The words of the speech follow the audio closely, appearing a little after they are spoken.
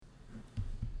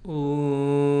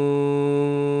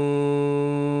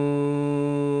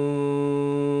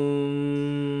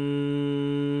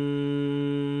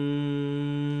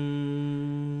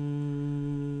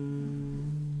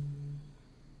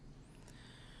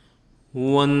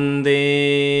वन्दे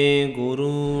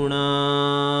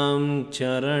गुरूणां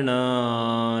चरणारविन्दे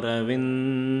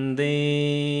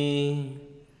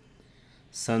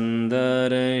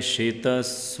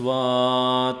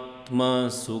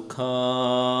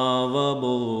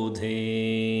सन्दर्शितस्वात्मसुखावबोधे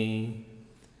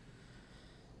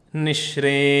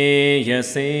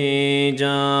निःश्रेयसे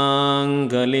जाङ्गलिकायमाने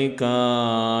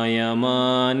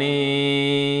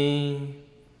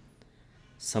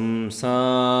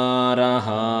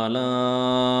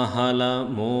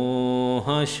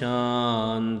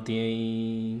संसारहालाहलमोहशान्त्यै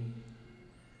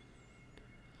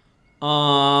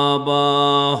आबाहुपुरुषाकारं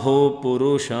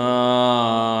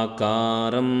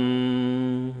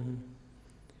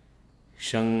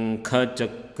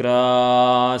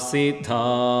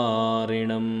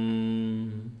शङ्खचक्रासिधारिणं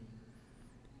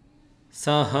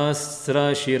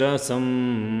सहस्रशिरसं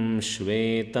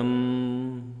श्वेतं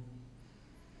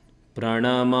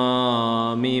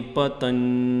प्रणमामि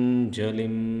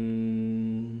पतञ्जलिम्।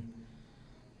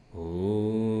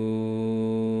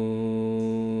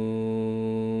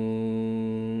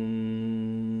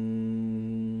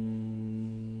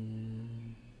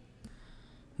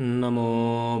 नमो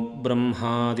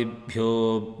ब्रह्मादिभ्यो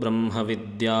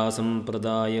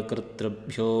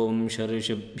ब्रह्मविद्यासम्प्रदायकर्तृभ्यो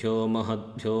ऋषिभ्यो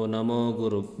महद्भ्यो नमो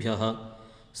गुरुभ्यः।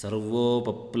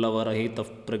 सर्वोपप्लवरहितः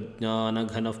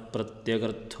प्रज्ञानघनः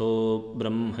प्रत्यगर्थो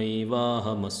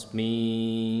ब्रह्मैवाहमस्मि।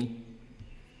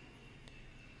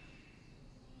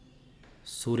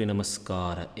 Surya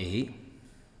Namaskar a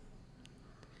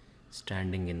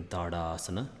standing in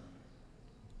tadasana.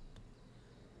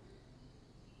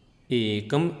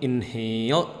 Ekam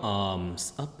inhale arms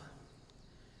up,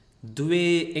 द्वे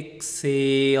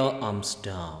एक्सेल आर्म्स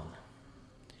डाउन,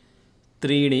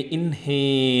 त्रीणि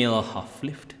इनहेल हाफ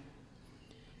लिफ्ट,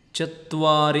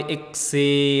 चत्वारि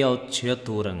एक्सेल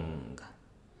चतुरंग,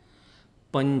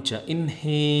 पंच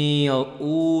इनहेल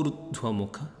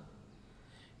ऊर्ध्वमुख,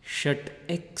 षट्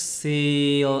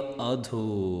Excel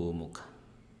अधोमुख.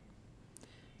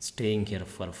 Staying here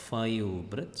for 5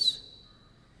 breaths,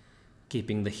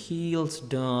 keeping the heels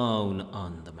down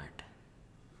on the mat.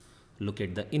 Look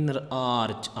at the inner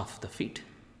arch of the feet,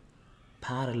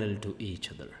 parallel to each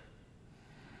other.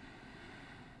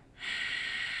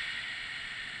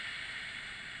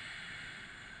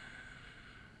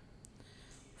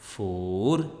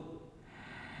 4,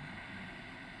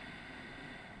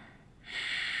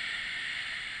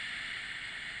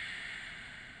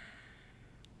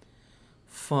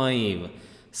 5.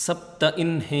 सप्त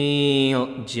inhale,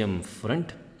 jump front.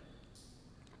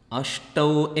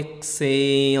 अष्टौ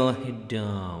exhale, head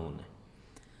down.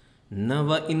 नव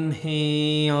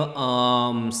inhale,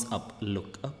 arms up,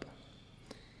 look up.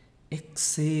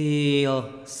 Exhale,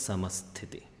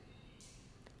 samasthiti.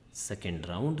 Second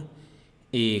round.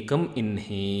 एकम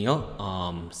inhale,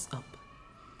 arms up.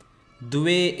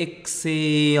 द्वे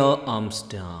exhale, arms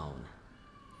down.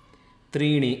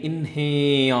 त्रीणि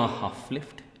inhale, half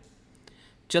lift.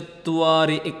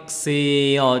 चत्वारि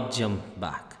exhale, jump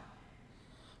back.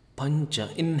 पंच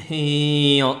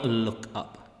inhale, look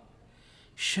up.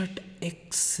 षट्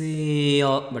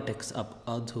exhale, buttocks up,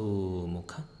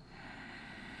 adhomukha.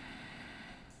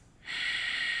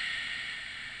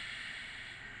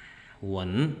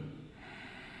 1,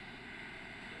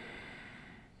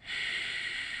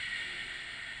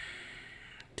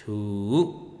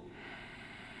 2,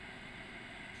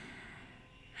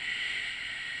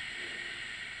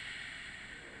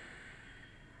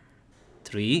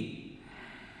 3,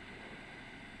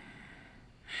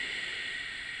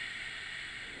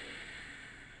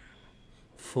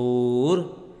 4,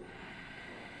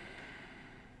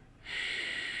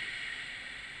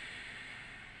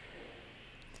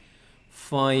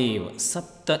 5.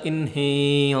 सप्त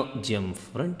inhale, jump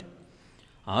front.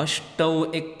 अष्टौ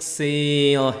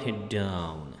exhale, head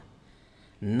down.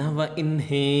 नव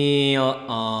inhale,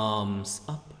 arms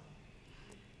up.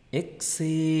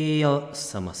 Exhale,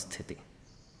 samasthiti.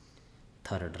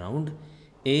 Third round.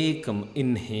 एकम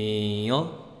inhale,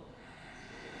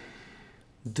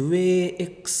 द्वे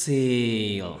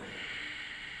exhale,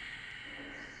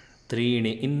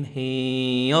 त्रीणि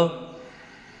inhale,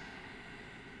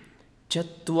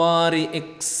 चत्वारि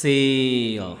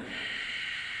exhale,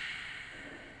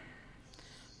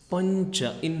 पंच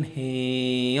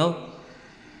inhale,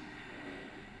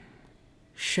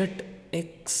 षट्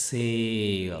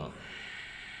exhale.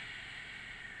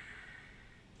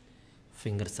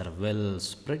 Fingers are well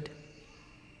spread.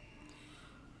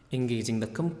 engaging the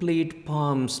complete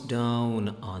palms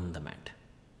down on the mat.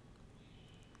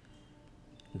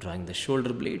 Drawing the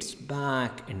shoulder blades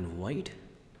back and wide.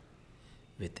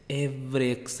 With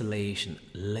every exhalation,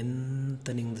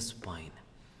 lengthening the spine.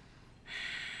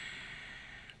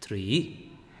 3,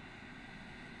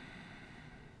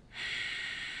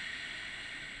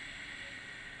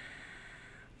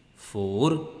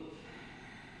 4,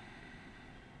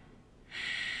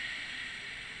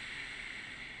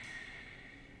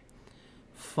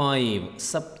 5.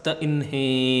 Sapta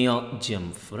inhale,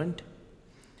 jump front.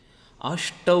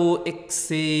 Ashtau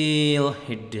exhale,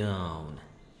 head down.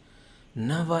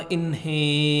 Nava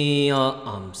inhale,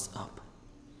 arms up.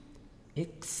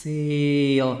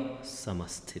 Exhale,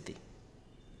 samasthiti.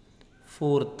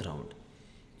 Fourth round.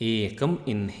 Ekam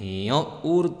inhale,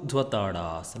 urdhva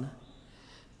tadasana.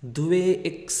 Dve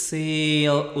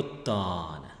exhale,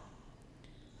 uttana.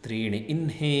 Trini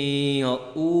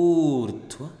inhale,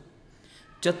 urdhva.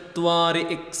 Chatvari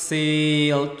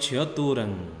exhale,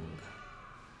 chaturanga.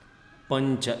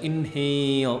 Pancha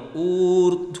inhale,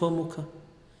 urdhva mukha.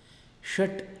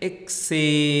 Shat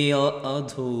exhale,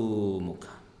 adho mukha.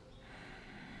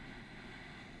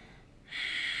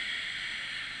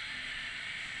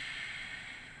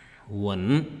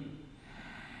 1,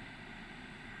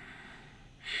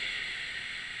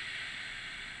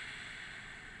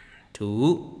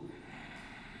 2,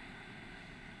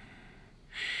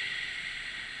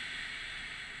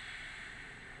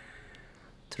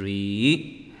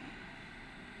 3,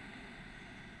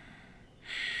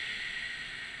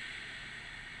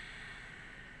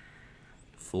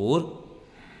 4,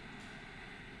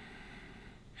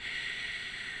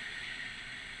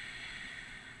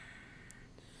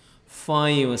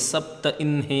 5. Sapta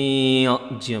inhale,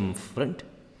 jump front.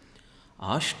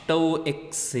 Ashtau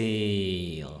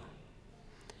exhale.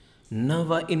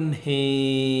 Nava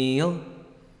inhale.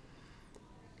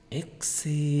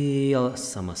 Exhale,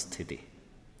 samasthiti.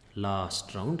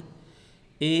 Last round.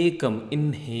 Ekam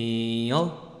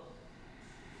inhale.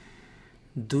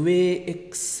 Dve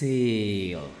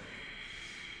exhale.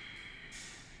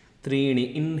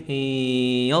 Trini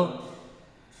inhale.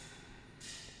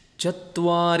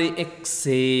 Chatvari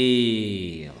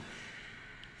exhale.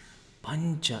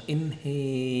 Pancha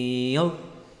inhale.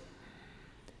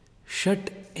 Shat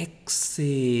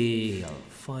exhale.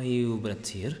 5 breaths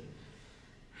here.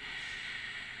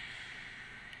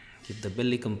 Keep the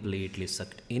belly completely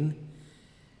sucked in.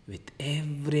 With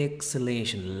every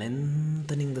exhalation,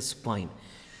 lengthening the spine,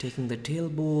 taking the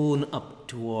tailbone up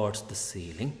towards the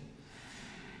ceiling.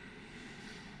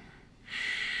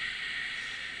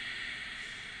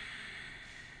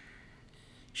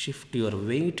 Shift your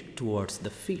weight towards the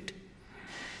feet.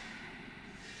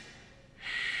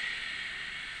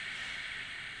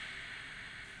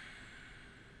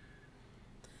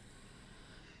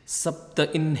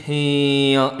 Sapta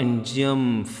inhale and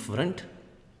jump front.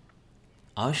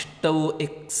 Ashtau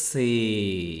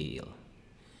exhale.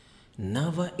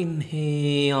 Nava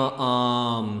inhale,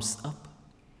 arms up.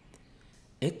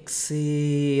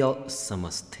 Exhale,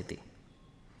 samasthiti.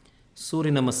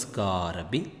 Surya Namaskara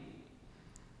B.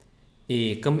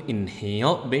 Ekam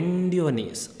inhale, bend your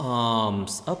knees,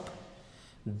 arms up.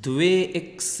 Dve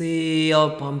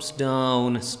exhale, palms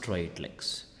down, straight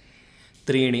legs.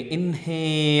 Trini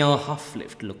inhale, half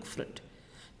lift, look front.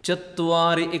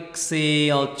 Chatvari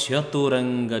exhale,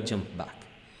 chaturanga, jump back.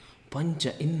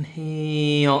 Pancha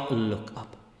inhale, look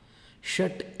up.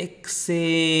 Shat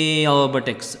exhale,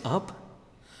 buttocks up.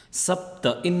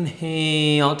 Sapta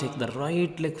inhale, take the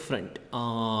right leg front,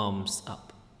 arms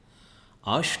up.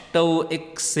 Ashtau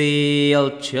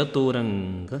exhale,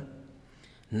 chaturanga.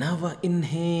 Nava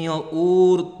inhale,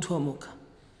 urdhva mukha.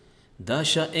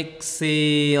 Dasha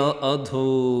exhale,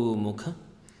 adho mukha.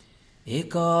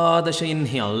 Ekadasha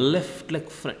inhale, left leg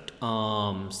front,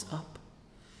 arms up.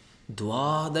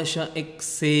 Dvadasha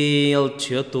exhale,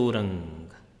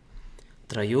 chaturanga.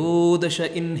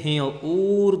 Trayodasha inhale,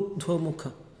 urdhva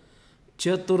mukha.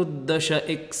 Chaturdasha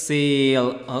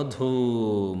exhale,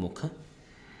 adho mukha.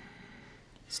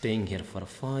 Staying here for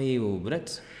 5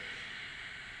 breaths.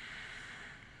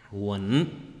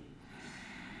 1,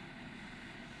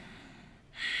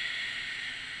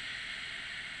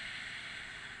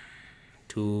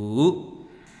 2,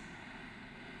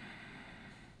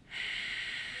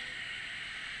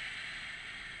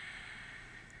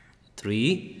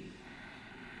 3,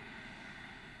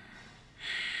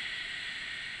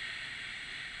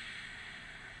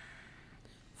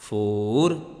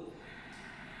 4,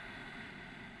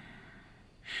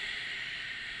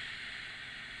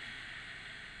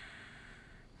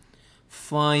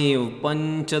 5.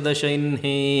 Panchadasha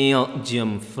inhale,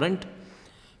 jump front.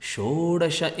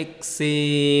 Shodasha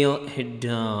exhale, head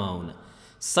down.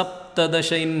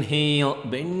 Saptadasha inhale,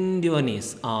 bend your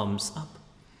knees, arms up.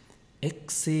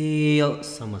 Exhale,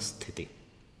 Samasthiti.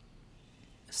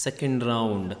 Second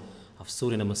round of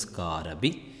Surya Namaskara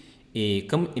be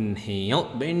Ekam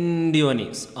inhale, bend your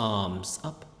knees, arms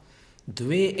up.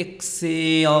 Dve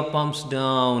exhale, palms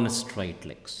down, straight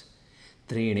legs.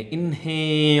 Trine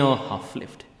inhale, half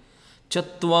lift.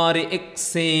 Chatwari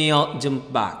exhale,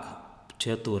 jump back,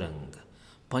 Chaturanga.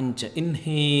 Pancha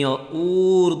inhale,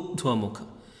 Urdhva Mukha.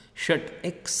 Shat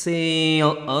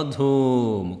exhale,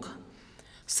 Adho Mukha.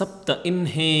 Sapta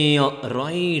inhale,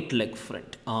 right leg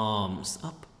front, arms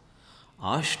up.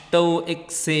 Ashtau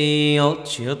exhale,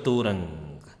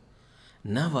 Chaturanga.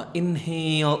 Nava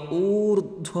inhale,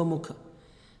 Urdhva Mukha.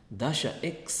 Dasha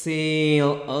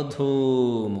exhale,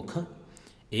 Adho Mukha.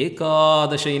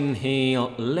 Ekadasha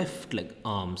inhale, left leg,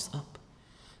 arms up.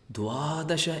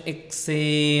 Dwadasha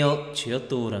exhale,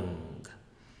 Chaturanga.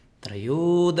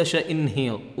 Trayodasha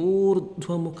inhale,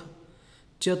 Urdhva Mukha.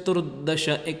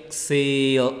 Chaturdasha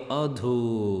exhale,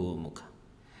 Adho Mukha.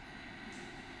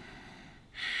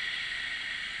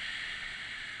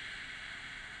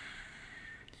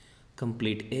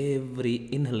 Complete every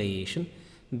inhalation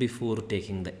before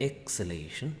taking the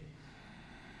exhalation.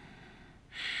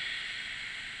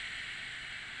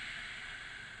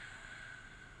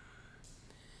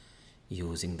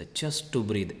 Using the chest to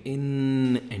breathe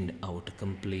in and out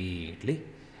completely.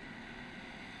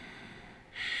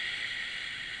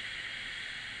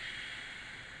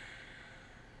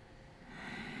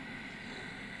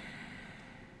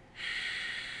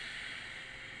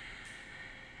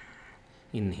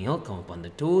 Inhale, come up on the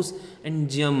toes and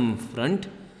jump front.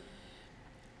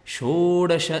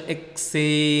 Shodasha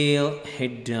exhale,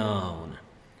 head down.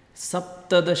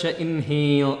 Saptadasha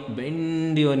inhale,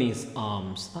 bend your knees,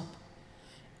 arms up.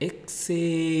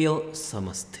 Exhale,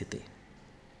 Samasthiti.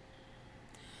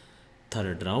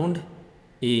 Third round.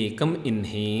 Ekam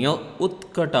inhale,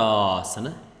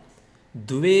 Utkatasana.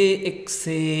 Dve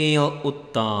exhale,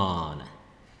 Uttana.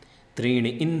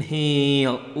 Trini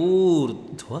inhale,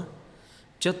 Urdhva.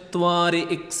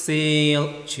 Chatvari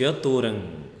exhale,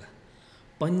 Chaturanga.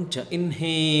 Pancha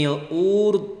inhale,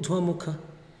 Urdhva Mukha.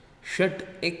 Shat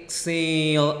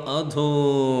exhale,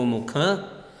 Adho Mukha.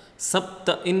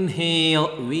 Sapta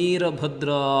inhale,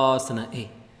 Virabhadrasana.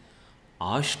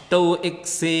 Ashtau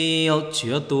exhale,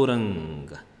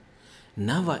 Chaturanga.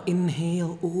 Nava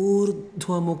inhale,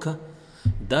 Urdhva Mukha.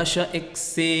 Dasha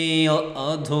exhale,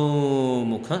 Adho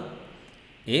Mukha.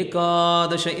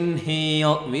 Ekadasha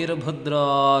inhale,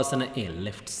 Virabhadrasana,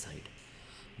 left side.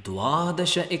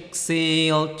 Dwadasha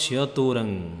exhale,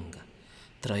 Chaturanga.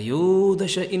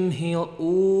 Trayodasha inhale,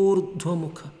 Urdhva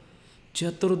Mukha.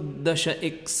 Chaturdasha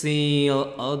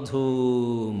exhale,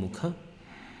 Adho Mukha.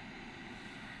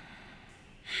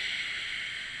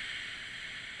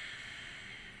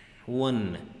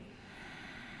 One.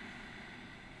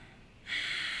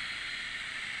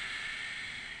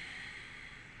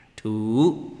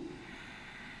 Two.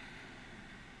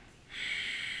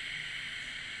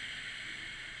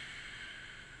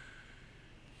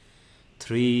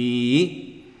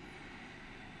 Three.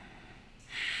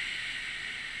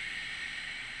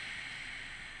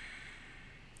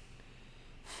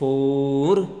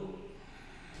 Four.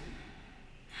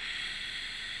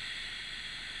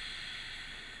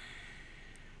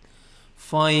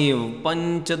 Five.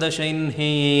 Panchadasha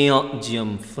inhale,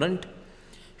 jump front.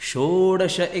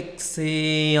 Shodasha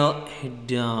exhale, head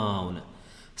down.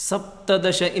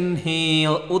 Saptadasha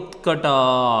inhale,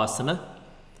 Utkatasana.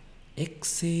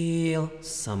 Exhale,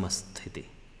 Samasthiti.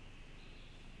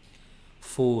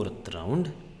 Fourth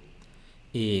round.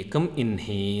 Ekam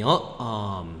inhale,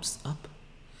 arms up.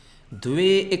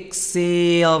 Dve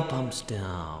exhale, palms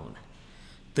down.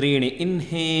 Trini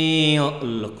inhale,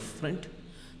 look front.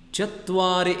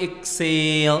 Chatvari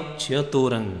exhale,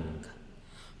 Chaturanga.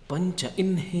 Pancha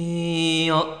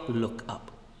inhale, look up.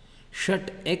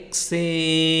 Shat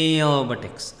exhale,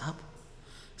 buttocks up.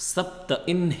 Sapta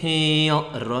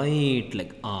inhale, right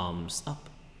leg, arms up.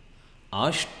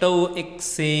 Ashtau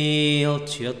exhale,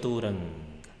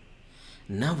 Chaturanga.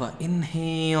 Nava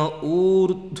inhale,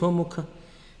 Urdhva Mukha.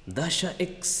 Dasha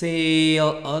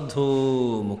exhale,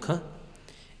 Adho Mukha.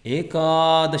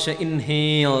 Ekadasha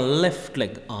inhale, left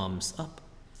leg, arms up.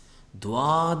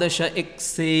 Dwadasha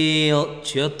exhale,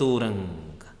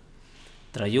 Chaturanga.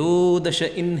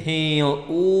 Trayodasha inhale,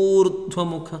 Urdhva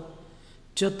Mukha.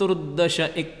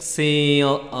 Chaturdasha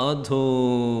exhale,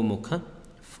 Adho Mukha.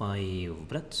 5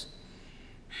 breaths.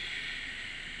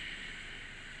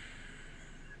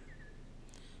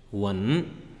 One.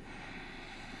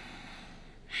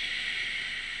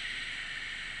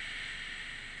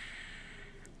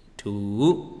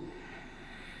 2,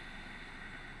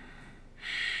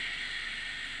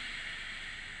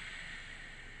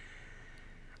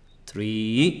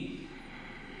 3,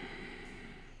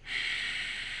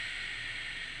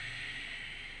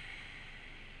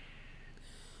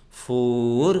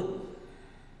 4,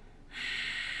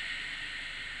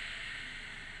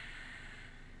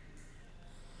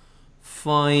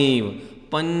 5.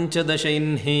 Panchadasha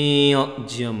inhale,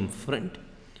 jump front.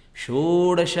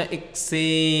 Shodasha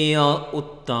exhale,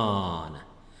 uttan.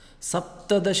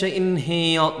 Saptadasha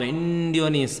inhale, bend your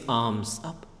knees, arms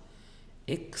up.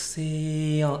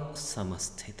 Exhale,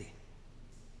 samasthiti.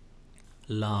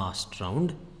 Last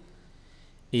round.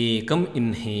 Ekam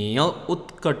inhale,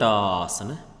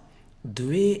 utkatasana.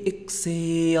 Dve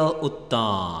exhale,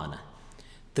 uttan.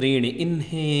 त्रीणि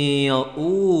inhale,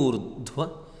 ऊर्ध्व.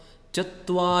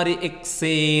 चत्वारि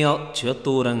exhale,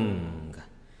 चतुरंग.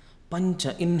 पंच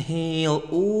inhale,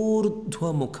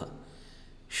 ऊर्ध्वमुख.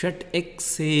 षट्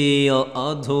exhale,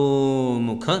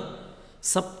 अधोमुख.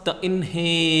 सप्त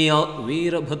inhale,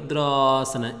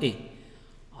 Virabhadrasana ए.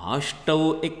 अष्टौ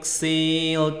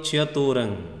exhale,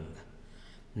 चतुरंग.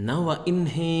 नव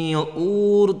inhale,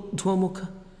 ऊर्ध्वमुख.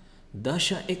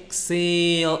 दश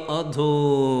exhale,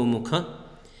 अधोमुख.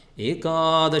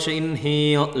 एकादश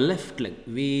inhale, left leg,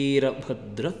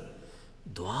 Virbhadra.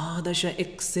 द्वादश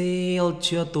exhale,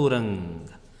 चतुरंग.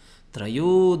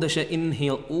 त्रयोदश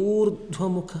inhale,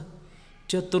 ऊर्ध्वमुख.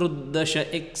 चतुर्दश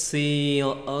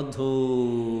exhale,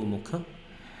 अधोमुख.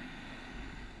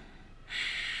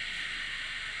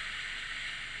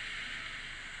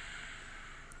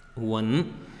 1,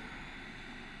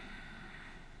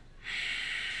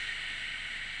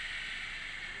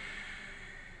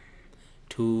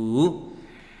 2,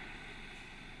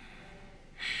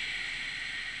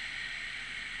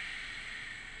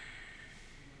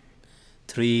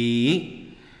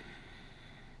 3,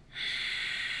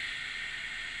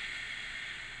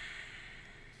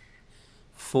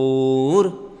 4,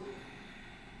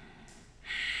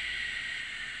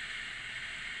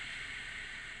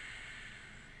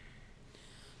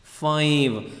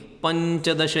 5.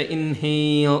 पंचदश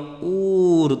inhale,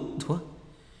 ऊर्ध्व.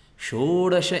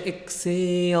 षोडश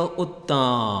exhale,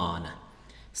 उत्तान.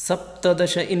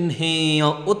 सप्तदश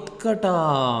inhale,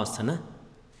 Utkatasana.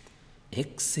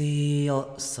 Exhale,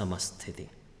 samasthiti.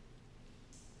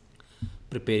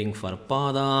 Preparing for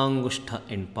Padangushta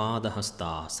and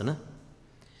Padahastasana.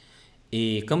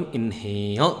 Ekam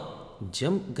inhale,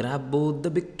 jump, grab both the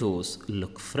big toes,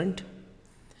 look front.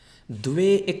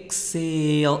 Dve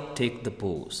exhale, take the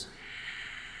pose.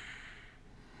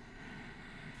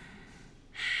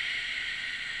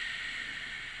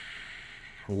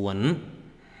 1,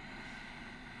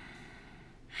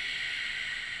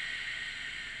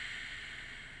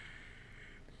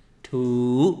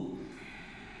 2,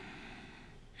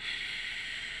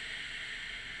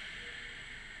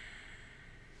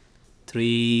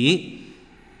 3,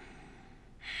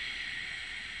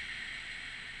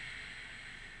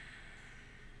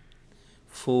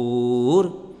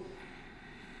 4,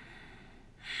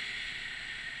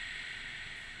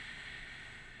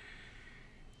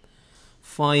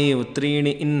 5.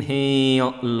 Trini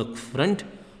inhale, look front,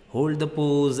 hold the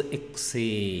pose,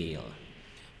 exhale.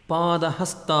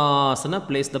 Padahastasana,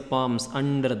 place the palms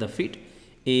under the feet.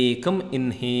 Ekam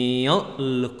inhale,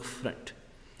 look front.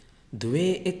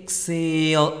 Dve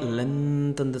exhale,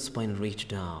 lengthen the spine, reach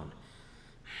down.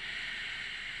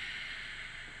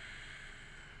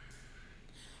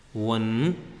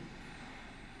 1,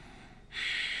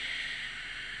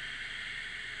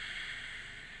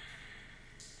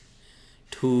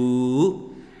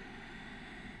 2,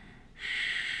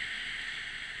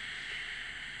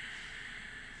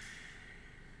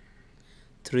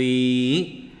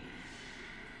 3,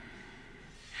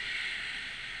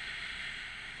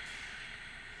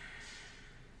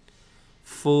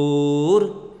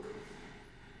 4,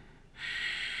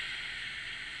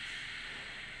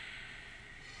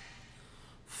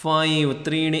 5.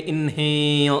 Trini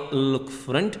inhale, look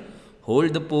front,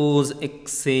 hold the pose,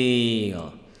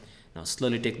 exhale. Now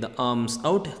slowly take the arms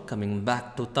out, coming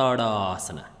back to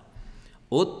Tadasana.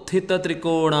 Utthita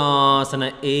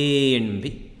Trikonasana A and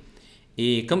B.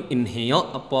 Ekam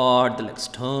inhale, apart the legs,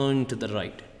 turn to the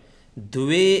right.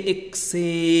 Dve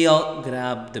exhale,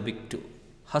 grab the big toe.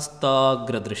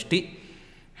 Hastagra Drishti.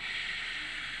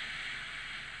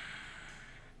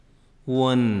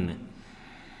 1,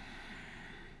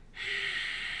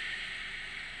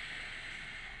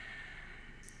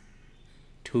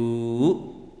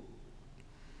 2,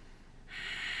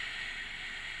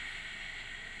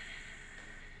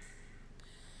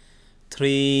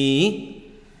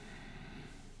 3,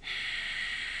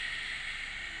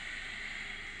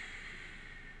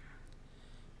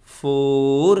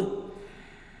 4,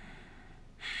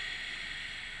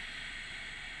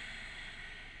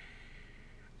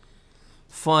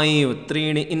 5,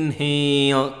 3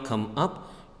 inhale, come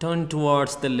up, turn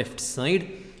towards the left side.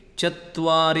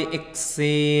 Chatvari,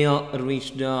 exhale,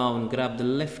 reach down, grab the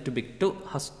left big toe,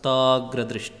 hastagra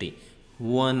drishti.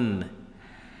 1,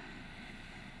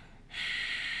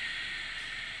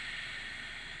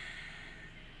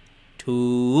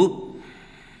 2,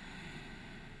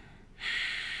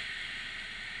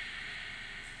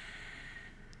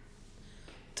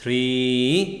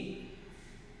 3,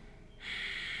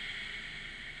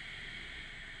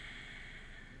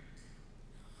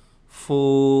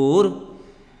 4,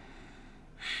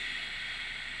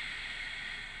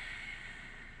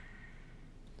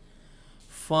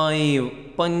 5,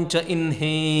 pancha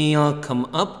inhale, come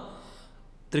up,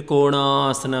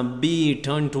 Trikonasana B,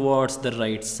 turn towards the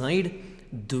right side.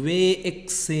 Dve,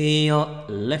 exhale,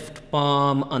 left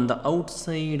palm on the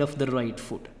outside of the right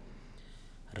foot.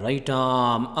 Right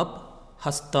arm up,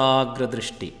 hastagra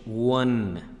drishti.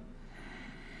 1,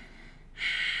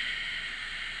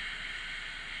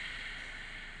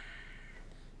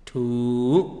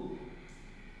 2,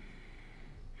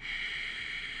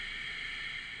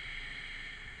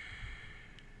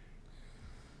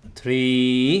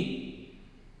 3,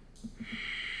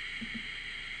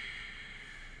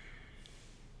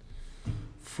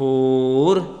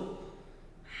 4,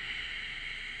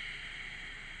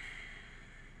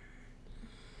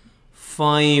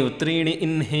 5, 3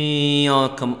 inhale,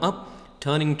 come up,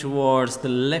 turning towards the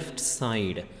left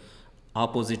side.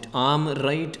 Opposite arm,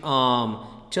 right arm.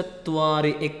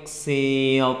 Chatvari,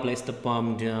 exhale, place the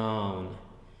palm down.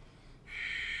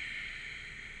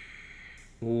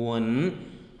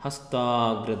 1,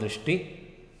 hastagra drishti.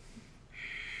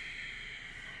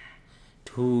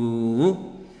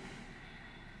 2,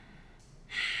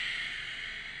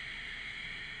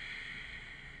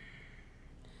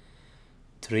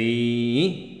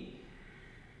 3,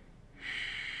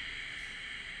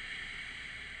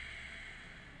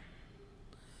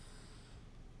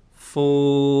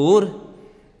 4,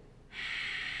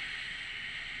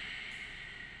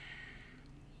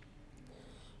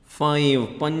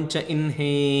 5, pancha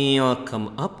inhale,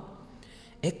 come up,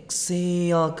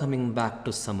 exhale, coming back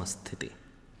to samasthiti.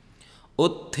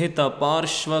 Utthita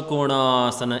parshva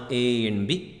konasana A and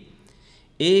B.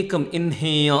 Ekam,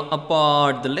 inhale,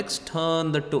 apart the legs,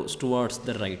 turn the toes towards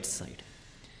the right side.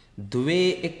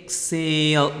 Dve,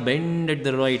 exhale, bend at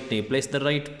the right knee, place the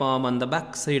right palm on the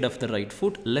back side of the right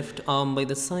foot, left arm by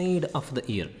the side of the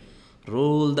ear.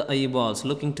 Roll the eyeballs,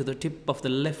 looking to the tip of the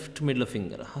left middle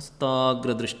finger.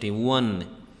 Hastagra drishti. 1,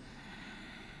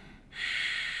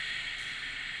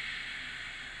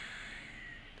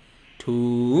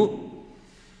 2,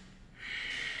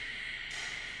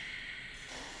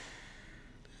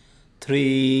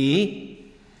 3,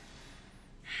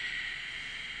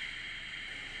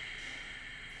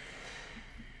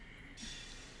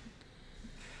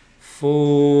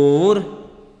 4,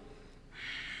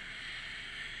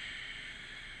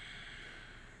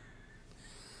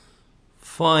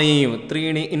 5,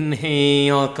 3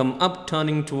 inhale, come up,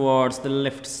 turning towards the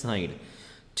left side.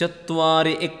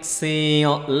 Chatvari,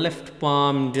 exhale, left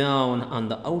palm down on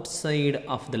the outside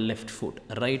of the left foot,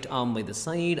 right arm by the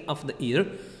side of the ear.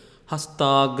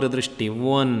 Hastagra drishti.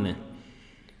 1,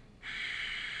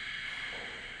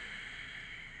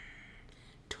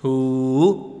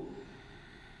 2,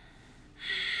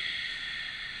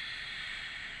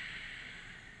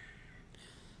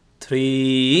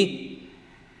 3,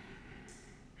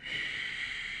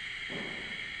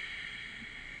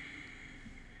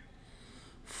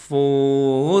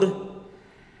 4,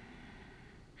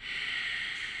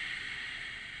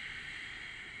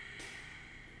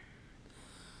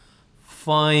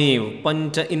 5,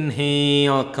 pancha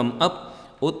inhale, come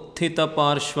up, utthita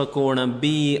parshva kona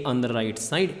B on the right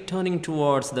side, turning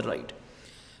towards the right.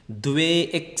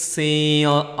 Dve,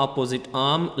 exhale, opposite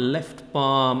arm, left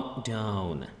palm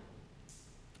down.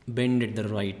 Bend at the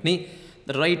right knee,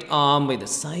 the right arm by the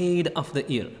side of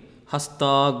the ear.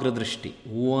 Hastagra drishti.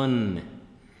 1,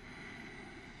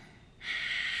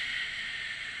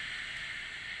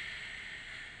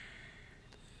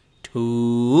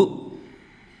 2,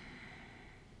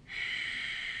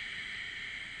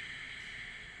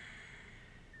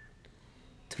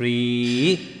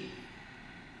 3,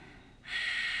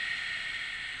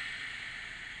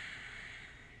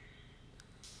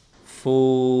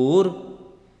 4,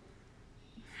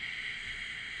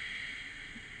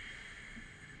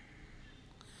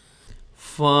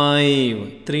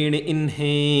 5, 3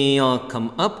 inhale,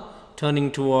 come up,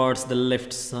 turning towards the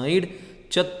left side.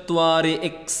 Chatvari,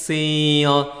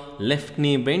 exhale, left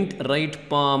knee bent, right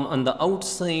palm on the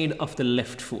outside of the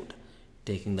left foot.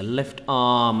 Taking the left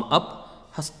arm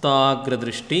up, Hastagra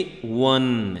Drishti.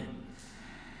 1,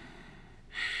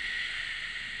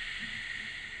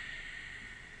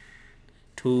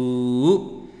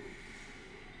 2,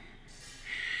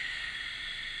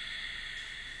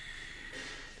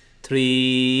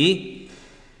 3,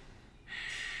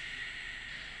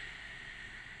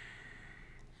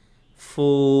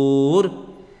 4,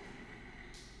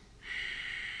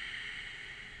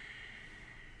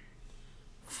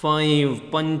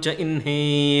 5. Pancha,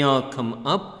 inhale, come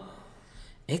up.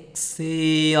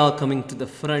 Exhale, coming to the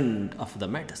front of the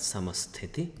mat,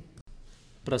 Samasthiti.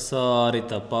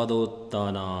 Prasarita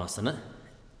Padottanasana.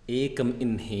 Ekam,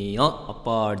 inhale,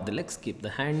 apart the legs, keep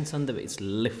the hands on the waist,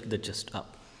 lift the chest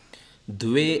up.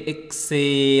 Dve,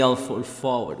 exhale, fold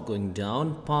forward, going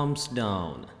down, palms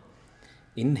down.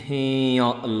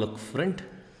 Inhale, look front.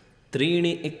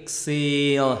 Trini,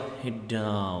 exhale, head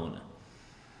down.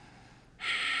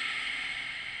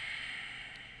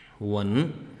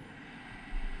 1,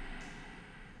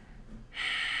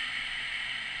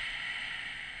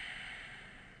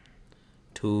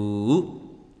 2,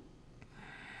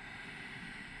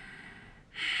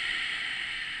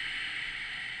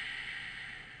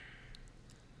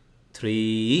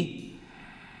 3,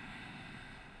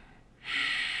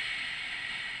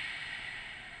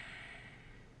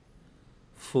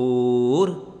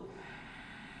 4,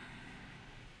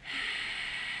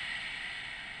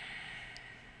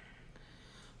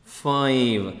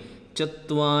 5.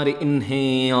 Chatwari,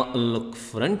 inhale, look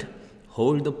front.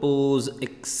 Hold the pose,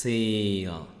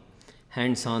 exhale.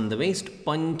 Hands on the waist,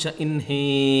 Pancha,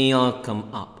 inhale, come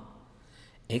up.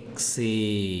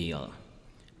 Exhale.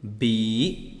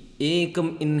 B.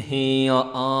 Ekam, inhale,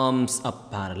 arms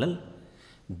up parallel.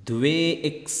 Dve,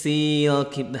 exhale,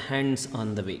 keep the hands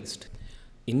on the waist.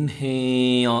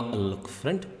 Inhale, look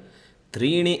front.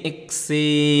 Trini,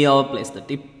 exhale, place the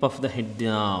tip of the head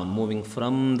down, moving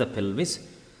from the pelvis.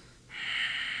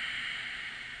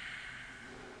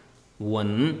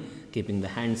 1. Keeping the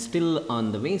hands still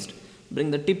on the waist, bring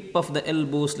the tip of the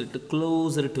elbows a little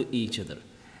closer to each other.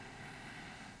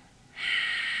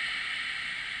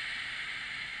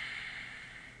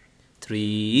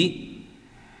 3,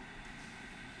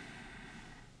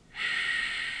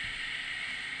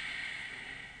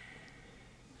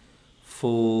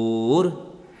 4,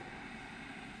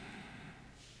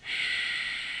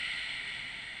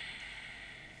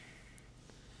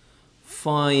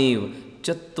 5.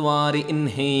 Chatwari,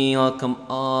 inhale, come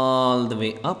all the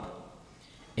way up.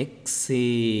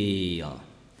 Exhale.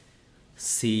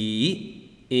 C.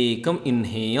 Ekam,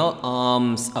 inhale,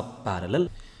 arms up parallel.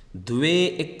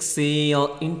 Dve,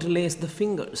 exhale, interlace the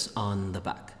fingers on the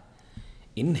back.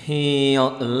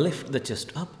 Inhale, lift the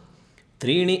chest up.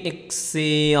 Trini,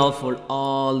 exhale, fold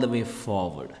all the way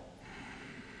forward.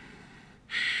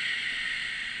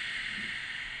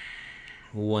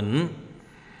 1,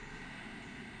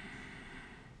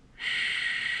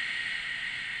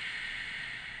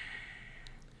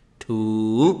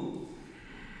 2,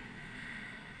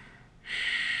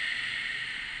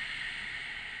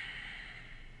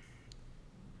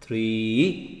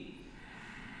 3,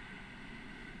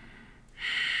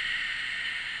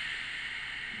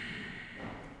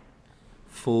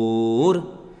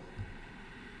 4,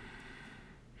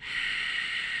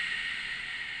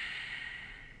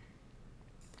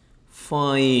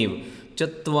 5.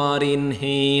 Chatwari,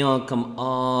 inhale, come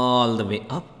all the way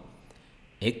up.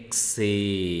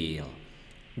 Exhale.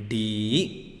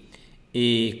 D.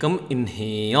 Ekam,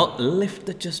 inhale, lift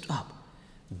the chest up.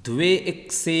 Dve,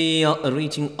 exhale,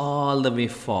 reaching all the way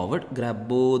forward, grab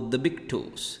both the big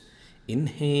toes.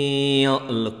 Inhale,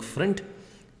 look front.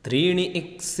 Trini,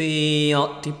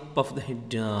 exhale, tip of the head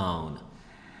down.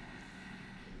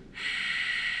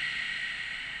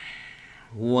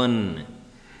 1,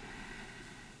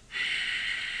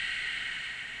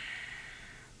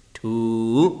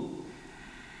 2,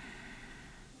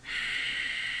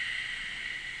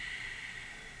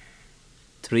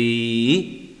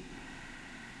 3,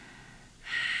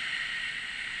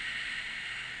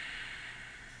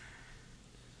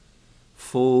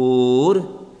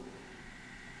 4,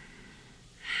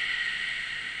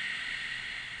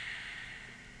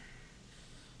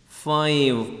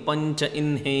 5. Pancha,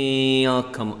 inhale,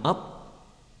 come up.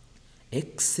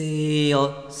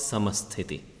 Exhale,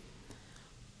 Samasthiti.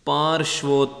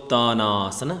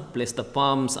 Parshvottanasana, place the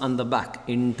palms on the back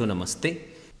into Namaste.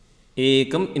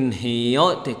 Ekam,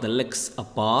 inhale, take the legs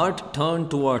apart, turn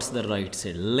towards the right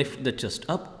side, lift the chest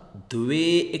up.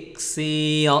 Dve,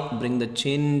 exhale, bring the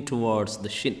chin towards the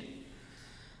shin.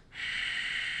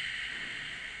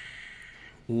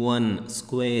 1.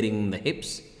 Squaring the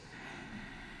hips.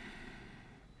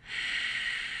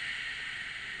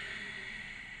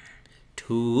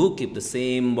 2. Keep the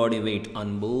same body weight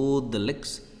on both the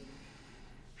legs.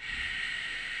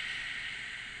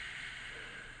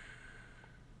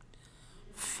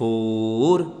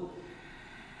 4.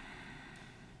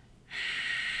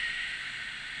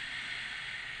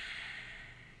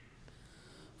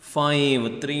 5.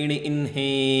 3D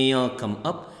inhale, come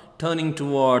up, turning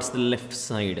towards the left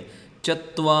side.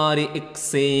 Chatwari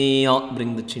exhale,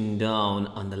 bring the chin down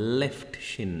on the left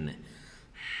shin.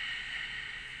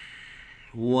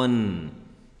 1.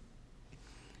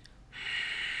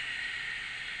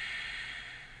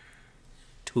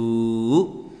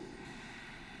 2.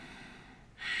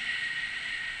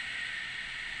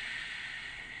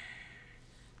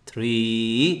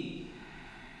 3.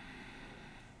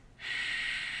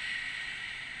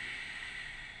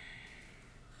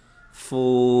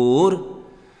 4.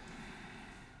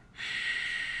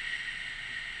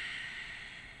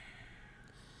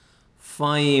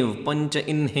 5. Pancha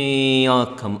inhale,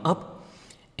 come up.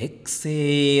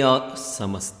 Exhale,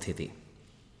 samasthiti.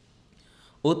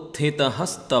 Utthita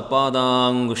hasta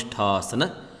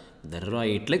padangushthasana. The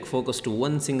right leg focus to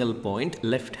one single point,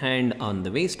 left hand on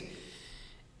the waist.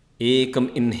 Ekam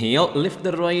inhale, lift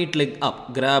the right leg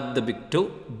up, grab the big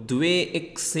toe. Dve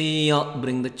exhale,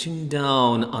 bring the chin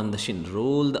down on the shin.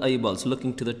 Roll the eyeballs,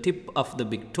 looking to the tip of the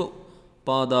big toe.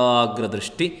 Padagra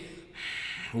drishti.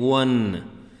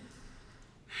 1.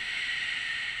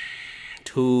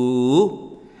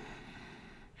 2.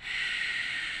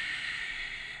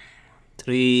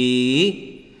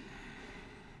 3.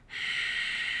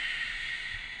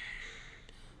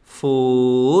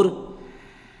 4.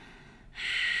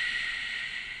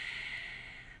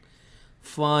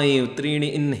 5.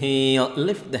 3D inhale,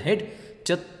 lift the head.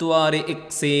 Chatwari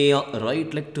exhale,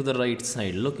 right leg to the right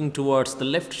side, looking towards the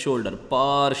left shoulder.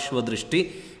 Parshva drishti.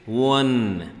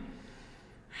 1.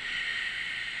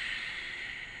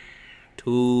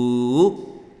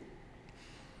 2.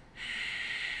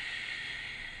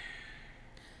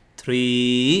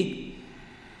 3.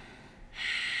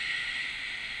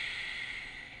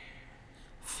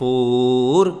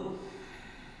 4.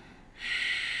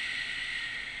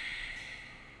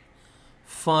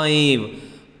 5.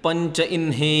 Pancha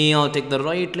inhale, take the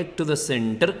right leg to the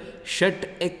center. Shat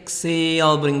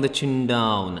exhale, bring the chin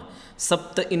down.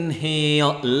 Sapta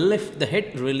inhale, lift the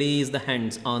head, release the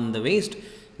hands on the waist.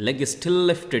 Leg is still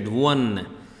lifted. 1.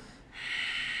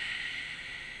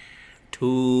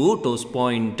 2. Toes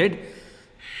pointed.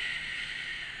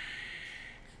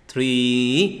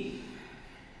 3.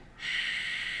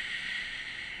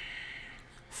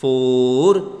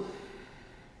 4.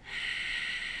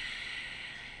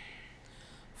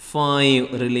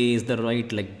 5. Release the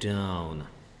right leg down.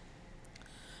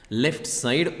 Left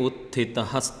side, Utthita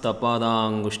hasta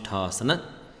padangushthasana.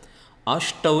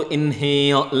 Ashtav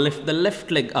inhale, lift the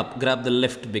left leg up, grab the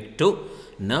left big toe.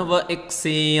 Nava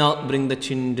exhale, bring the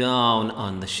chin down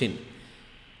on the shin.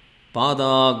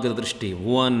 Padagra drishti.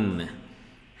 1.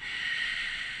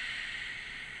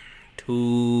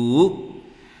 2.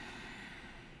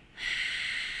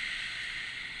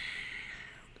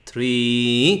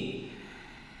 3.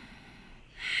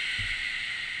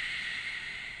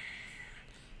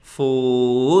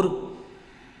 4.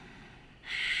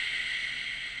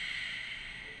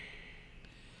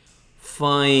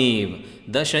 5.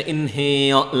 Dasha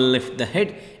inhale, lift the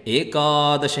head.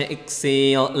 Ekadasha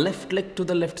exhale, left leg to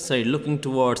the left side, looking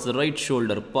towards the right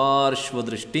shoulder. Parshva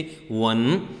drishti.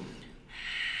 1.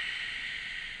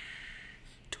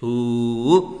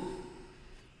 2.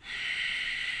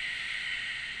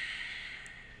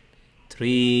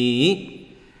 3.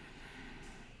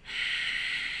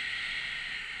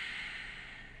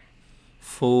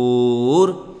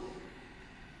 4.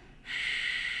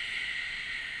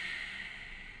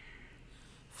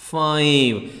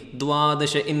 5.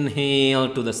 Dwadasha inhale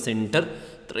to the center.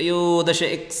 Trayodasha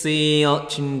exhale,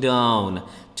 chin down.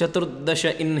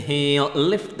 Chaturdasha inhale,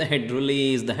 lift the head,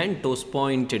 release the hand, toes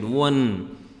pointed.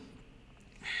 1.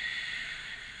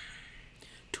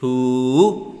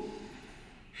 2.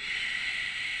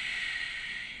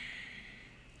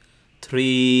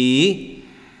 3.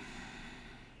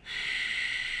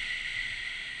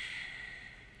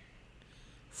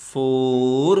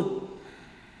 4.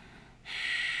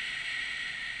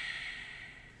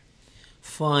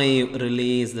 5.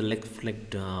 Release the left leg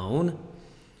down.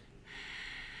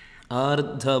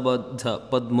 Ardha Baddha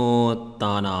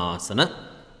Padmottanasana.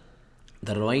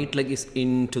 The right leg is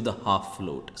into the half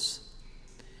lotus.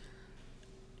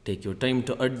 Take your time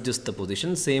to adjust the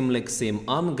position. Same leg, same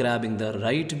arm, grabbing the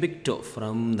right big toe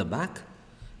from the back.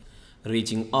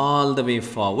 Reaching all the way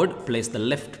forward, place the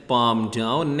left palm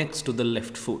down next to the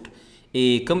left foot.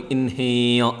 Ekam,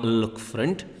 inhale, look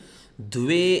front.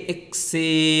 Dve,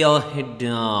 exhale, head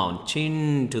down,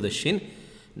 chin to the shin.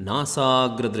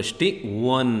 Nasagra drishti,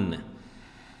 1,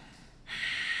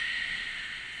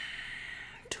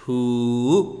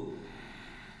 2,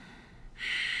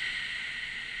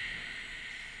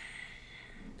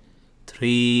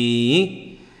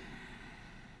 3,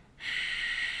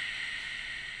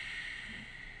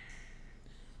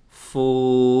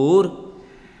 4,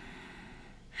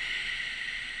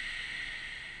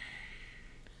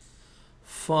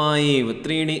 5.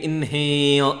 3D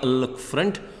inhale, look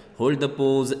front, hold the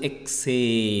pose,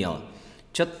 exhale.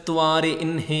 Chatwari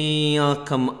inhale,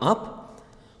 come up.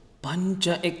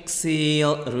 Pancha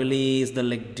exhale, release the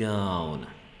leg down.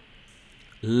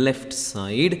 Left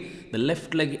side, the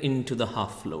left leg into the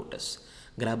half lotus.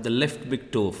 Grab the left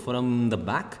big toe from the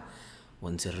back.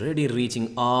 Once you're ready,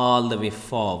 reaching all the way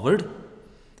forward,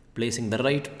 placing the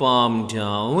right palm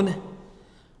down.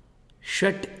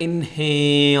 Shat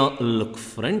inhale, look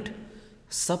front.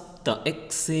 Sapta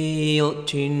exhale,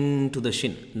 chin to the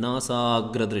shin.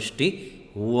 Nasagra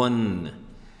drishti, 1,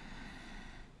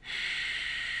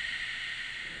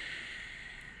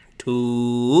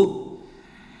 2,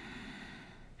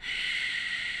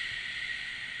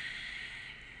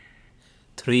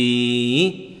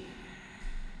 3,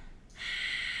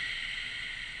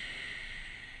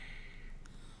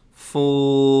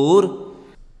 4,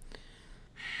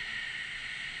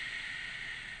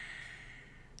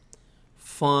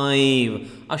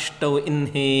 5. Ashtav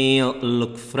inhale,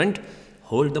 look front,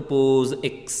 hold the pose,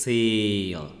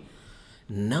 exhale.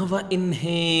 Nava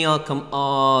inhale, come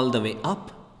all the way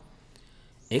up.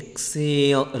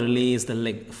 Exhale, release the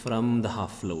leg from the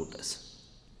half lotus.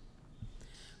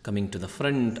 Coming to the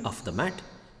front of the mat,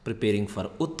 preparing for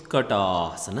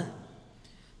Utkatasana.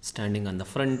 Standing on the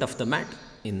front of the mat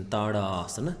in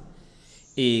Tadasana.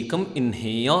 Ekam,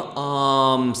 inhale,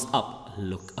 arms up,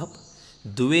 look up.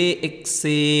 Dve,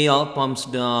 exhale, palms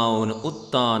down,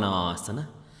 Uttanasana.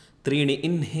 3,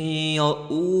 inhale,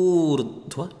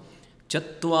 Urdhva.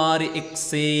 Chatvari,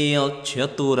 exhale,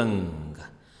 Chaturanga.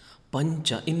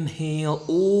 Pancha, inhale,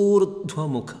 Urdhva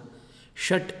Mukha.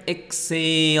 Shat,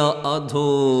 exhale,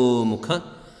 Adho Mukha.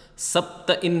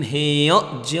 Sapta,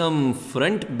 inhale, jump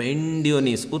front, bend your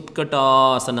knees,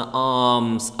 Utkatasana,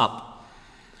 arms up.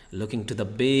 Looking to the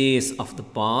base of the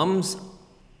palms,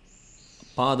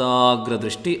 Padagra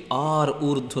drishti or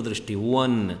Urdhva drishti,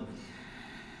 1,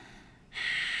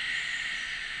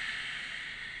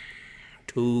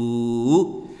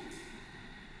 2,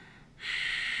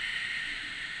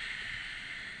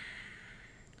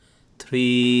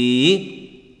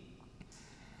 3,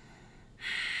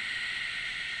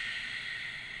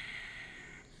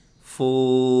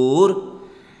 4,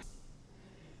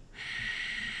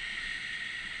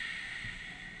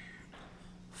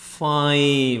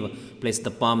 5. Place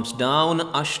the palms down.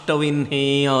 Ashtav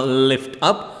inhale, lift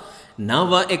up.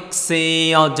 Nava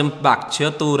exhale, jump back.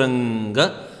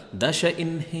 Chaturanga. Dasha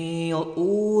inhale,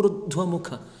 Urdhva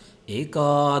Mukha.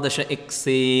 Ekadasha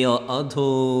exhale,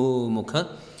 Adho Mukha.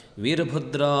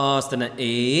 Virabhadrasana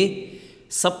A.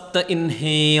 Sapta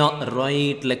inhale,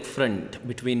 right leg front.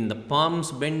 Between the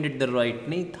palms, bend at the right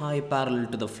knee, thigh parallel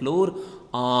to the floor,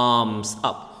 arms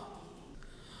up.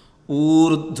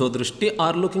 Urdhva drishti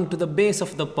are looking to the base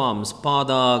of the palms.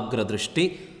 Padagra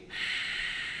drishti,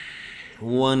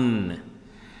 1,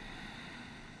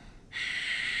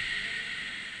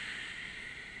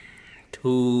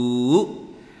 2,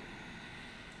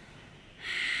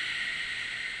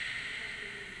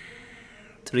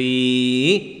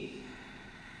 3,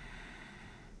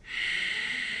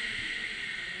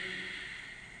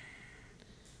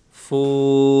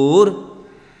 4,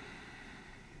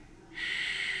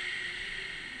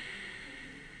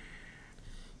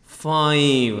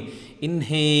 5.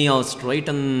 Inhale,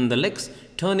 straighten the legs,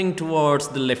 turning towards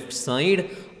the left side.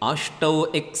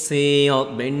 Ashtav,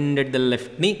 exhale, bend at the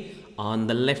left knee on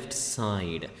the left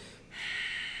side.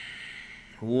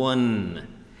 1,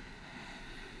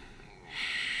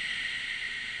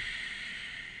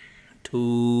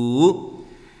 2,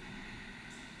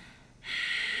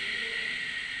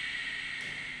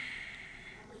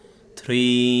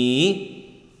 3,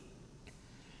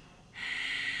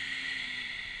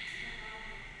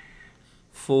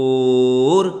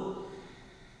 4,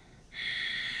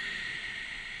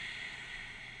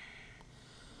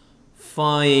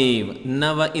 5.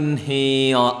 Nava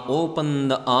inhale, open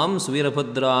the arms,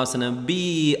 Virabhadrasana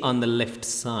B on the left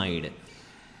side.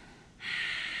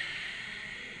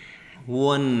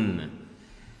 1,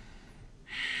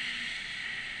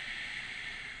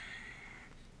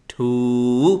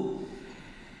 2,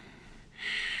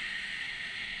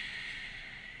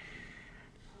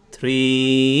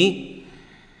 3,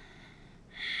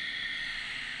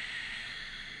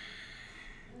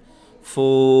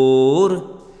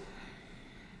 4,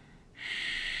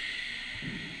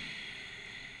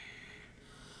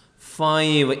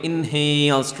 5.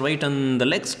 Inhale, straighten the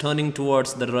legs, turning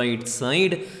towards the right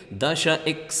side. Dasha,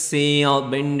 exhale,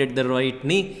 bend at the right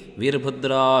knee.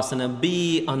 Virabhadrasana,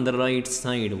 B on the right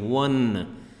side.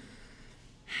 1,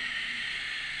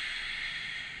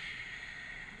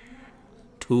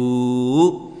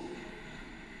 2,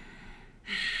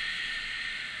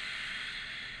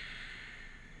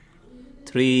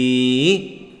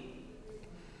 3,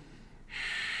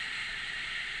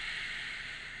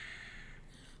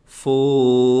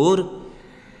 4,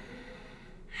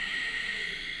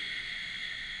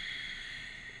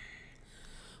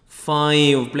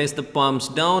 5. Place the palms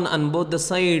down on both the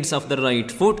sides of the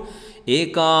right foot.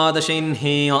 Ekadasha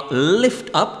inhale,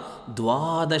 lift up.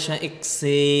 Dwadasha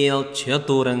exhale,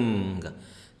 chaturanga.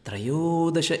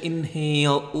 Trayodasha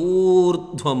inhale,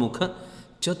 urdhvamukha.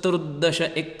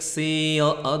 Chaturdasha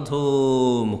exhale,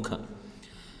 adhomukha.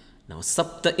 Now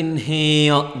Sapta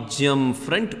inhale, jump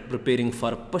front, preparing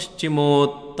for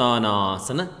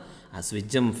Paschimottanasana. As we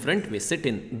jump front, we sit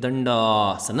in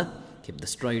Dandasana. Keep the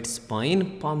straight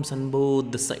spine, palms on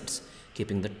both the sides.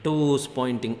 Keeping the toes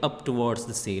pointing up towards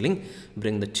the ceiling.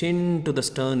 Bring the chin to the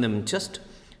sternum chest.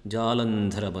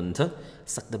 Jalandhara bandha.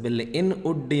 Suck the belly in,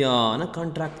 Uddiyana.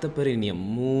 Contract the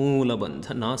perineum. Moola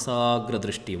bandha. Nasagra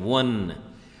drishti. 1,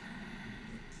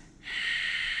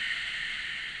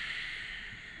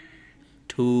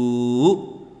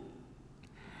 2,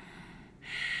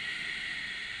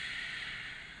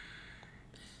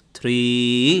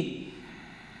 3,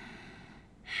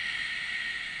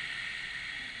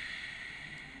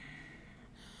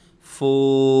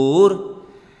 4,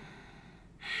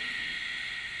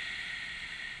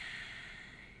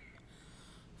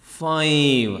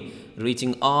 5.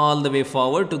 Reaching all the way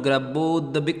forward to grab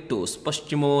both the big toes.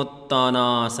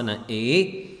 Paschimottanasana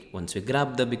A. Once we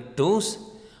grab the big toes,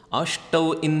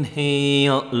 Ashtau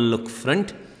inhale, look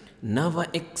front. Nava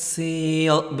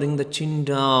exhale, bring the chin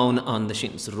down on the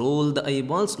shins. Roll the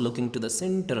eyeballs, looking to the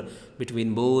center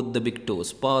between both the big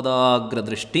toes. Padagra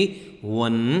drishti.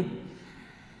 1,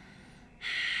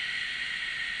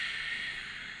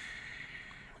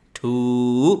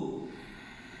 2,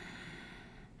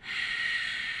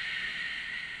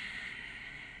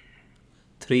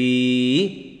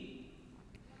 3,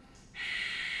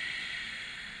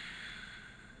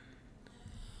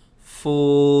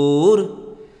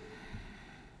 4,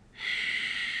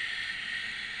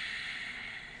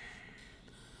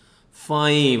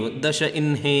 5. Dasha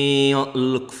inhale,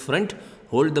 look front.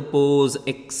 Hold the pose,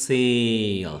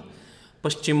 exhale.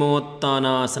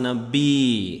 Paschimottanasana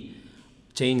B.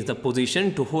 Change the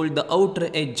position to hold the outer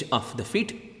edge of the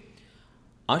feet.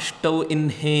 Ashtau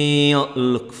inhale,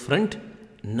 look front.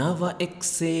 Nava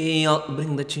exhale,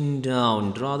 bring the chin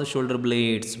down. Draw the shoulder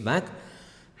blades back.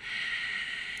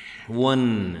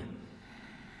 1,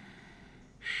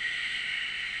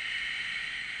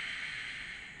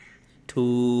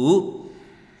 2,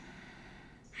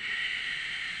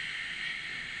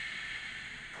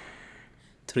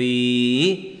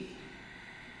 3,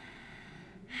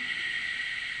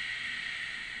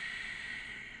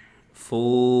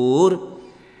 4,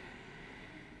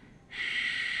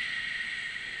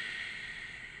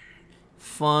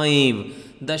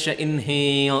 5. Dasha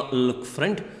inhale, look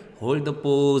front. Hold the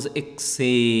pose,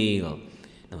 exhale.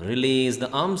 Now release the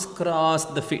arms, cross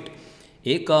the feet.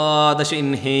 Ekadasha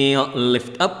inhale,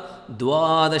 lift up.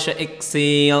 Dwadasha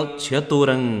exhale,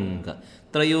 chaturanga.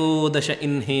 Trayodasha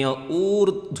inhale,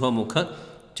 urdhvamukha.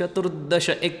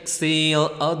 Chaturdasha exhale,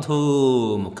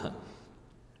 adhomukha.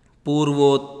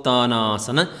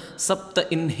 Purvottanasana. Sapta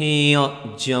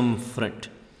inhale, jump front.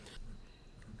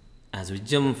 As we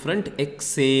jump front,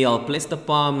 exhale, place the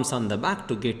palms on the back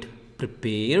to get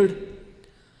prepared.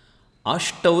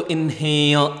 Ashtau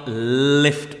inhale,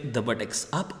 lift the buttocks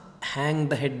up, hang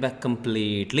the head back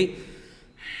completely.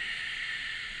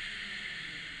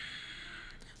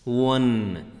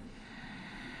 1,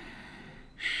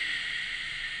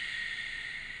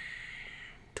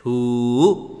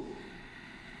 2,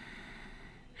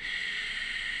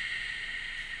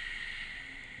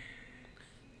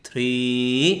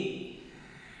 3,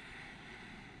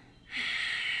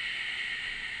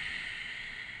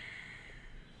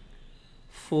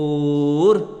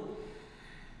 4,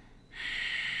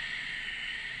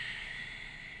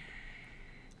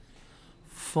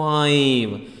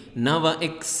 5. Nava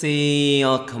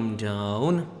exhale, come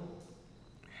down.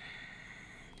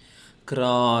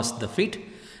 cross the feet.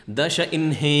 Dasha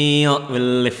inhale, will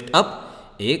lift up.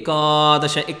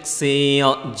 Ekadasha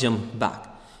exhale, jump back.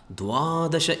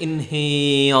 Dwadasha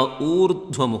inhale,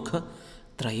 urdhva mukha.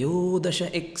 Trayodasha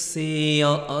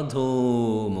exhale,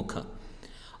 adho mukha.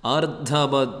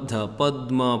 Ardhabadha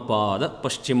Padma Pada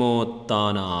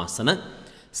Paschimottanasana.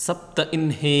 Sapta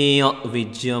inhale, we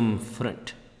jump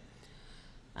front.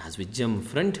 As we jump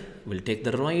front, we'll take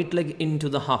the right leg into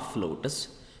the half lotus.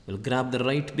 We'll grab the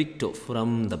right big toe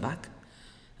from the back,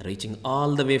 reaching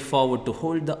all the way forward to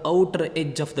hold the outer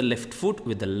edge of the left foot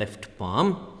with the left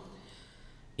palm.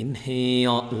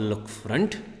 Inhale, look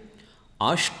front.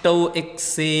 Ashtau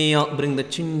exhale, bring the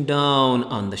chin down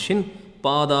on the shin.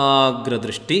 Padagra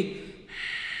drishti.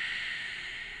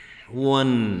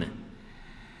 1,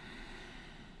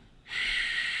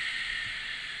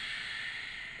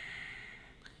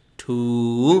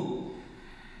 2,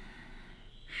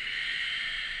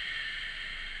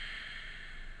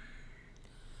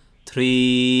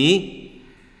 3,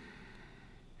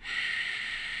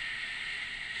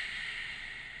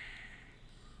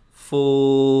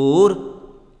 4,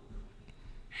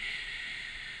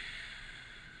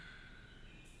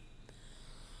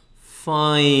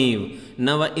 5.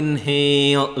 Now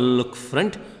inhale, look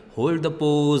front, hold the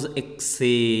pose,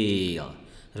 exhale.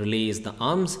 Release the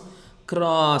arms,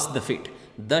 cross the feet.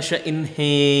 Dasha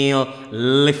inhale,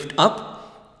 lift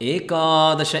up.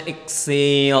 Ekadasha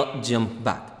exhale, jump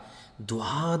back.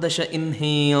 Dwadasha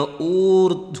inhale,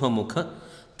 urdhva mukha.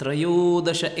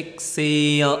 Trayodasha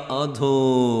exhale,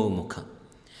 adho mukha.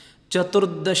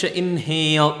 Chaturdasha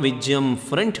inhale, we jump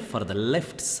front for the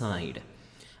left side.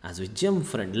 As we jump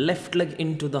front, left leg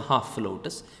into the half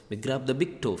lotus, we grab the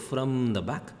big toe from the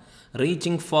back,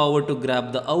 reaching forward to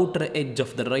grab the outer edge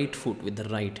of the right foot with the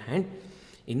right hand.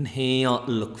 Inhale,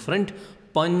 look front.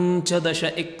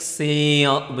 Panchadasha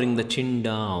exhale, bring the chin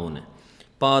down.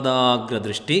 Padagra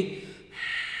drishti.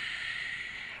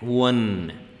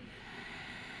 1,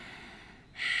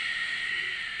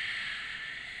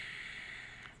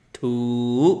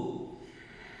 2,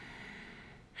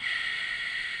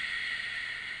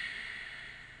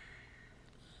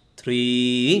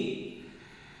 3,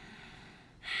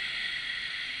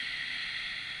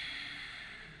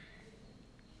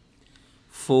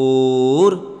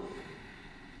 4,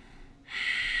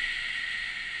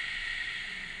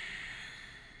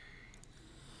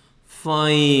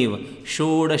 5.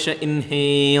 Shodasha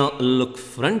inhale, look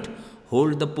front,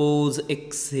 hold the pose,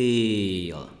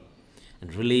 exhale.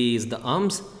 And release the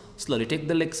arms. Slowly take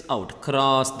the legs out,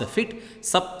 cross the feet.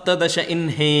 Saptadasha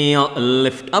inhale,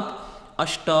 lift up.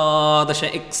 Ashtadasha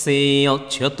exhale,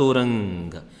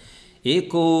 chaturanga.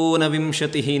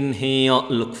 Ekonavimshatihi inhale,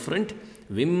 look front.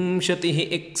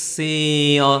 Vimshatihi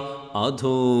exhale,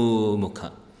 adho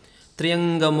mukha.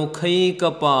 Triyanga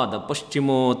mukhaika pada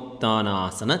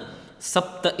paschimottanasana.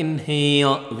 Sapta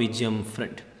inhale, we jump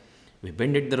front. We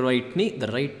bend at the right knee, the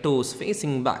right toes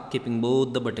facing back, keeping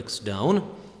both the buttocks down.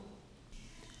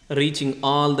 Reaching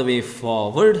all the way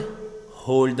forward,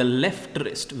 hold the left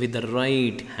wrist with the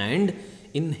right hand.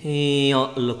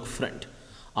 Inhale, look front.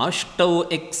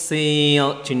 Ashtau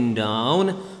exhale, chin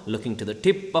down, looking to the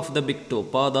tip of the big toe,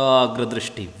 Padagra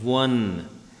drishti. 1,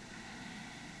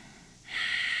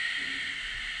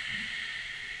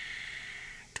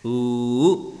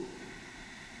 2,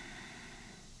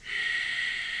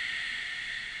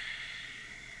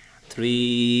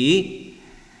 3,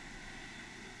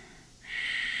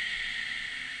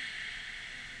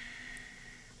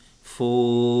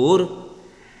 4,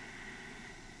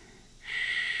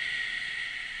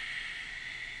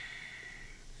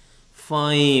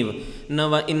 5.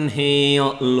 Now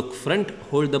inhale, look front,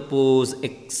 hold the pose,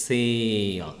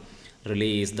 exhale.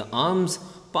 Release the arms,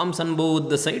 palms on both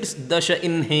the sides. Dasha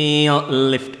inhale,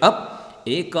 lift up.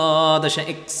 Ekadasha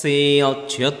exhale,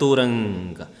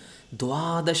 chaturanga.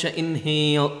 Dwadasha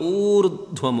inhale,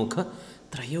 urdhva mukha.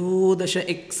 Trayodasha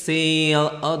exhale,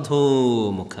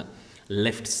 adho mukha.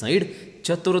 Left side,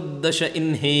 chaturdasha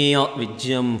inhale, we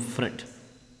jump front.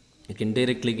 You can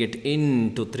directly get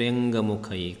into Triyanga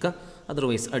Mukhaika,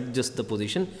 otherwise adjust the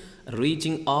position,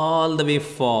 reaching all the way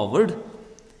forward.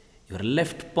 Your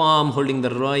left palm holding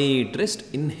the right wrist.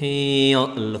 Inhale,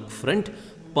 look front.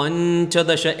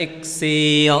 Panchadasha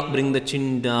exhale, bring the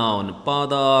chin down.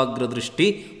 Padagra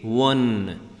drishti.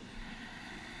 1,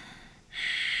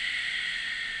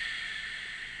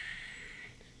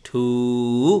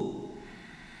 2,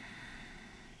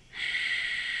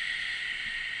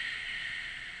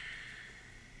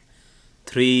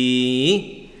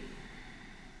 3,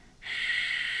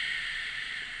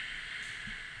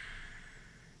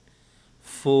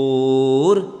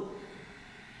 4,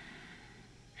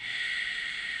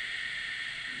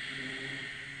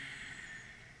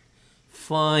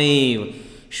 5.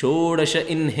 Shodasha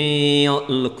inhale,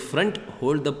 look front,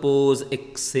 hold the pose,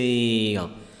 exhale.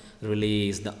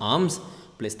 Release the arms,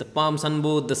 place the palms on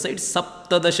both the sides.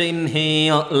 Saptadasha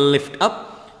inhale, lift up.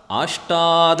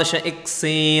 Ashtadasha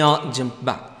exhale, jump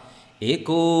back.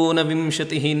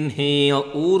 Ekonavimshatih inhale,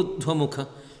 urdhvamukha.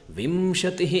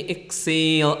 Vimshatih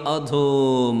exhale,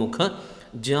 adhomukha.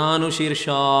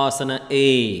 Janushirshasana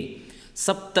A.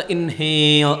 Sapta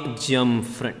inhale, jump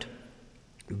front.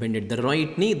 Bend at the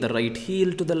right knee, the right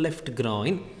heel to the left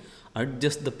groin.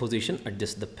 Adjust the position,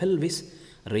 adjust the pelvis,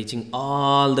 reaching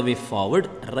all the way forward.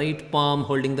 Right palm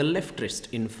holding the left wrist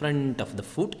in front of the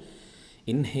foot.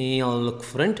 Inhale, look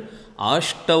front.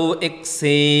 Ashtau,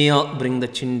 exhale, bring the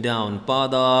chin down.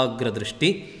 Padagra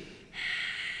drishti.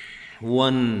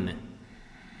 1.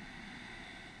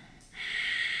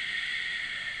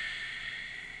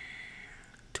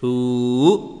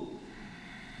 2.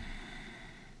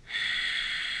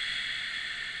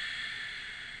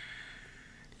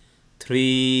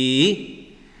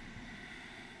 3.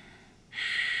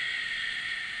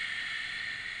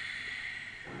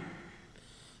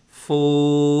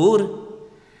 4.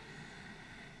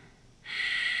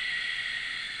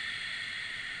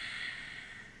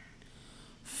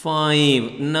 5.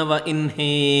 Nava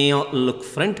inhale, look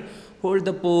front, hold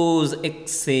the pose,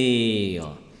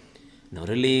 exhale. Now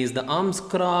release the arms,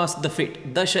 cross the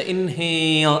feet. Dasha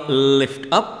inhale, lift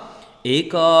up.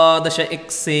 Ekadasha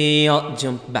exhale,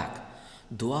 jump back.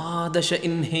 Dwadasha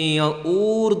inhale,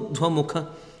 urdhvamukha.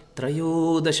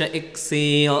 Trayodasha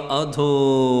exhale,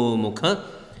 adhomukha.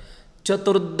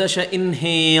 Chaturdasha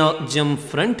inhale, jump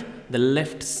front, the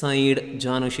left side,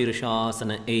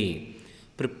 Janushirshasana A.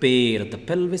 Prepare the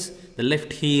pelvis, the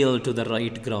left heel to the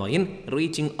right groin,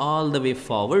 reaching all the way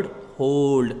forward.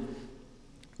 Hold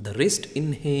the wrist,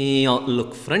 inhale,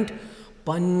 look front.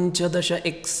 Panchadasha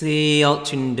exhale,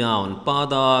 chin down.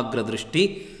 Padagra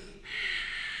drishti.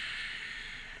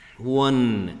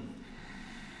 1.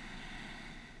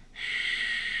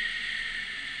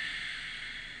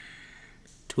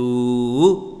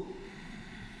 2.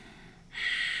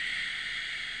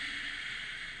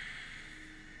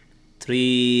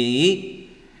 3.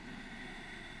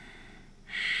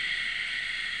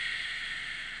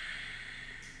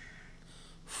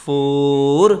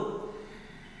 4.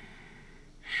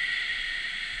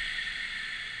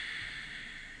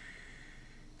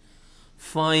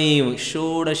 5.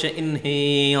 Shodasha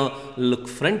inhale, look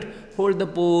front, hold the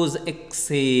pose,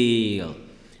 exhale.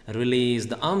 Release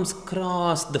the arms,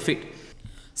 cross the feet.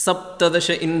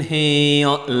 Saptadasha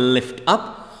inhale, lift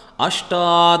up.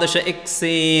 Ashtadasha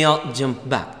exhale, jump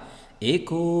back.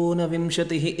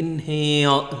 Ekonavimshatih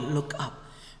inhale, look up.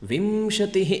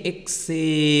 Vimshatih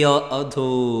exhale,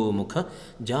 adhomukha.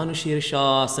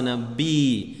 Janushirshasana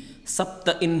B.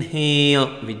 Sapta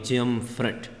inhale, we jump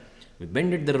front. We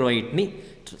bend at the right knee,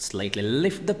 slightly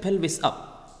lift the pelvis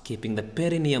up, keeping the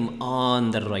perineum on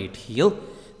the right heel,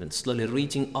 then slowly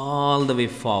reaching all the way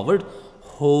forward.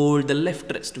 Hold the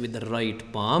left wrist with the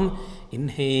right palm.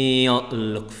 Inhale,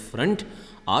 look front.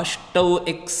 Ashtau,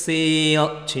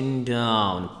 exhale, chin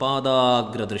down.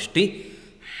 Padagra drishti.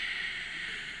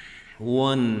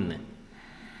 1.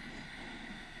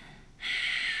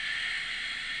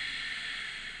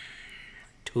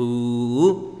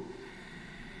 2.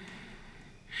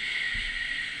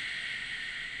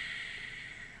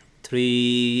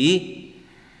 3.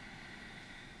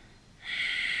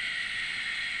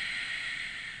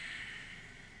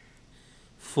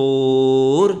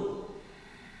 4.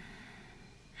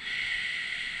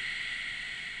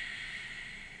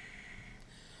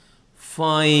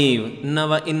 5.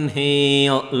 Nava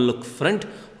inhale, look front,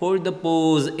 hold the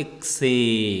pose,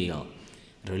 exhale.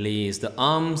 Release the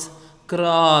arms,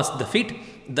 cross the feet.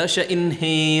 Dasha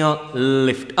inhale,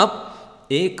 lift up.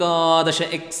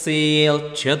 Ekadasha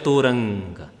exhale,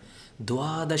 chaturanga.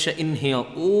 Dwadasha inhale,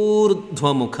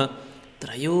 urdhvamukha.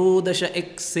 Trayodasha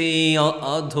exhale,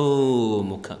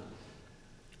 adhomukha.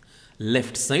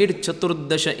 Left side,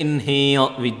 Chaturdasha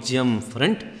inhale, we jump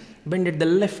front. Bend at the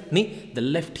left knee, the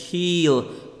left heel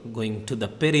going to the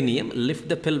perineum. Lift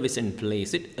the pelvis and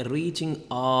place it, reaching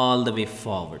all the way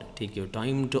forward. Take your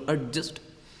time to adjust.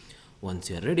 Once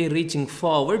you are ready, reaching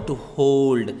forward to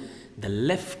hold the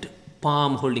left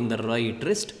palm holding the right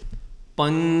wrist.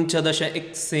 Panchadasha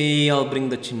exhale, bring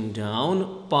the chin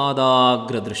down.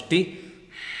 Padagra drishti.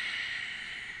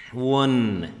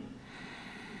 1.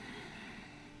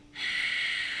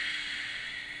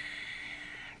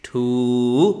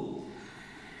 2.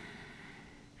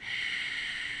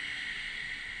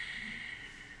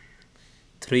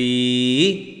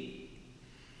 3.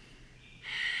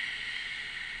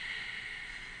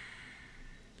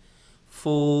 4.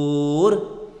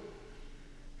 4,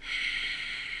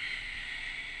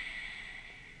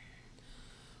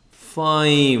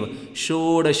 5.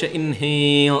 Shodasha,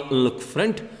 inhale, look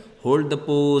front, hold the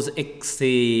pose,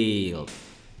 exhale.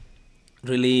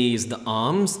 Release the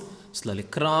arms, slowly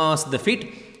cross the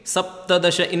feet.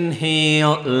 Saptadasha,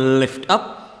 inhale, lift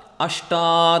up.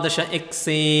 Ashtadasha,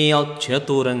 exhale,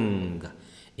 chaturanga.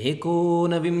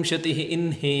 Ekonavimshatihi,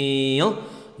 inhale,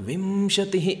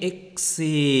 vimshatihi,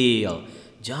 exhale.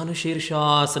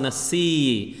 Janushirshasana,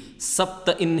 C.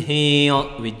 Sapta,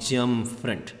 inhale, we jump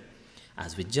front.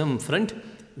 As we jump front,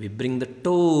 we bring the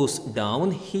toes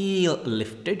down, heel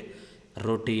lifted,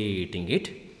 rotating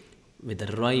it with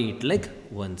the right leg.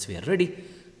 Once we are ready,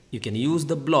 you can use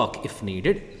the block if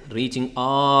needed, reaching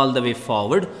all the way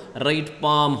forward, right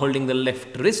palm holding the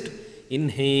left wrist.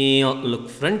 Inhale, look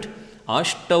front.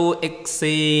 Ashtau,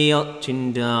 exhale,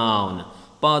 chin down.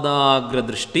 Padagra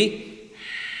drishti.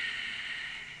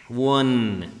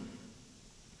 1,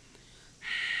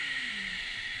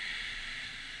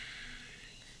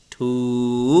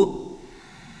 2,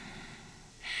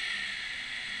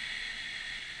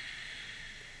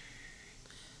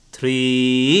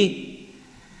 3,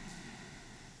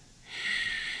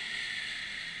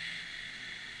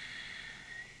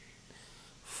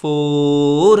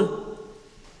 4,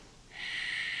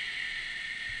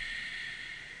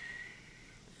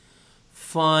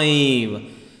 5.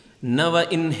 Now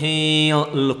inhale,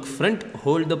 look front,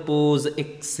 hold the pose,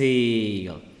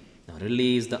 exhale. Now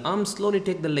release the arms, slowly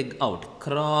take the leg out,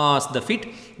 cross the feet.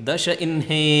 Dasha,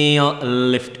 inhale,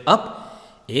 lift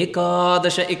up.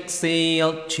 Ekadasha,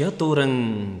 exhale,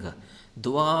 chaturanga.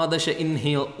 Dvadasha,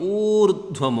 inhale,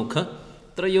 urdhvamukha.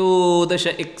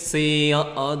 Trayodasha, exhale,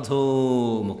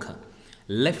 adhomukha.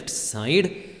 Left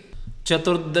side.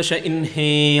 Chaturdasha,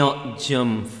 inhale,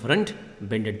 jump front.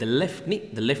 Bend at the left knee,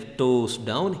 the left toes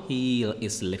down, heel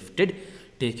is lifted.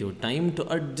 Take your time to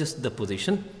adjust the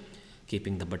position,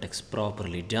 keeping the buttocks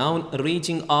properly down,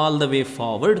 reaching all the way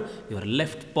forward, your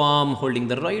left palm holding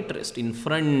the right wrist in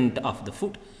front of the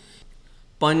foot.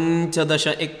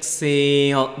 Panchadasha,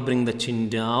 exhale, bring the chin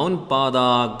down,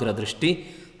 padagra drishti.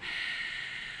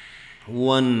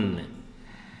 1,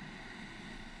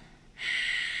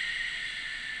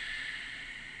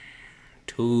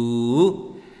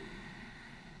 2,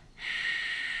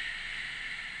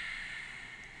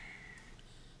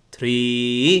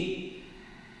 3,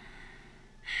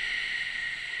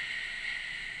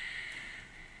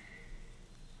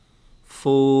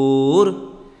 4,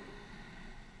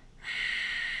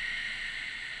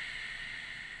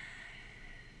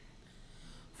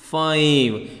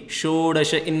 5.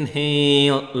 Shodasha,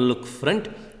 inhale, look front,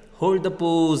 hold the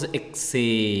pose,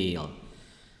 exhale.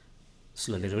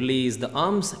 Slowly release the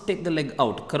arms, take the leg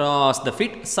out, cross the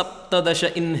feet.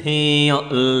 Saptadasha, inhale,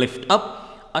 lift up.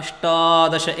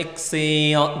 Ashtadasha,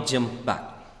 exhale, jump back.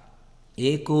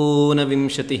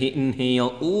 Ekonavimshatihi,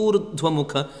 inhale,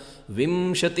 urdhvamukha.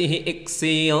 Vimshatihi,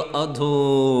 exhale,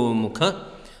 adhomukha.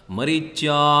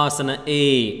 Marichyasana,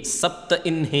 A. Sapta,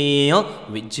 inhale,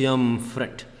 we jump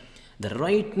front. The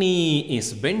right knee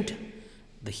is bent.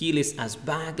 The heel is as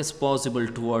back as possible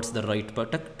towards the right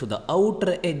buttock, to the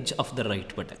outer edge of the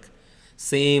right buttock.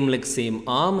 Same leg, same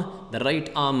arm. The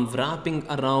right arm wrapping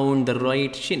around the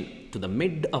right shin to the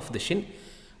mid of the shin.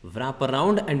 Wrap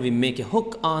around and we make a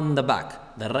hook on the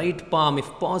back. The right palm, if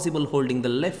possible, holding the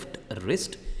left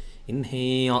wrist.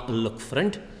 Inhale, look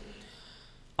front.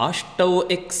 Ashtau,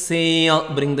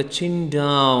 exhale, bring the chin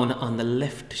down on the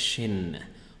left shin.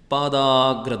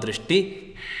 Padagra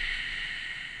drishti.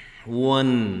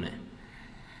 1,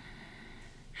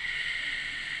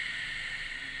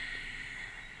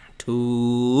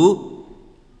 2,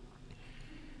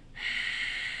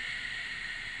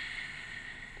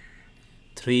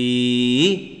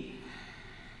 3,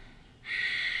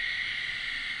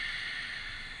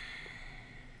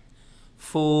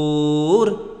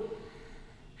 4,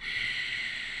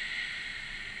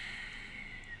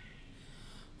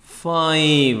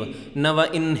 5. Now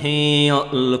inhale,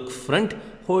 look front,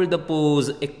 hold the pose,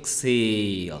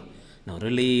 exhale. Now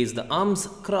release the arms,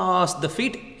 cross the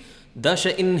feet.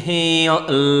 Dasha, inhale,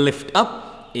 lift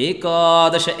up.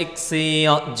 Ekadasha,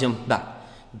 exhale, jump back.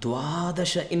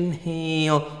 Dvadasha,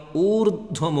 inhale,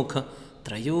 urdhvamukha.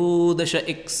 Trayodasha,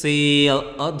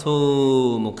 exhale,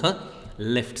 adhomukha.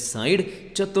 Left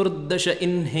side. Chaturdasha,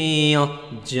 inhale,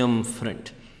 jump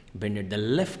front. Bend at the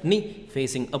left knee,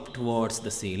 facing up towards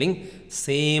the ceiling.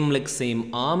 Same leg, same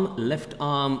arm. Left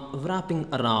arm wrapping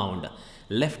around.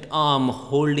 Left arm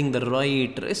holding the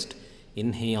right wrist.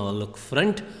 Inhale, look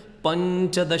front.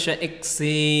 Panchadasha,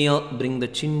 exhale, bring the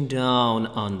chin down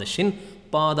on the shin.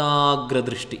 Padagra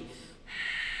drishti.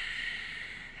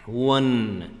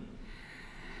 1,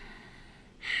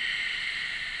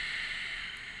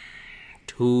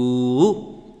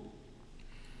 2,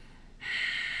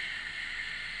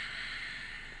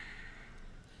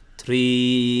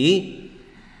 3,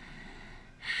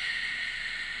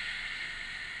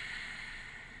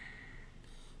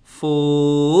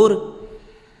 4,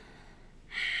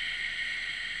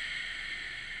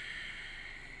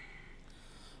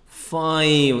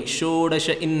 5.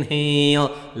 Shodasha,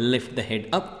 inhale, lift the head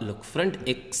up, look front,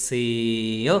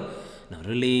 exhale. Now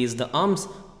release the arms,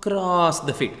 cross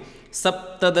the feet.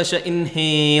 Saptadasha,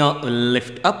 inhale,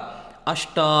 lift up.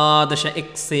 Ashtadasha,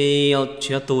 exhale,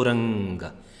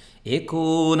 chaturanga.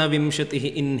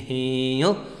 Ekonavimshatihi,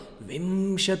 inhale.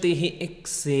 Vimshatihi,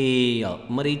 exhale.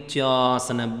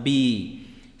 Marichasana B.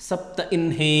 Sapta,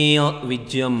 inhale, we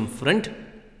jump front.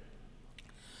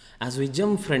 As we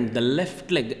jump front, the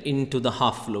left leg into the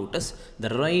half lotus, the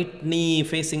right knee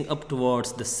facing up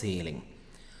towards the ceiling.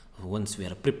 Once we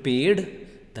are prepared,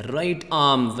 the right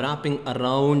arm wrapping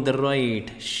around the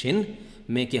right shin.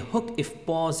 Make a hook if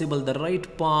possible, the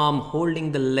right palm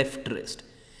holding the left wrist.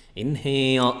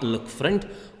 Inhale, look front.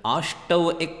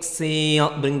 Ashtav,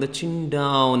 exhale, bring the chin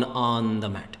down on the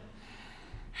mat.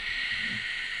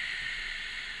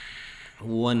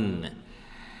 1,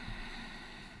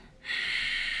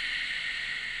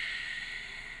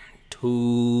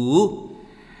 2,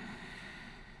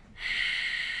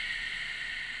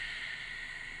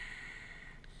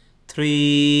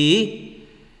 3,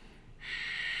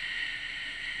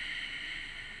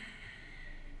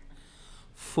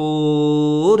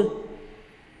 4,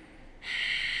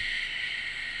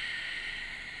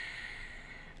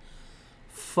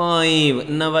 5.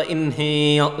 Now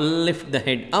inhale, lift the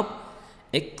head up.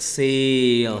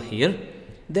 Exhale here.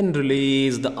 Then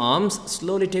release the arms.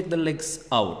 Slowly take the legs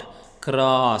out.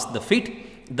 Cross the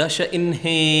feet. Dasha,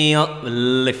 inhale,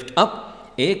 lift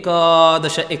up.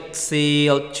 Ekadasha,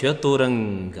 exhale,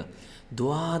 chaturanga.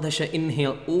 Dwadasha,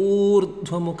 inhale,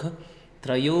 urdhvamukha.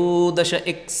 Trayodasha,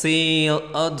 exhale,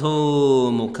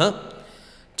 adhomukha.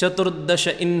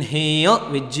 Chaturdasha, inhale,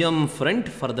 we jump front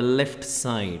for the left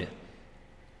side.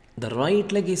 The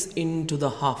right leg is into the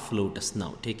half lotus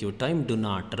now. Take your time, do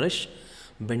not rush.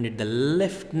 Bend it, the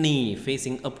left knee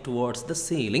facing up towards the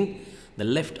ceiling. The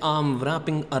left arm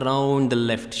wrapping around the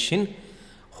left shin,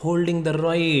 holding the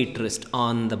right wrist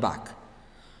on the back.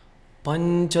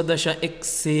 Panchadasha,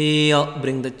 exhale,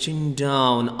 bring the chin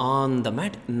down on the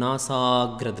mat.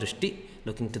 Nasagra drishti,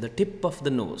 looking to the tip of the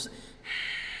nose.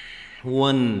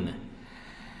 1,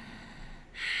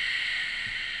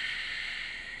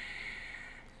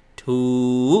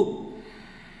 2,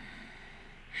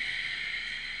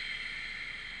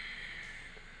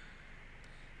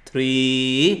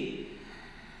 3,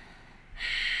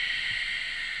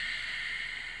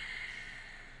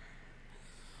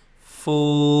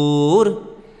 4,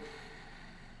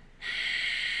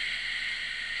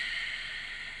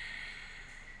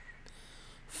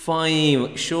 5.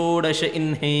 Shodasha,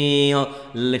 inhale,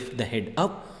 lift the head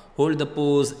up, hold the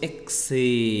pose,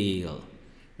 exhale.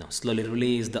 Now slowly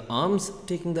release the arms,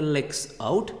 taking the legs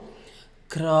out,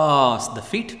 cross the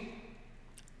feet.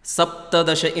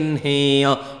 Saptadasha,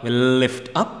 inhale, will lift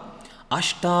up.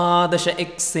 Ashtadasha,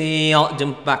 exhale,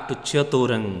 jump back to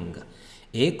chaturanga.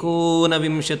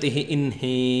 Ekonavimshatihi,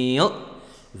 inhale,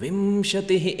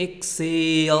 vimshatihi,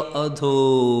 exhale,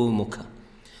 adhomukha.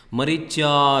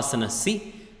 Marichasana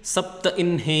C. Sapta,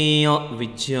 inhale, we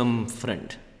jump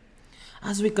front.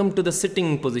 As we come to the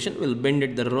sitting position, we'll bend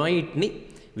at the right knee.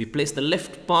 We place the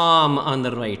left palm on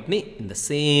the right knee. In the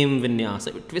same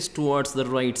vinyasa, we twist towards the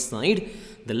right side.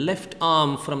 The left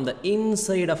arm from the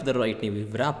inside of the right knee, we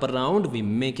wrap around. We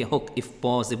make a hook if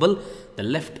possible. The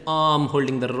left arm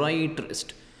holding the right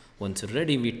wrist. Once you're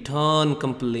ready, we turn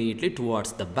completely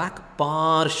towards the back.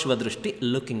 Parshva drishti,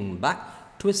 looking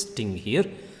back, twisting here.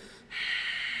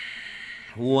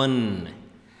 1,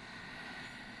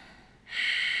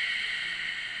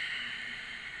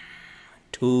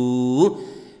 2,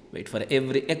 wait for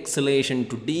every exhalation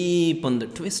to deepen the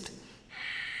twist.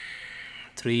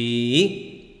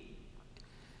 3,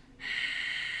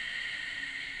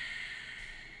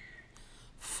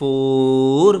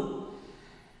 4,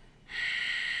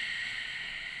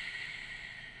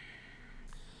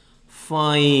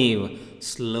 5.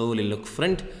 Slowly look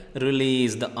front,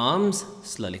 release the arms,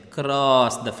 slowly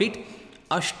cross the feet.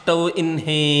 Ashtav,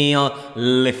 inhale,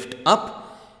 lift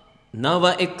up.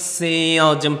 Nava,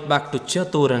 exhale, jump back to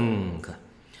chaturanga.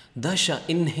 Dasha,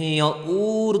 inhale,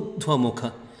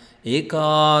 urdhvamukha.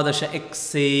 Ekadasha,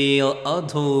 exhale,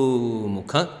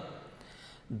 adhomukha.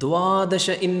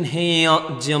 Dwadasha,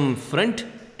 inhale, jump front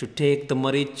to take the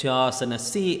Marichasana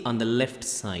C on the left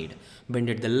side. Bend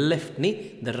at the left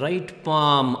knee, the right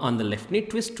palm on the left knee,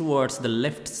 twist towards the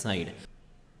left side.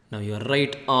 Now your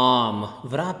right arm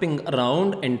wrapping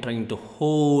around and trying to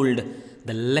hold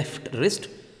the left wrist,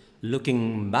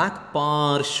 looking back,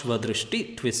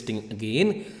 Parshvadrishti, twisting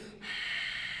again.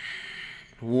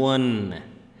 1,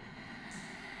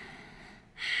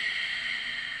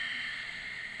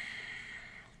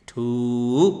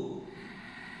 2,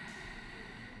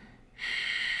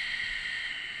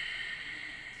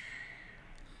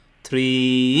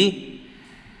 3,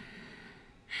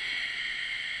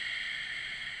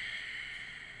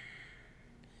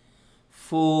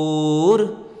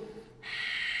 4,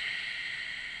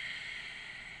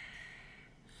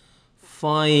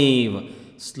 5.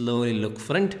 Slowly look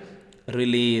front,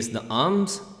 release the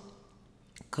arms,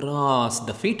 cross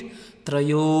the feet.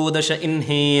 Trayodasha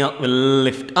inhale, will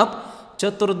lift up.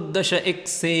 Chaturdasha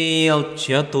exhale,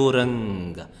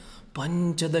 chaturanga.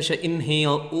 Panchadasha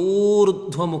inhale,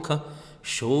 urdhvamukha.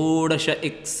 Shodasha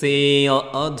exhale,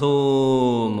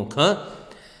 adhomukha.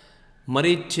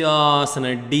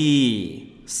 Marichasana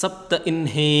D. Sapta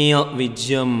inhale, we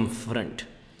jump front.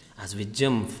 As we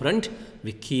jump front,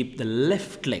 we keep the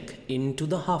left leg into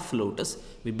the half lotus.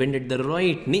 We bend at the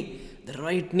right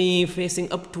knee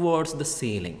facing up towards the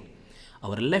ceiling.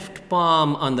 Our left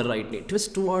palm on the right knee,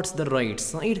 twist towards the right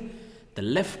side. The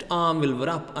left arm will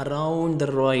wrap around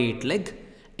the right leg,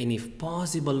 and if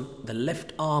possible, the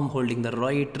left arm holding the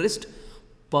right wrist.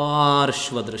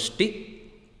 Parshvadrishti,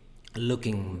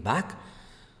 looking back.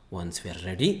 Once we are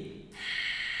ready,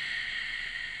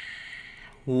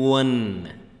 1,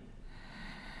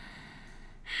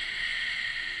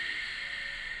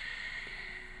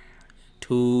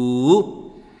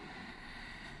 2,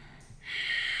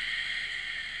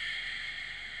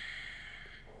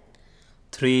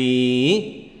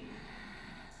 3,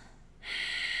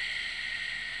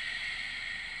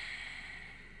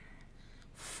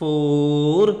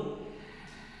 4,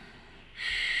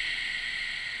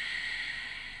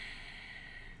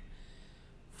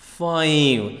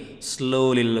 5.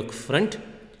 Slowly look front,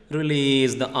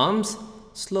 release the arms,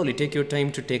 slowly take your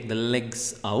time to take the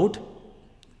legs out,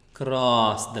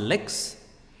 cross the legs.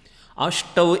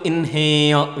 Ashtau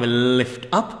inhale, will lift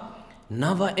up.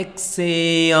 Nava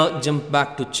exhale, jump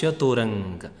back to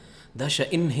Chaturanga. Dasha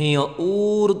inhale,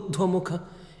 urdhvamukha.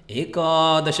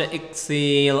 Ekadasha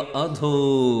exhale,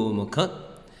 adhomukha.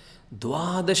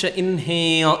 Dwadasha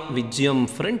inhale, we jump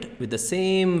front with the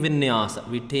same vinyasa.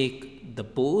 We take the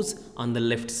pose on the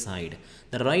left side.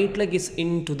 The right leg is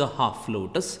into the half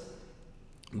lotus.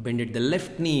 Bend at the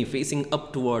left knee facing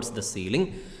up towards the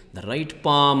ceiling. The right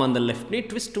palm on the left knee,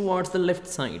 twist towards the left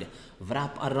side.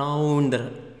 Wrap around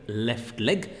the left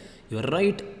leg. Your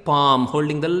right palm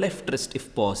holding the left wrist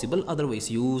if possible.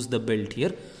 Otherwise, use the belt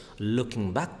here.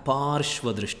 Looking back,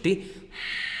 Parshvadrishti.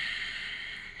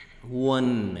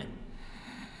 1,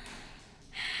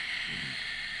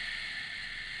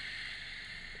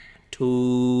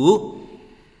 2,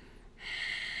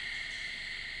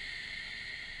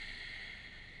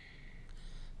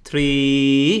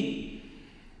 3,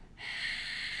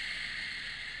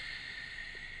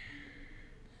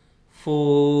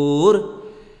 4,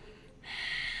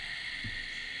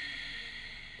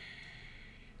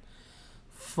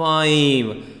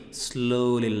 5.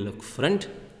 Slowly look front,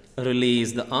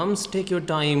 release the arms, take your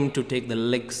time to take the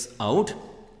legs out,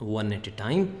 one at a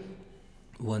time.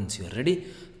 Once you are ready,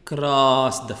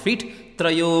 cross the feet.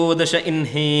 Trayodasha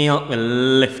inhale, will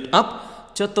lift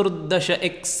up. Chaturdasha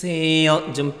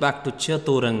exhale, jump back to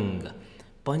Chaturanga.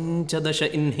 Panchadasha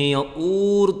inhale,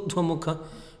 urdhvamukha.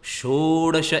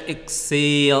 Shodasha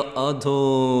exhale,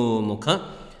 adhomukha.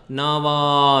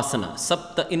 Navasana,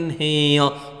 Sapta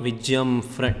inhale, we jump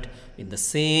front. In the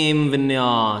same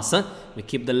vinyasa, we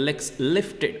keep the legs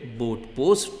lifted, both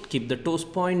pose, keep the toes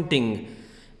pointing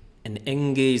and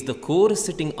engage the core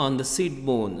sitting on the seat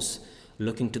bones.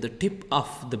 Looking to the tip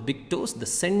of the big toes, the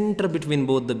center between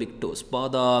both the big toes.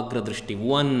 Padagra Drishti.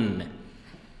 1,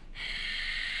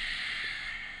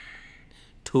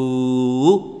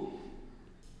 2,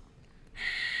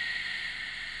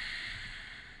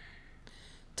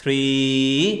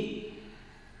 3,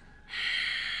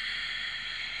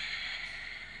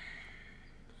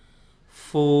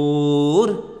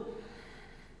 4,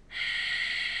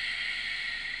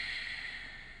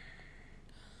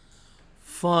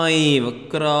 5.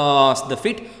 Cross the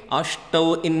feet.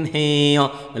 Ashtau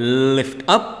inhale, lift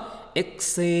up.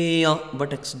 Exhale,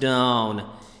 buttocks down.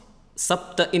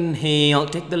 Sapta inhale,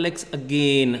 take the legs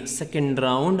again. Second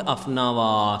round of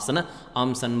Navasana.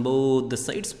 Arms on both the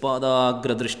sides.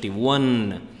 Padagra Drishti.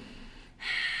 1,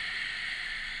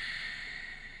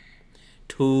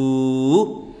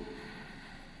 2,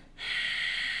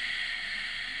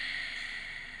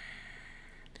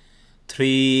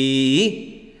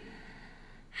 3,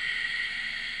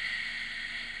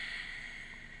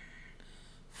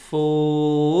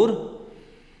 4,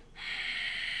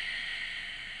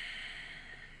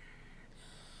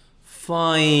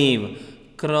 5.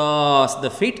 Cross the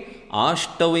feet.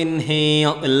 Ashtav,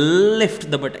 inhale, lift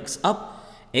the buttocks up.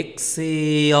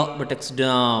 Exhale, buttocks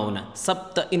down.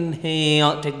 Sapta,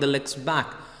 inhale, take the legs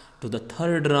back to the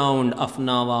third round of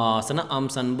Navasana.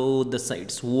 Arms on both the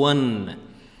sides. 1,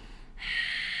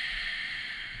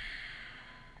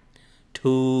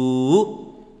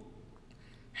 2,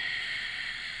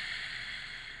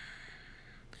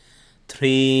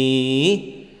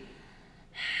 3,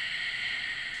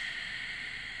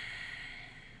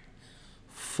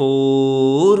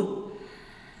 4,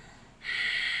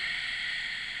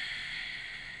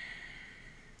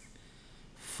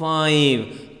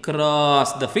 5.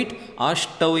 Cross the feet.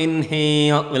 Ashtav,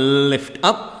 inhale, lift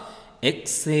up.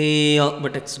 Exhale,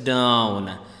 buttocks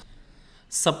down.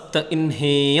 Sapta,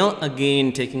 inhale,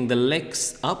 again taking the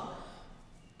legs up.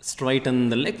 Straighten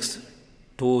the legs.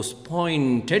 Toes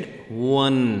pointed.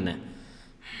 1,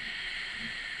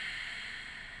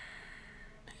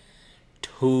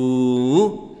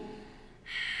 2,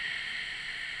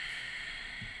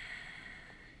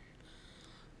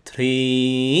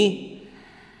 3,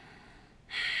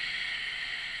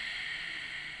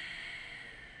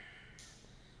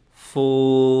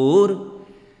 4,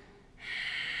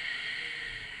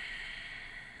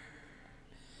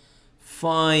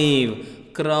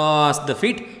 5. Cross the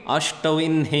feet. Ashtav,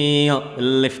 inhale,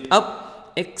 lift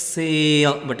up.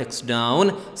 Exhale, buttocks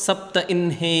down. Sapta,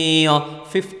 inhale,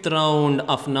 fifth round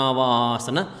of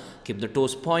Navasana. Keep the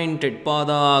toes pointed.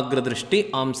 Padagra drishti.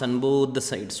 Arms on both the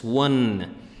sides.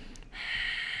 1,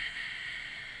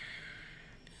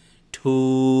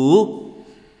 2,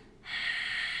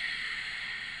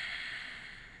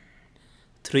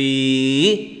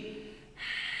 3,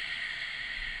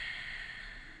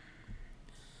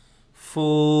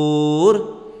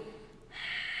 4,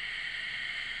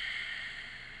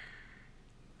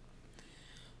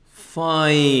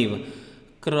 5.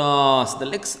 Cross the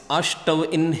legs. Ashtav,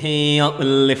 inhale,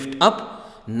 lift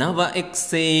up. Nava,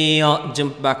 exhale,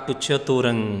 jump back to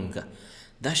Chaturanga.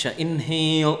 Dasha,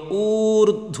 inhale,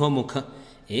 Urdhva Mukha.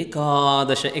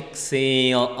 Ekadasha,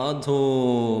 exhale,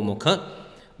 Adho Mukha.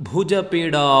 Bhuja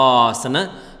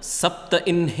Pidasana. Sapta,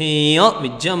 inhale, we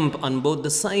jump on both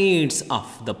the sides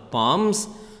of the palms.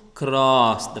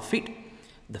 Cross the feet.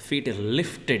 The feet are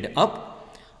lifted up.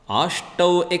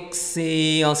 Ashtav,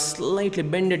 exhale, slightly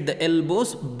bend at the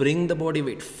elbows. Bring the body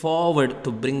weight forward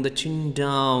to bring the chin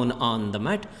down on the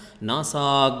mat.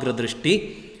 Nasagra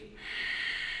drishti.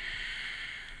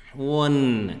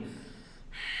 1,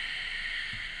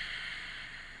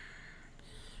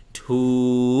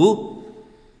 2,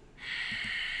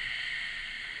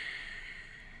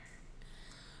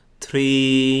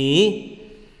 3,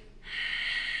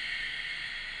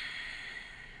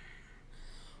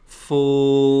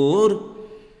 4,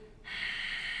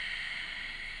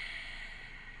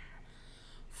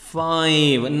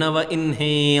 5. Nava,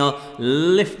 inhale,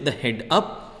 lift the head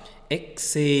up.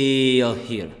 Exhale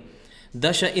here.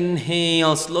 Dasha,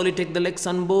 inhale, slowly take the legs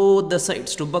on both the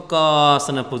sides to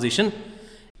Bakasana position.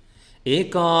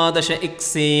 Ekadasha,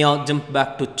 exhale, jump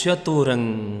back to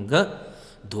Chaturanga.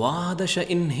 Dwadasha,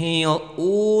 inhale,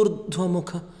 Urdhva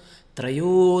Mukha.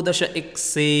 Trayodasha,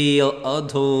 exhale,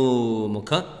 Adho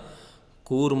Mukha.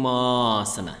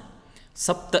 Kurmasana.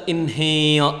 Sapta,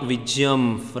 inhale, we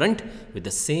jump front with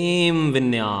the same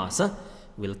vinyasa.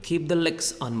 We'll keep the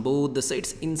legs on both the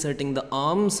sides, inserting the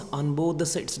arms on both the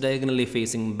sides, diagonally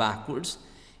facing backwards.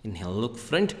 Inhale, look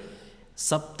front.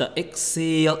 Sapta,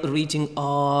 exhale, reaching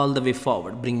all the way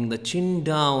forward, bringing the chin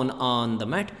down on the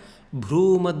mat.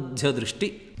 Bhrumadhya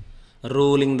drishti.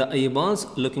 Rolling the eyeballs,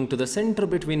 looking to the center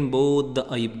between both the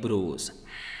eyebrows.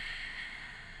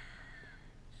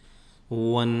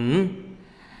 1,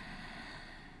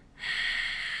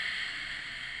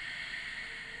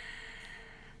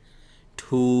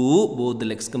 2, both the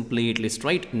legs completely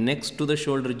straight next to the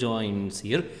shoulder joints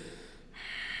here.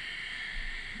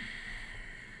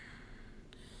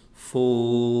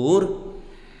 4,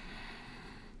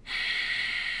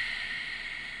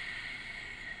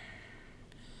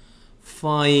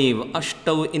 5.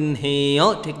 Ashtav,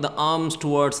 inhale, take the arms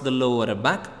towards the lower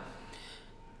back.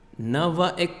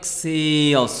 Nava,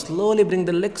 exhale, slowly bring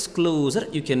the legs closer.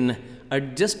 You can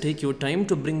adjust, take your time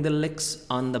to bring the legs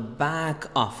on the back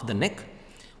of the neck.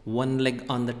 One leg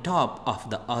on the top of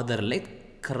the other leg,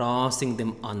 crossing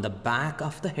them on the back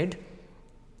of the head.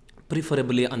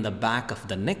 preferably on the back of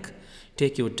the neck.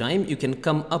 Take your time. You can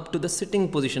come up to the sitting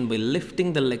position by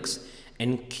lifting the legs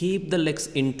and keep the legs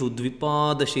into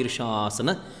Dvipada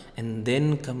Shirshasana and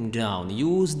then come down.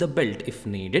 Use the belt if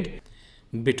needed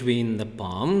between the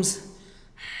palms.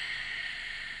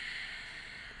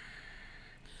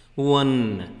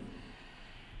 1,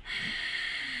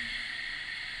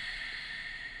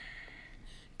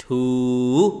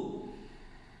 2,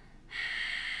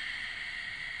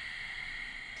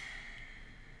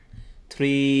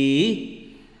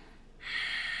 3,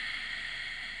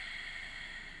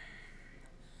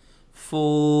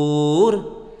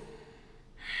 4,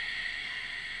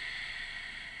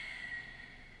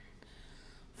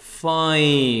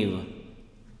 5.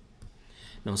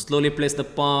 Now slowly place the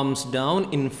palms down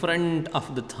in front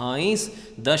of the thighs.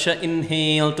 Dasha,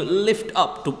 inhale to lift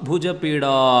up to Bhuja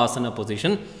Pidasana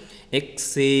position.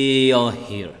 Exhale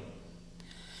here.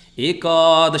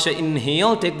 Ekadasha,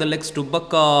 inhale, take the legs to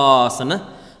Bakasana.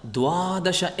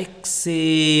 Dwadasha,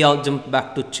 exhale, jump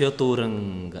back to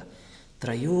Chaturanga.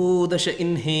 Trayodasha,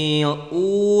 inhale,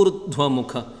 Urdhva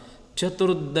Mukha.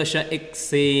 Chaturdasha,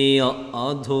 exhale,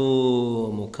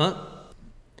 Adho Mukha.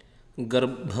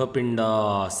 Garbha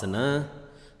Pindasana.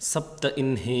 Sapta,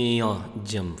 inhale,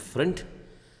 jump front.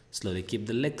 Slowly keep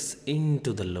the legs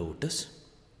into the lotus.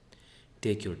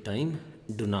 Take your time.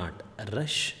 Do not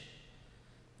rush.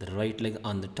 The right leg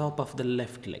on the top of the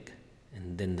left leg.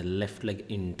 And then the left leg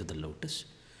into the lotus.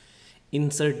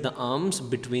 Insert the arms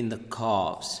between the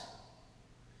calves.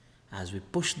 As we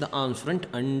push the arms front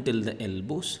until the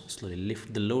elbows, slowly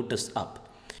lift the lotus up.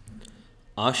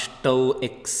 Ashtau,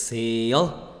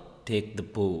 exhale. Take the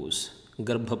pose.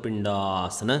 Garbha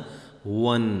Pindasana.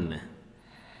 1,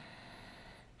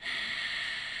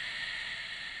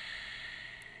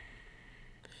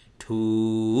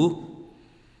 2,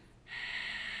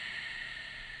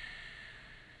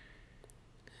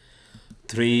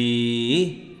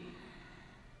 3,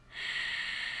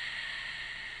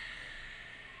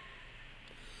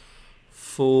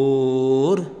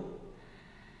 4,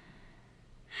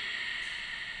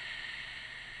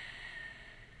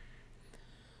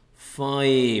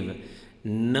 5.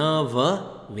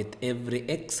 Nava, with every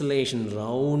exhalation,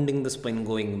 rounding the spine,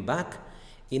 going back.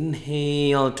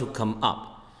 Inhale to come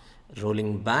up.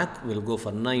 Rolling back, we'll go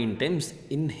for 9 times.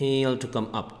 Inhale to come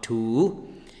up. 2.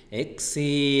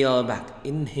 Exhale back.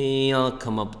 Inhale,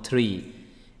 come up. 3.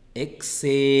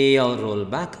 Exhale, roll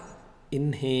back.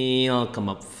 Inhale, come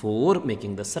up. 4,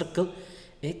 making the circle.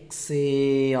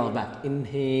 Exhale back.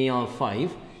 Inhale,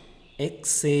 5.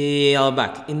 Exhale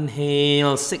back.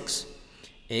 Inhale, 6.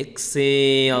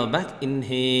 Exhale back.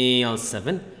 Inhale,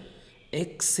 7.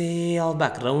 Exhale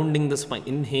back, rounding the spine.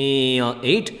 Inhale,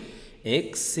 8.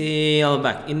 Exhale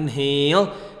back.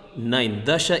 Inhale, 9.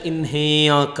 Dasha,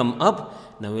 inhale, come up.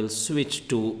 Now we'll switch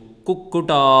to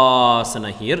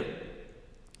Kukkutasana here.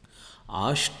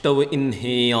 Ashtav,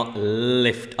 inhale,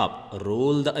 lift up.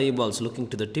 Roll the eyeballs looking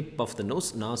to the tip of the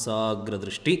nose. Nasagra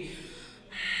Drishti.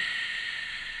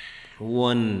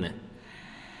 1,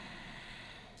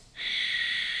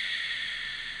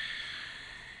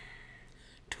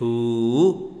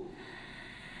 2,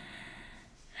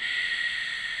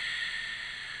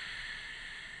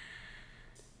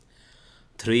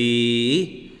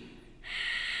 3,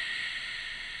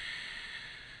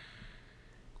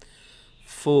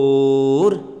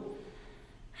 4,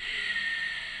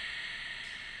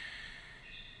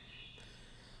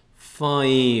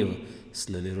 5.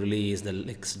 Slowly release the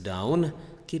legs down.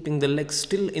 Keeping the legs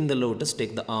still in the lotus,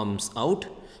 take the arms out.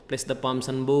 Place the palms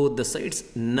on both the sides.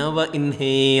 Nava,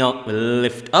 inhale,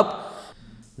 lift up.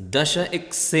 Dasha,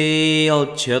 exhale,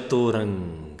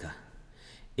 Chaturanga.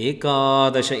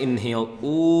 Ekadasha, inhale,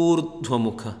 Urdhva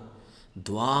Mukha.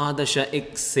 Dwadasha,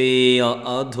 exhale,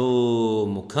 Adho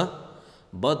Mukha.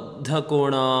 Baddha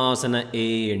Konasana,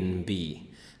 A and B.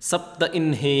 Sapta,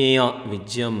 inhale, we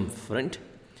jump front.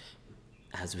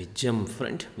 As we jump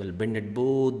front, we'll bend at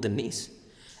both the knees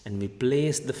and we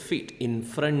place the feet in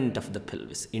front of the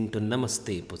pelvis into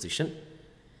Namaste position,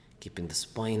 keeping the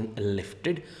spine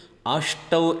lifted.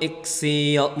 Ashtav,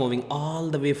 exhale, moving all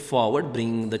the way forward,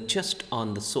 bringing the chest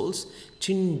on the soles,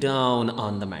 chin down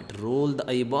on the mat. Roll the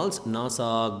eyeballs,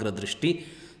 Nasagra Drishti.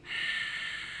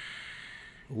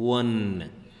 1,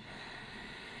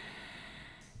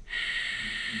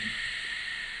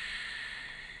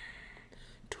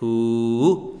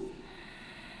 2,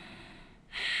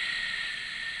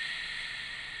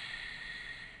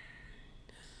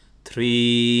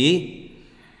 3,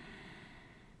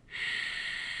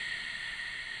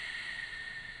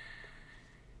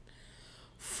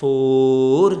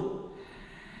 4,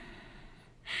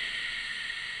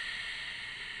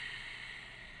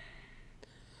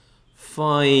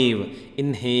 5.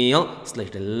 Inhale,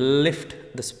 slightly lift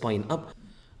the spine up,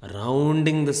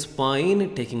 rounding the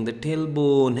spine, taking the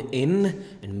tailbone in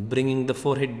and bringing the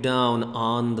forehead down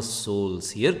on the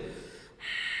soles here.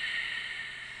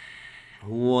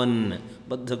 1.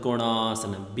 Baddha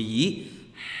Konasana B.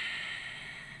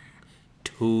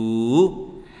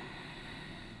 2.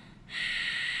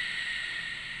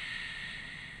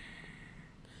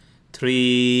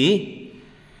 3.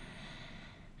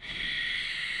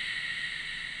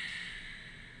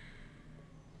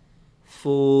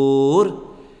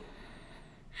 4.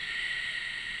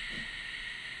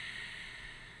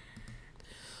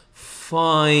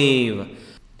 5.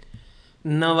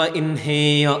 Now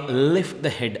inhale, lift the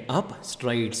head up,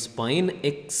 straight spine,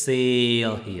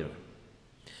 exhale here.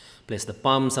 Place the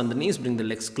palms on the knees, bring the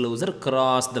legs closer,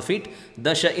 cross the feet.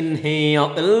 Dasha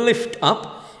inhale, lift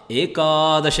up.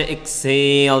 Ekadasha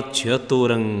exhale,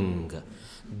 chaturanga.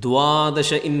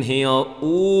 Dwadasha inhale,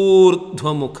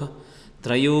 urdhva mukha.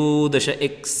 Trayodasha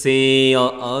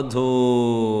exhale,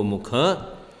 adho mukha.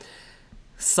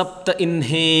 Sapta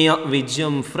inhale, we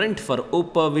jump front for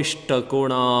Upavishta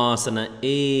Konasana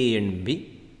A and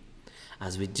B.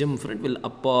 As we jump front, we'll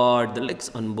apart the legs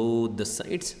on both the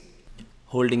sides.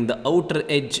 Holding the outer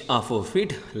edge of our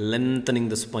feet, lengthening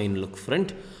the spine, look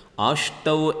front.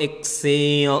 Ashtau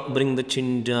exhale, bring the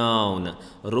chin down.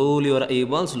 Roll your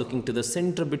eyeballs, looking to the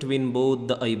center between both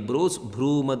the eyebrows.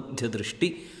 Bhru Madhya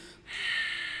Drishti.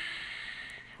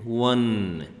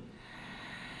 1.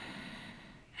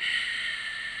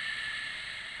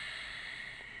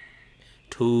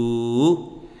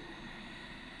 2.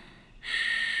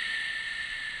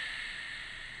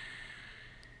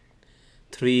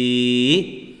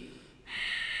 3.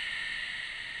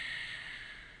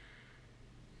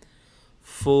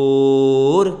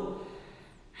 4.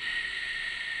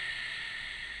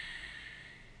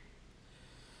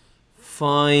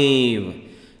 5.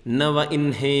 Now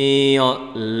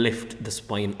inhale, lift the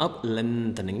spine up,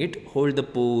 lengthening it. Hold the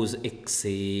pose,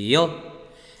 exhale.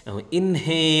 Now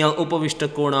inhale, Upavishta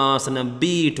Konasana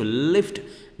B to lift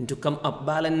and to come up,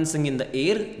 balancing in the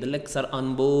air. The legs are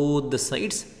on both the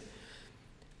sides.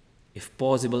 If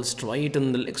possible,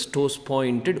 straighten the legs, toes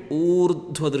pointed,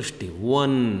 Urdhva Drishti.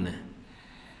 1.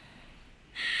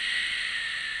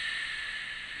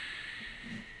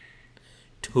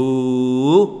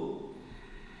 2.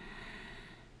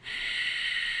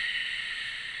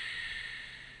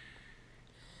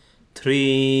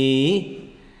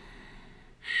 3.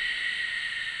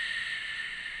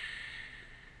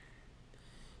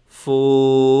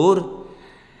 4.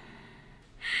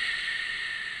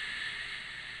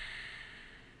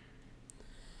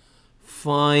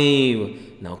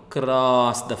 5. Now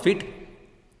cross the feet.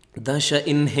 Dasha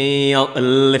inhale,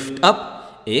 lift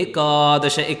up.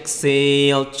 Ekadasha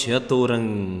exhale,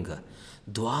 chaturanga.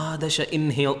 Dwadasha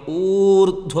inhale,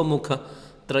 urdhva mukha.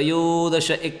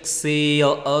 Trayodasha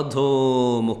exhale,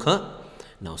 adho mukha.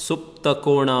 Now Supta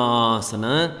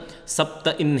Konasana.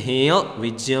 Sapta inhale, we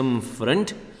jump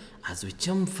front. As we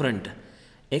jump front,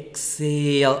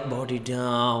 exhale, body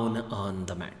down on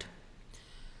the mat.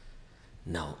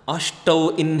 Now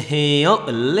Ashtau inhale,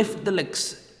 lift the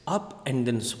legs up and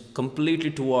then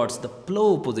completely towards the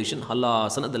plow position,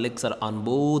 Halasana. The legs are on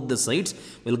both the sides.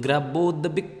 We'll grab both the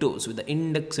big toes with the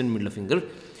index and middle finger,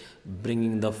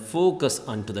 bringing the focus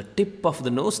onto the tip of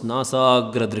the nose,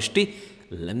 Nasagra Drishti,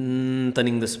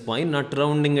 lengthening the spine, not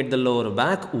rounding at the lower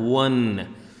back. 1.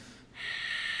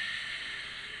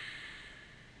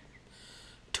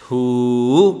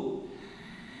 2.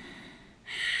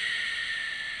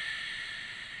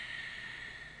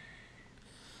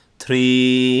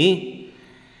 3.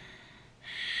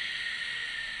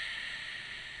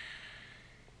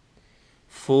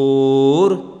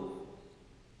 4.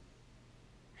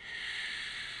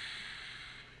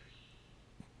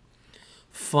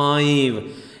 5.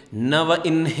 Now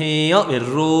inhale, we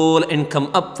roll and come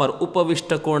up for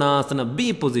Upavishta Konasana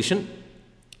B position.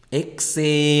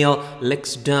 Exhale,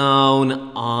 legs down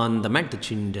on the mat, the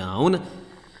chin down.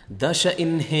 Dasha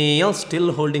inhale,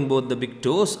 still holding both the big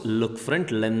toes. Look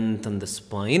front, lengthen the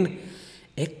spine.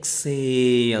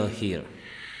 Exhale here.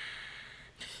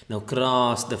 Now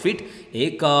cross the feet.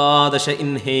 Ekadasha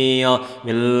inhale,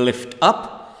 we'll lift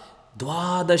up.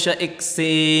 Dwadasha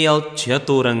exhale,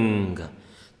 chaturanga.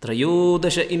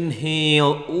 Trayodasha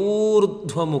inhale,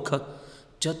 urdhva mukha.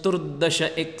 Chaturdasha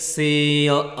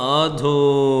exhale,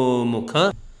 adho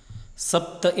mukha.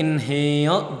 Sapta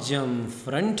inhale, jump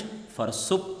front for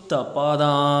Supta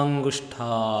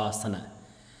Padangushthasana.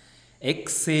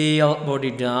 Exhale, body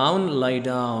down, lie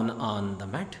down on the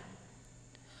mat.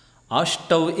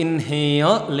 Ashtav,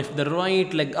 inhale, lift the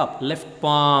right leg up, left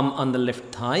palm on the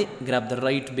left thigh, grab the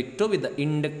right big toe with the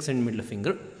index and middle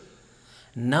finger.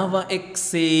 Nava,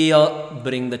 exhale,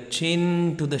 bring the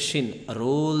chin to the shin,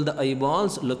 roll the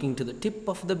eyeballs looking to the tip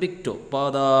of the big toe,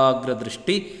 Padagra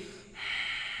Drishti.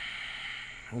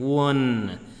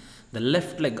 1. The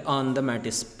left leg on the mat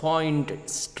is pointed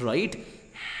straight.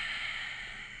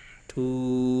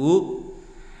 2.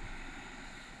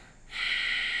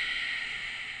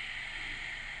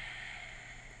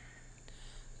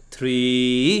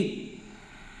 3.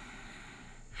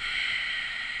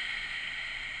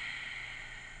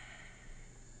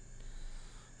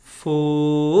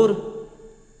 4.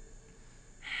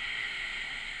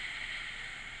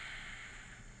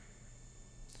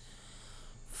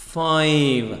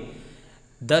 5.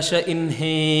 Dasha,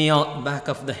 inhale, back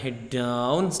of the head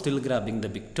down, still grabbing the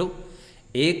big toe.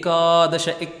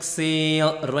 Ekadasha,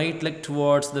 exhale, right leg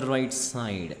towards the right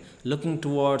side, looking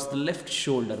towards the left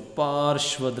shoulder,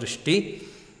 Parshva Drishti.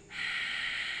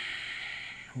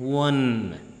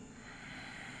 1.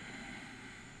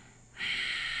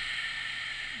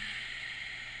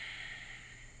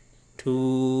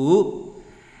 2.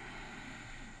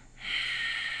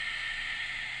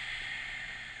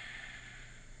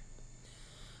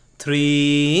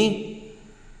 3.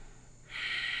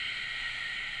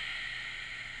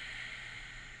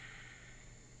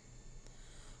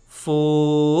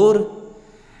 4.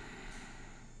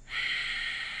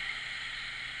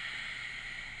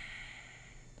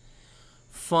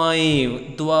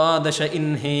 5. Dwadasha,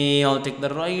 inhale, take the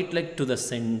right leg to the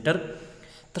center.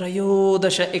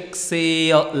 Trayodasha,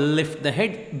 exhale, lift the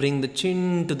head, bring the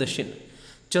chin to the shin.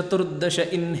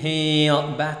 Chaturdasha,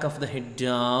 inhale, back of the head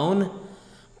down.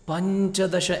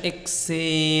 Panchadasha,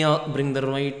 exhale, bring the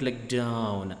right leg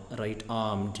down, right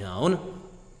arm down.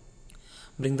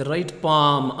 Bring the right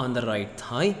palm on the right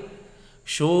thigh.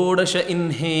 Shodasha,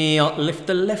 inhale, lift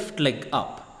the left leg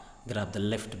up, grab the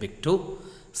left big toe.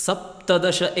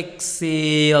 Saptadasha,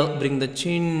 exhale, bring the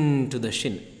chin to the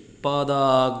shin,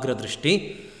 Padagra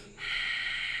Drishti.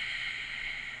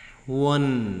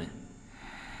 1.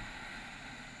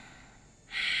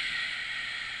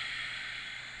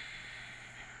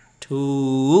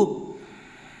 2.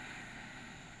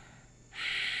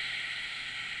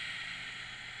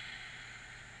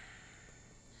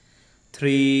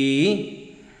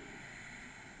 3.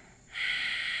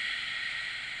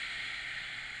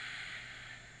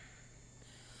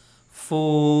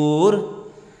 4.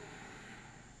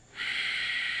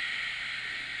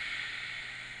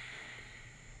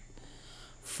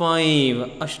 5.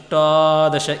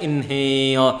 Ashtadasha,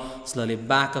 inhale, slowly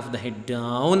back of the head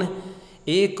down.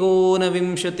 Ekona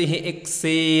Vimshatihi,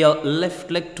 exhale,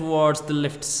 left leg towards the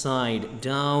left side,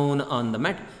 down on the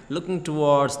mat, looking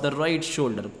towards the right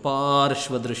shoulder,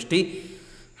 Parshva Drishti.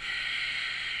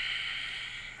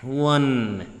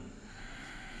 1.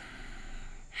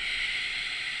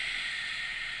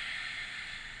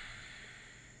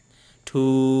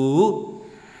 2.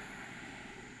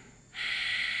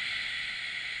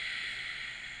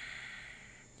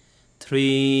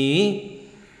 3.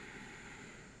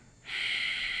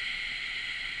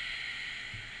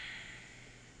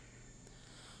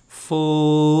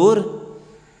 4.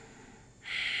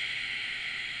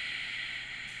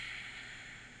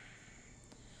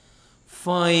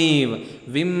 5.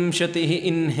 Vimshatihi,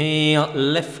 inhale,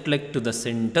 left leg to the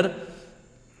center.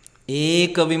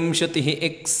 Ekavimshatihi,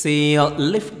 exhale,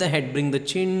 lift the head, bring the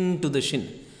chin to the shin.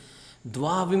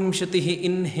 Dvavimshatihi,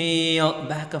 inhale,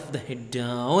 back of the head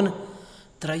down.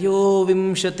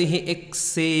 Trayovimshatihi,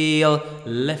 exhale,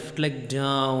 left leg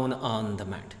down on the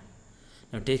mat.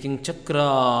 Now taking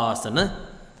Chakrasana,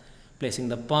 placing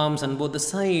the palms on both the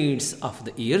sides of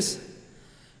the ears.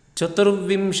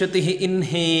 Chaturvimshatihi,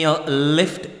 inhale,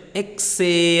 lift,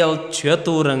 exhale,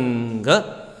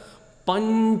 Chaturanga.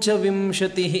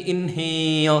 Panchavimshatihi,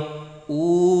 inhale,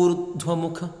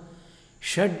 Urdhvamukha.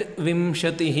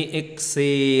 Shadvimshatihi,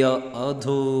 exhale,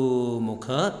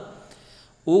 Adhomukha.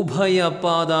 Ubhaya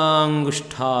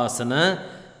Padangushthasana.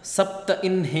 Sapta,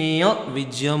 inhale,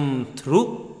 Vijayam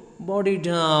through. Body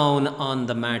down on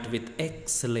the mat with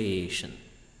exhalation.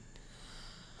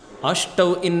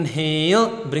 Ashtav,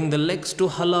 inhale, bring the legs to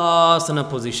Halasana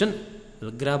position.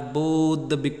 We'll grab both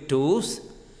the big toes.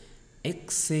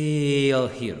 Exhale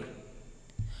here.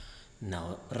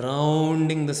 Now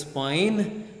rounding the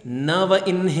spine. Nava,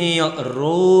 inhale,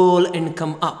 roll and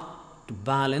come up to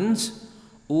balance.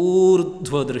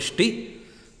 Urdhva Drishti.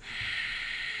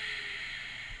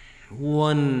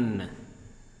 1.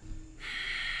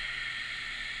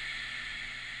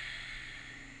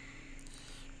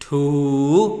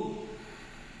 2.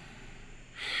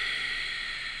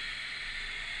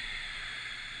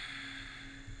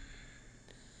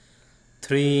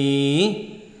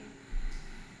 3,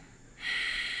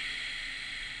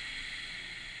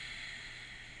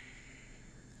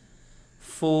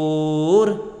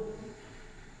 4,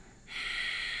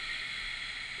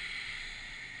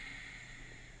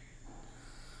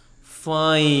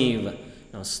 5.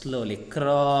 Now slowly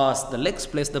cross the legs,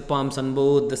 place the palms on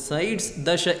both the sides.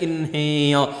 Dasha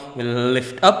inhale, will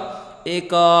lift up.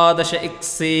 Ekadasha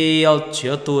exhale,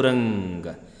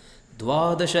 chaturanga.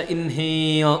 Dvadasha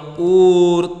inhale,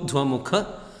 urdhva mukha.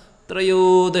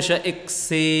 Trayodasha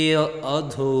exhale,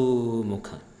 adho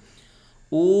mukha.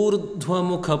 Urdhva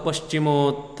mukha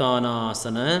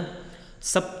paschimottanasana.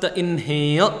 Sapta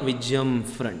inhale, vijayam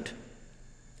front.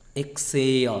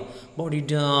 Exhale, body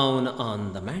down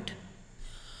on the mat.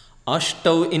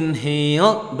 Ashtau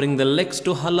inhale, bring the legs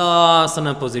to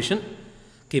halasana position.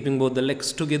 Keeping both the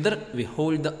legs together, we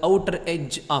hold the outer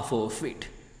edge of our feet.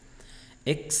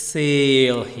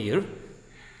 Exhale here,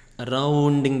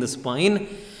 rounding the spine.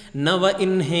 Nava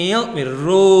inhale, we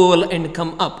roll and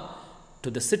come up to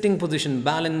the sitting position,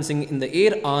 balancing in the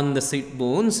air on the sit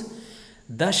bones.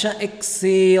 Dasha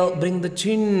exhale, bring the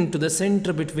chin to the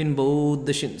center between both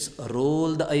the shins.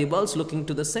 Roll the eyeballs looking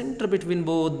to the center between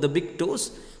both the big toes.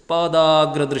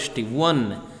 Padagra drishti.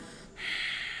 1,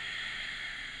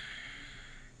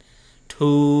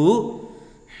 2,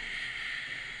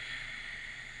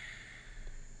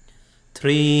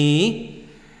 3,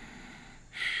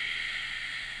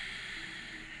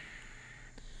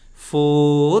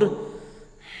 4,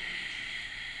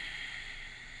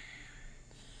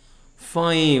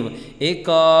 5.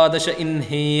 Ekadasha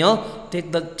inhale.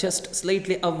 Take the chest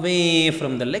slightly away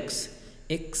from the legs.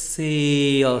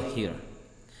 Exhale here.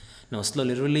 Now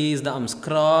slowly release the arms.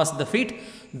 Cross the feet.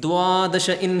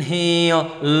 Dvadasha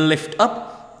inhale. Lift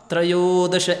up.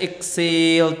 Trayodasha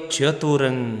exhale.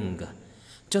 Chaturanga.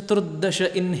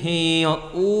 Chaturdasha inhale.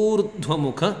 Urdhva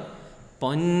mukha.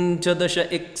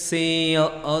 Panchadasha exhale.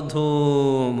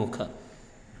 Adho mukha.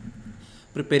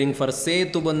 Preparing for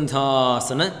Setu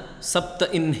Bandhasana. Sapta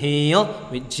inhale,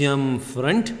 Vijayam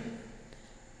front.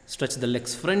 Stretch the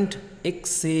legs front.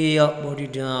 Exhale, body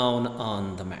down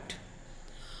on the mat.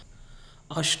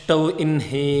 Ashtau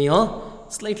inhale.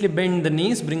 Slightly bend the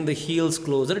knees, bring the heels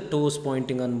closer, toes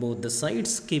pointing on both the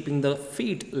sides, keeping the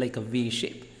feet like a V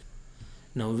shape.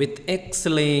 Now with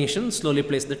exhalation, slowly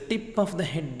place the tip of the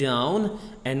head down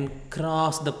and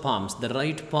cross the palms. The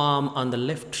right palm on the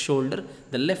left shoulder,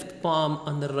 the left palm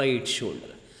on the right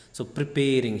shoulder. So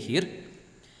preparing here.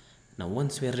 Now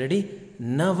once we are ready,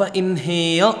 Nava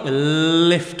inhale,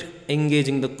 lift,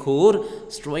 engaging the core,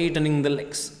 straightening the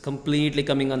legs, completely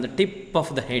coming on the tip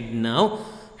of the head now.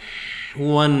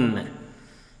 1,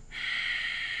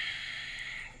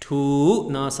 2,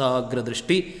 Nasagra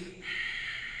drishti.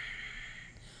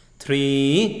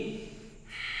 3,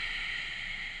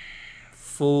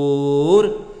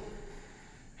 4,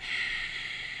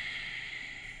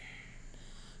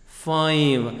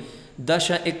 5.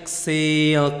 Dasha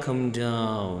exhale, come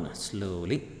down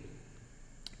slowly.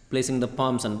 Placing the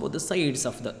palms on both the sides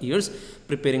of the ears,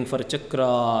 preparing for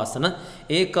Chakrasana.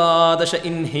 Ekadasha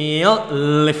inhale,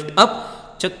 lift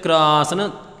up.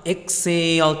 Chakrasana,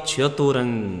 exhale,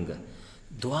 Chaturanga.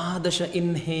 Dvadasha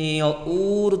inhale,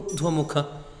 Urdhva mukha.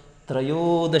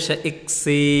 Trayodasha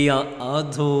exhale,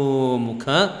 Adho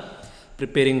mukha.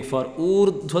 Preparing for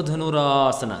Urdhva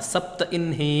Dhanurasana. Sapta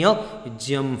inhale,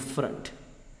 Vijayam front.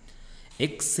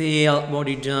 Exhale,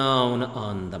 body down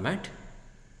on the mat.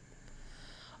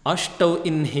 Ashtau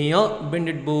inhale, bend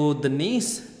it both the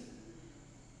knees.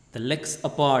 The legs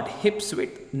apart, hips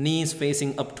width, knees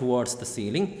facing up towards the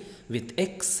ceiling. With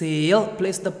exhale,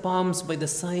 place the palms by the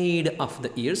side of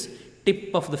the ears,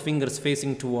 tip of the fingers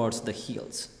facing towards the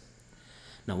heels.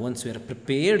 Now once we are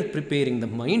prepared, preparing the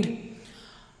mind,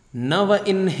 Nava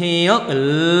inhale,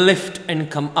 lift and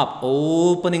come up,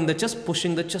 opening the chest,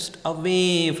 pushing the chest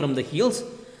away from the heels.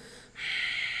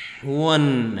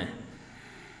 1,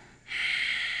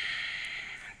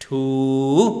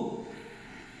 2,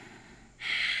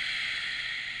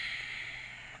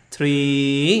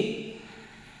 3,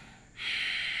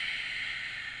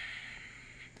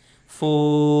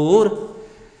 4,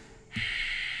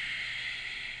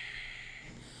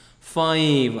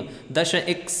 5. Dasha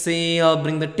exhale,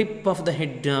 bring the tip of the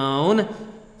head down.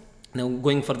 Now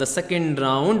going for the second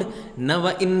round.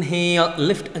 Nava inhale,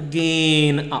 lift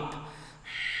again up.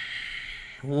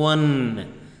 1,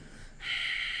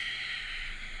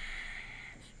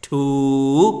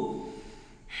 2,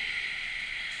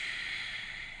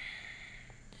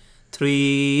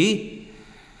 3,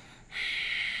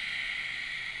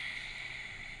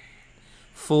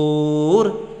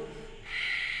 4,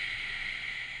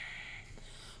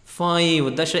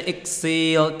 5. Dasha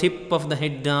exhale, tip of the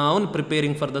head down,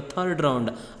 preparing for the third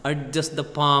round. Adjust the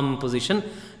palm position.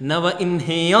 Nava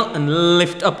inhale and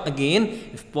lift up again.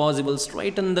 If possible,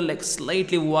 straighten the legs,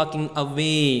 slightly walking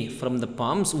away from the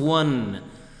palms. 1,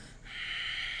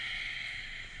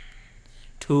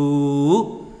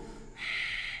 2,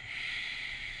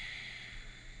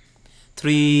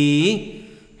 3,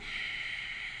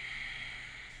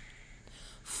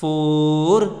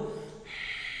 4,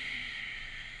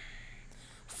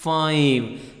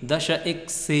 5. Dasha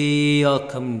exhale,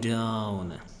 come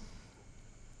down.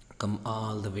 Come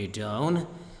all the way down.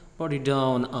 Body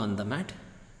down on the mat.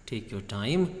 Take your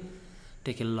time.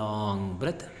 Take a long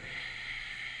breath.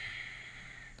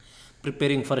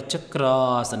 Preparing for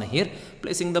Chakrasana here.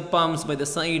 Placing the palms by the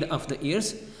side of the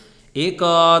ears.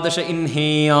 Ekadasha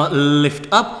inhale, lift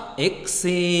up.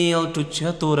 Exhale to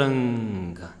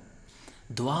Chaturanga.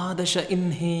 Dwadasha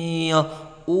inhale,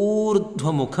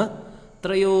 Urdhva Mukha.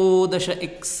 Trayodasha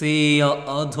exhale,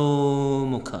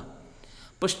 Adho-mukha.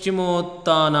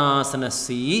 Paschimottanasana C.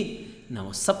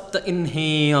 Now Sapta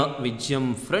inhale,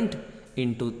 Vijayam front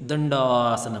into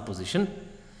Dandasana position.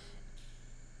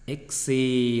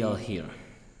 Exhale here.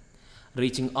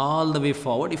 Reaching all the way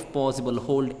forward. If possible,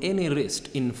 hold any wrist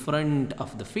in front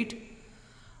of the feet.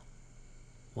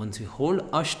 Once you hold,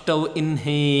 Ashtav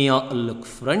inhale, look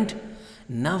front.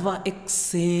 Nava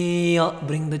exhale,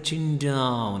 bring the chin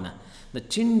down. The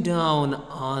chin down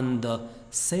on the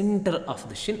center of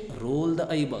the shin. Roll the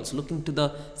eyeballs, looking to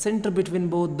the center between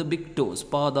both the big toes.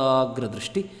 Padagra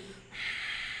drishti.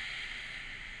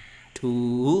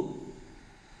 2,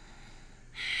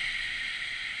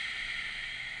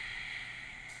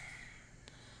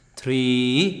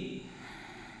 3,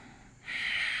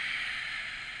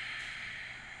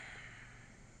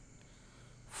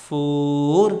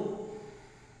 4,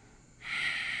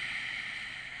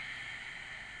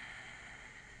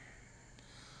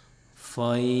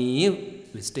 5.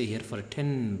 We stay here for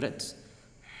 10 breaths.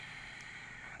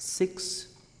 6.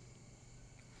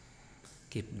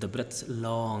 Keep the breaths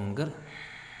longer.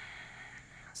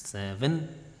 7.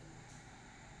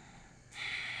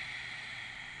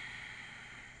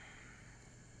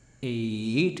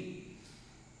 8.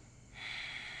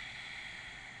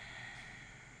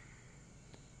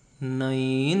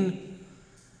 9.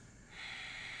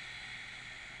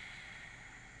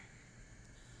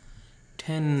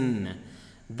 10.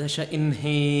 Dasha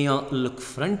inhale, look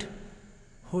front.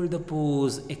 Hold the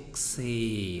pose,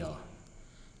 exhale.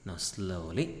 Now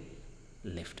slowly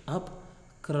lift up,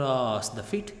 cross the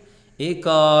feet.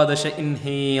 Ekadasha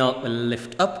inhale,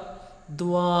 lift up.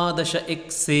 Dwadasha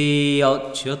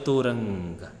exhale,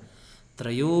 Chaturanga.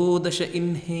 Trayodasha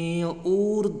inhale,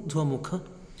 Urdhva Mukha.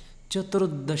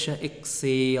 Chaturdasha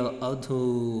exhale,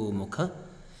 Adho-mukha.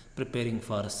 Preparing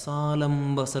for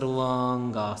Salamba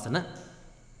Sarvangasana.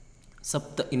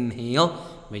 Sapta inhale,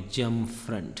 Vijayam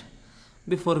front.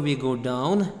 Before we go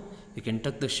down, you can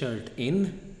tuck the shirt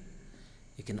in.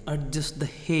 You can adjust the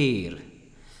hair.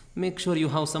 Make sure you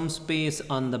have some space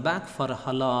on the back for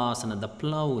Halasana, the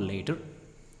plow later.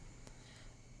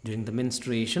 During the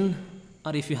menstruation,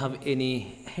 or if you have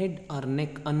any head or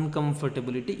neck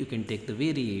uncomfortability, you can take the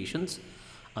variations.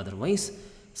 Otherwise,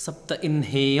 Sapta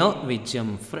inhale,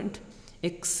 Vijayam front.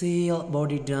 Exhale,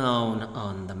 body down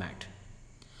on the mat.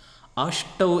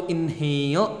 Ashtav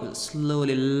inhale, will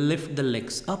slowly lift the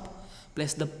legs up.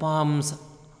 Place the palms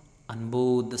on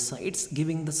both the sides,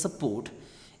 giving the support.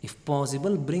 If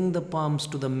possible, bring the palms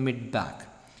to the mid-back.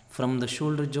 From the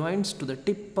shoulder joints to the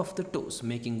tip of the toes,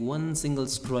 making one single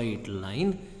straight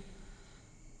line.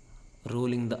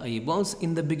 Rolling the eyeballs.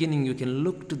 In the beginning, you can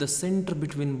look to the center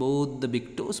between both the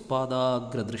big toes,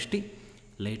 Padagra drishti.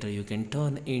 Later, you can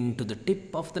turn into the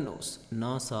tip of the nose,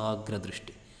 Nasagra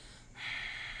drishti.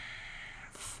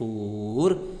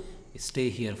 4. Stay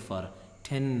here for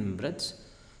 10 breaths.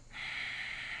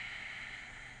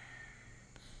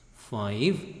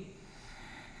 5.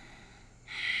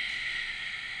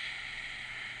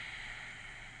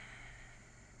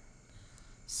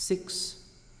 6.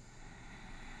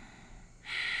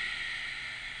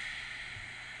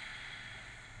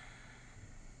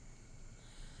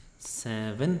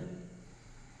 7.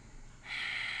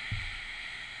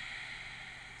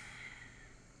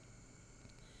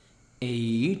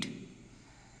 8.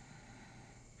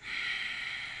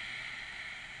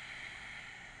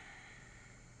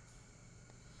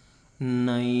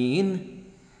 9.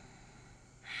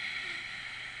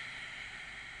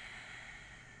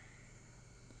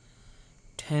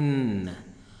 10.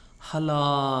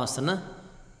 Halasana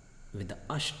with the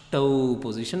Ashtav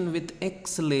position with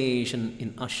exhalation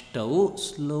in Ashtav.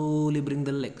 Slowly bring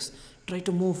the legs Try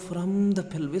to move from the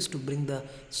pelvis to bring the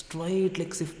straight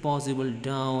legs if possible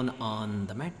down on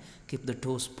the mat. Keep the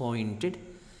toes pointed.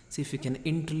 See if you can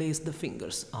interlace the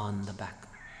fingers on the back.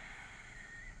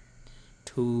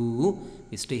 2.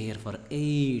 We stay here for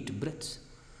 8 breaths.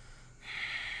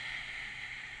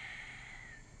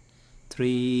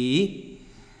 3.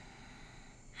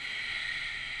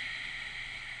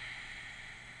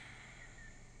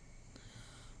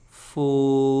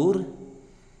 4.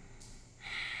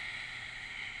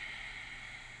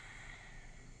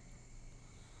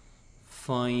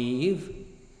 5.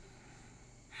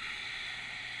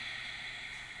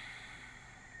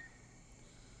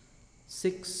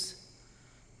 6.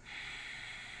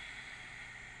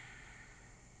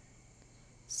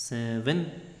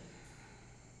 7.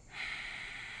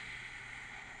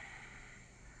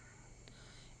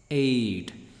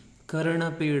 8.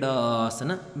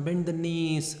 Karnapidasana. Bend the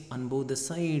knees on both the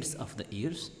sides of the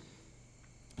ears.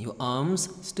 Your arms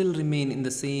still remain in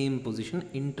the same position,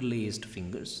 interlaced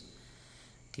fingers.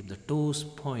 Keep the toes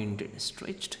pointed,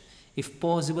 stretched. If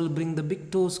possible, bring the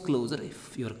big toes closer.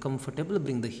 If you are comfortable,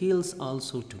 bring the heels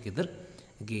also together.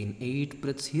 Again, 8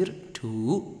 breaths here.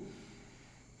 2.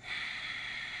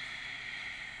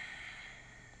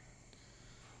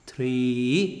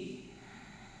 3.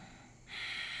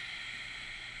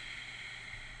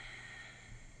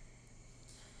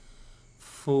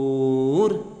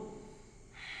 4.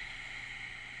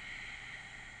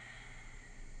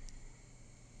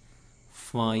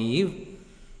 5.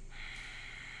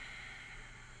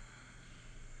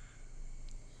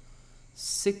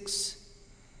 6.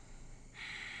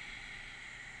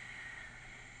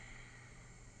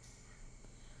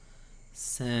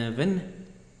 7.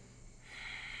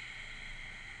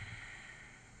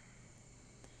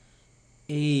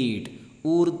 8.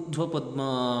 Urdhva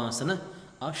Padmasana.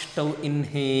 Ashtav.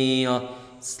 Inhale.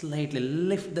 Slightly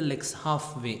lift the legs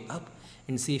halfway up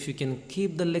and see if you can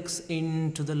keep the legs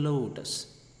into the lotus.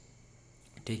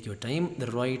 Take your time. The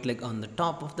right leg on the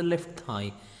top of the left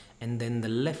thigh and then the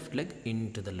left leg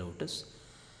into the lotus.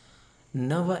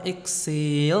 Now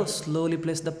exhale. Slowly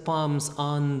place the palms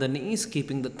on the knees,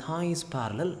 keeping the thighs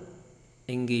parallel.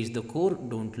 Engage the core.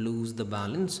 Don't lose the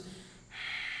balance.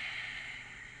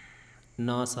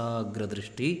 Nasagra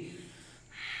Drishti.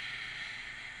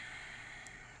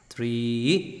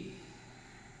 3.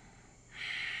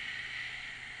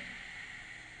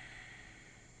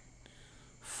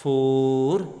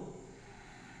 4.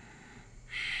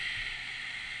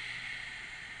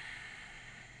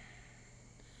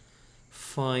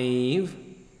 5.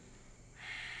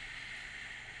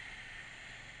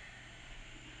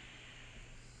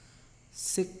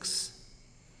 6.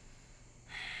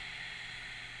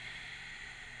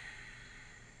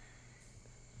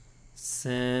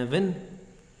 7.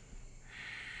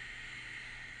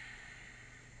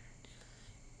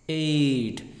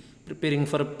 8. Preparing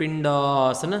for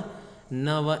Pindasana.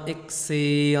 Now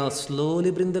exhale.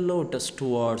 Slowly bring the lotus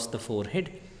towards the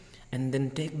forehead and then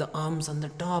take the arms on the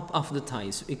top of the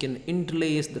thighs. You can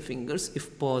interlace the fingers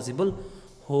if possible.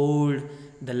 Hold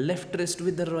the left wrist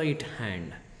with the right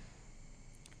hand.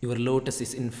 Your lotus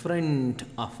is in front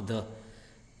of the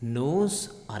nose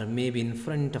or maybe in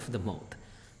front of the mouth.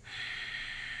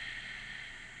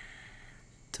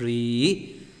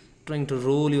 3. Trying to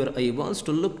roll your eyeballs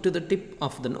to look to the tip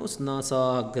of the nose.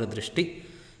 Nasagra Drishti.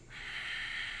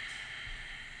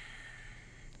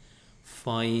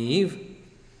 5.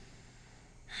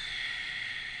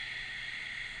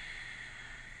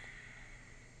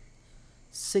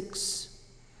 6.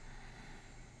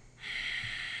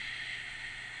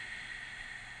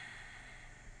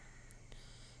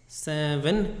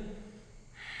 7.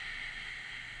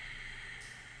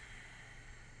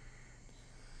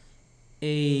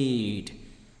 8.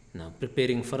 Now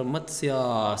preparing for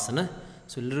Matsyasana.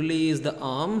 So release the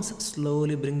arms,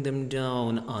 slowly bring them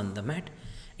down on the mat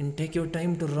and take your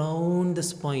time to round the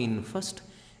spine first.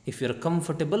 If you are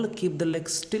comfortable, keep the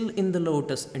legs still in the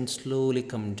lotus and slowly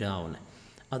come down.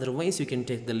 Otherwise, you can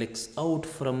take the legs out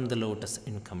from the lotus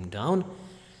and come down.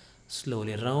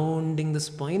 Slowly rounding the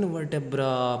spine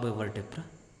vertebra by vertebra.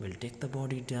 We'll take the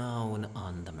body down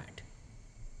on the mat.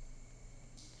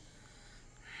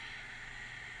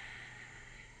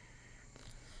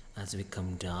 As we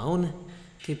come down,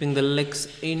 keeping the legs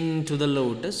into the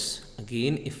lotus,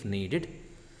 again if needed.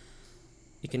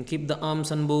 You can keep the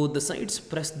arms on both the sides,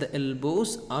 press the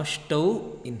elbows,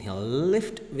 Ashtav, inhale,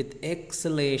 lift, with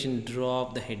exhalation,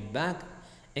 drop the head back,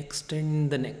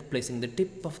 extend the neck, placing the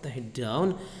tip of the head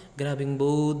down, grabbing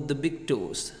both the big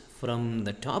toes from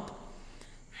the top.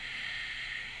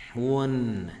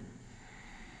 1,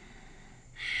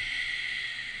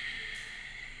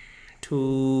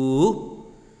 2,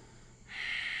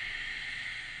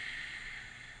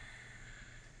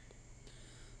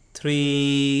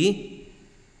 3,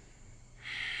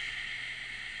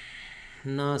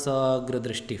 नासाग्र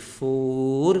दृष्टि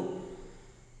 4,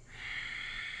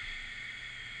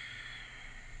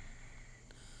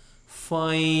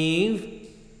 5,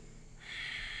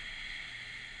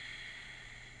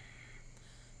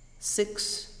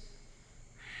 6,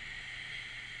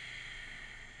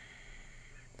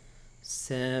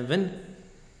 7,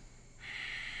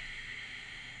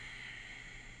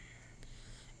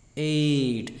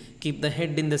 8. Keep the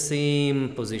head in the same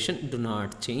position. Do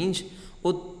not change.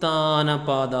 Uttana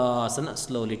Padasana.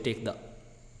 Slowly take the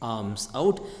arms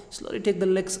out. Slowly take the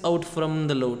legs out from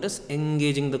the lotus,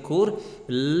 engaging the core.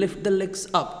 Lift the legs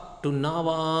up to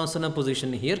Navasana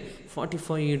position here.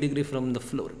 45 degree from the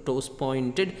floor. Toes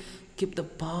pointed. Keep the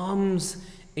palms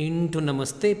into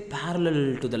Namaste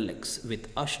parallel to the legs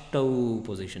with Ashtau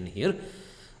position here.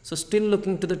 So still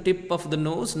looking to the tip of the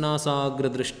nose, Nasagra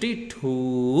Drishti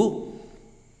 2.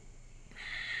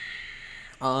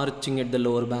 Arching at the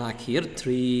lower back here,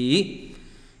 3,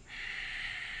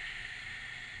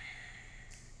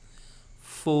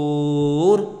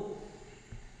 4,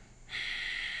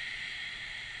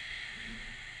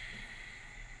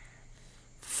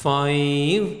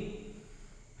 5,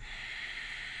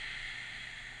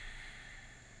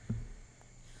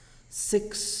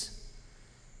 6,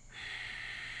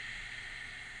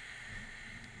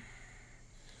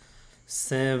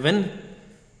 7,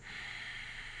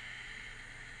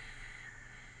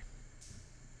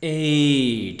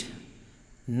 8.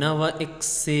 Now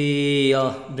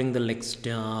exhale, bring the legs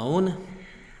down.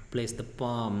 Place the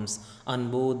palms on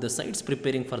both the sides,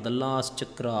 preparing for the last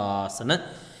chakrasana.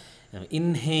 Now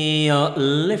inhale,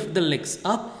 lift the legs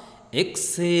up.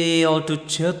 Exhale to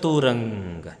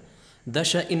chaturanga.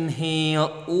 Dasha inhale,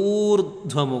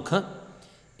 urdhvamukha.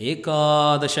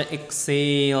 Ekadasha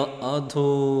exhale,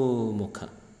 adhomukha.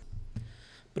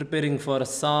 Preparing for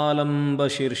Salamba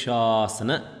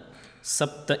Shirshasana.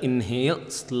 Sapta inhale,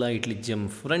 slightly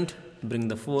jump front. Bring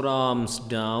the forearms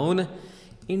down.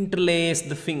 Interlace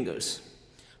the fingers.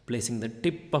 Placing the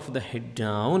tip of the head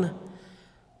down.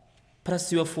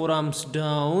 Press your forearms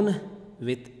down.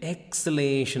 With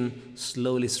exhalation,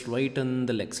 slowly straighten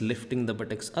the legs, lifting the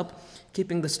buttocks up,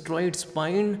 keeping the straight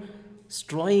spine,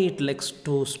 straight legs,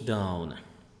 toes down.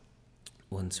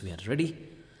 Once we are ready,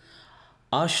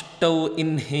 Ashtau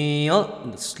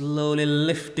inhale, slowly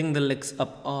lifting the legs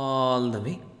up all the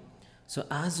way. So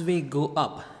as we go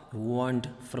up, we want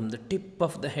from the tip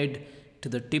of the head to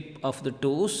the tip of the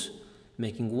toes,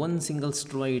 making one single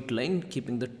straight line,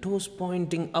 keeping the toes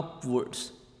pointing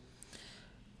upwards.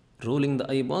 Rolling the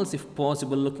eyeballs, if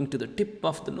possible, looking to the tip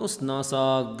of the nose,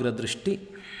 Nasagra Drishti.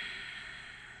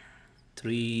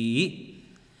 3.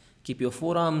 Keep your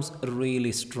forearms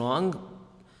really strong.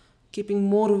 Keeping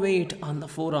more weight on the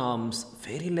forearms,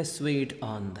 very less weight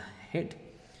on the head.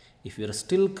 If you are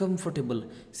still comfortable,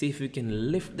 see if you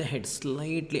can lift the head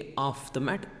slightly off the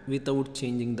mat without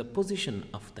changing the position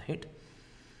of the head.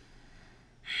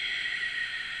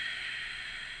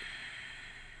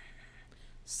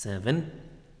 7,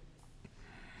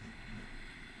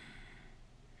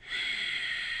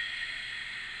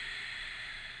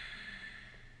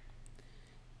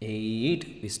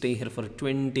 8. We stay here for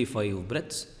 25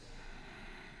 breaths.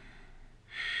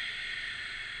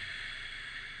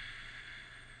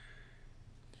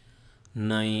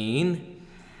 9,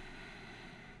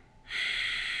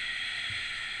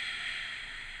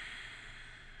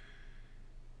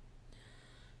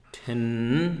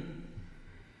 10,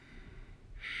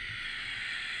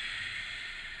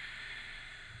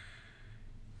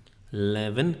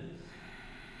 11,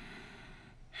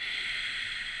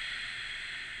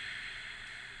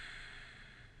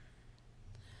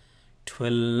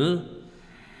 12,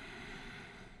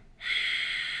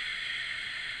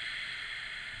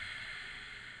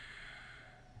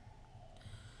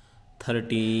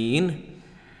 13,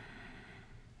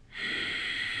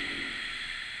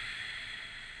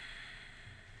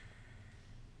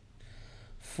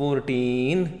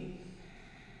 14,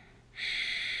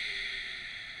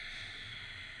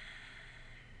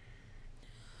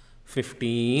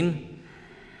 15,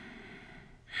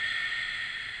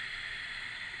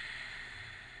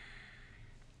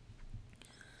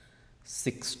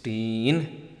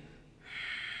 16,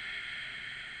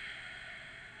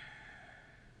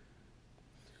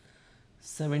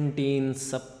 17,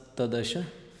 Saptadasha,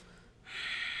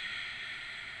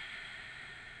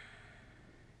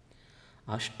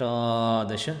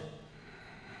 18,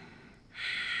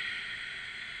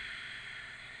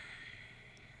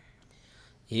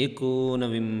 19,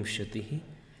 एकोनविंशतिः,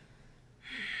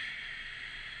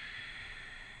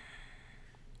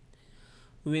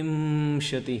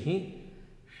 विंशतिः,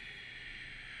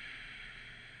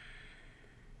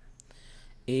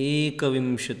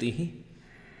 एकविंशतिः,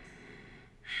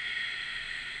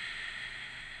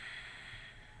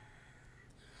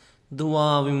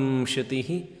 द्वाविंशतिः,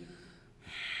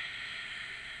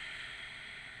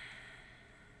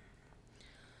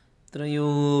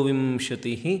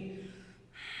 त्रयोविंशतिः,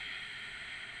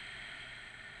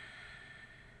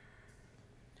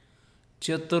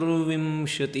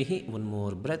 चतुर्विंशतिः, one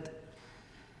more breath,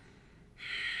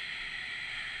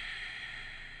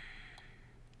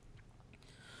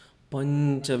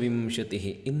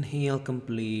 panchavinshatiः. Inhale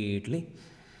completely.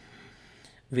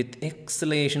 With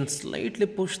exhalation, slightly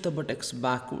push the buttocks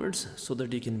backwards so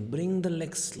that you can bring the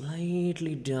legs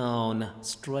slightly down,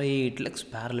 straight legs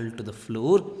parallel to the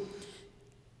floor.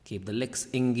 Keep the legs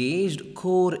engaged,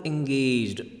 core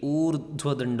engaged,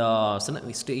 Urdhva Dandasana.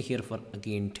 We stay here for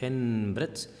again 10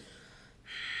 breaths.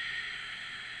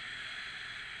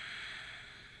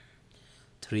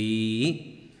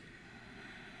 3,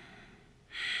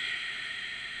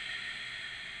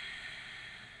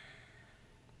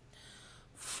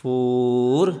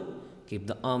 4, keep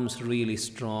the arms really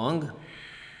strong.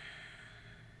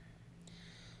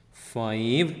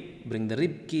 5, bring the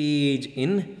rib cage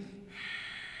in.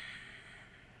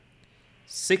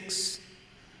 6,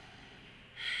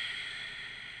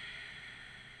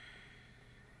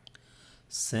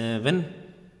 7,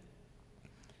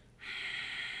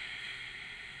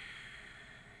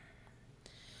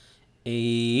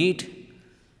 8,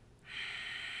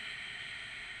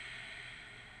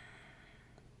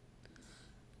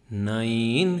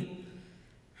 9,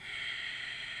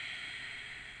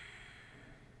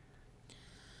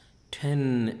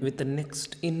 10. With the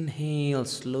next inhale,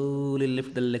 slowly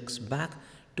lift the legs back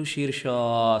to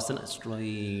Shirshasana,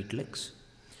 straight legs.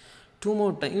 2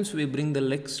 more times we bring the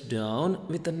legs down.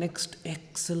 With the next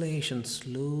exhalation,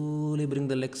 slowly bring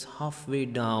the legs halfway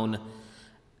down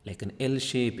like an L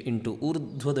shape into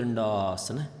Urdhva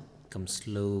Dandasana. Come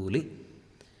slowly.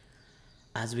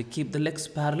 As we keep the legs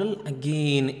parallel,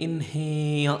 again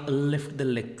inhale, lift the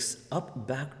legs up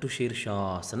back to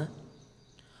Shirshasana.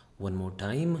 One more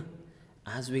time.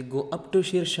 As we go up to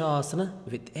Shirshasana,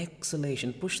 with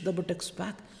exhalation, push the buttocks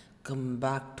back, come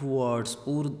back towards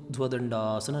Urdhva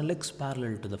Dandasana, legs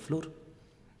parallel to the floor.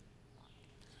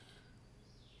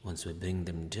 Once we bring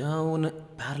them down,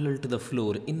 parallel to the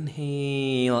floor,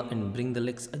 inhale and bring the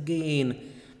legs again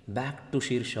back to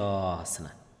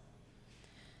Shirshasana.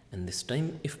 And this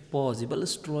time, if possible,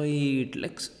 straight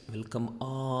legs will come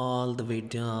all the way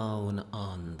down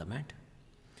on the mat.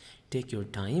 Take your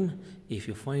time. If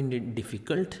you find it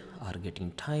difficult or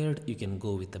getting tired, you can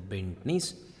go with the bent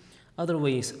knees.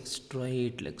 Otherwise,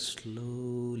 straight legs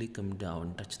slowly come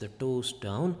down. Touch the toes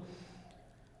down.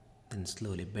 Then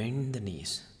slowly bend the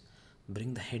knees.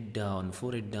 Bring the head down,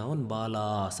 forehead down.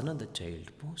 Balasana, the child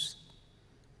pose.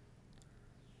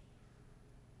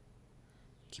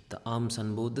 Keep the arms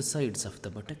on both the sides of the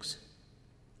buttocks.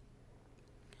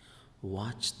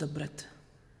 Watch the breath.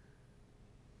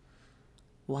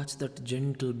 Watch that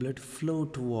gentle blood flow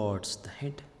towards the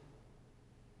head.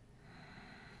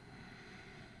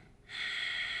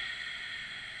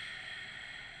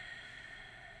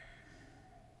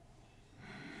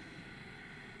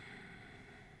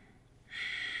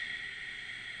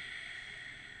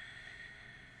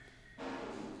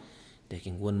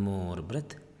 Taking one more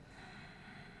breath.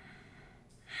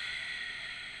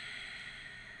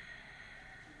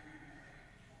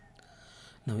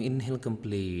 Now inhale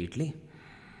completely.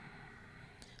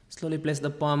 Slowly place the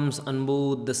palms on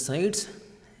both the sides.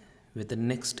 With the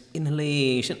next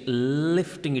inhalation,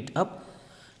 lifting it up.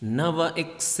 Nava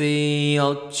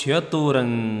exhale,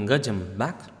 Chaturanga, jump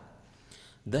back.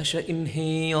 Dasha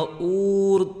inhale,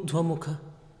 Urdhva Mukha.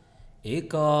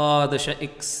 Ekadasha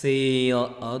exhale,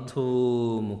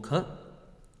 Adho Mukha.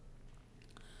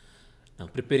 Now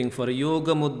preparing for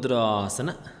Yoga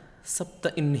Mudrasana.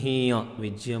 Sapta inhale,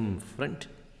 we jump front.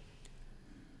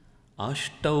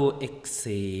 Ashtau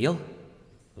exhale.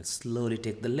 We'll slowly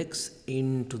take the legs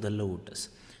into the lotus.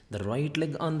 The right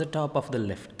leg on the top of the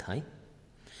left thigh.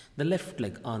 The left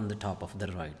leg on the top of the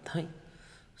right thigh.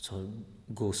 So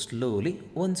go slowly.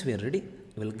 Once we are ready,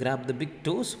 we'll grab the big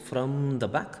toes from the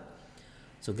back.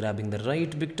 So grabbing the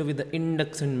right big toe with the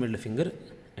index and middle finger,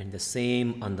 and the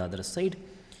same on the other side.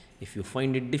 If you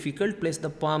find it difficult, place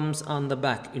the palms on the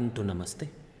back into Namaste.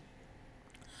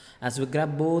 As we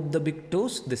grab both the big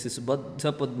toes, this is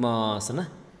Baddha Padmasana.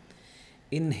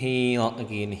 Inhale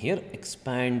again here,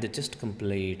 expand the chest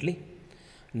completely.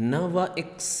 Nava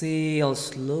exhale,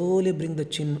 slowly bring the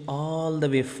chin all the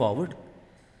way forward,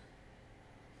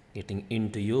 getting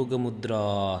into Yoga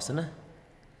Mudrasana.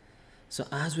 So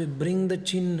as we bring the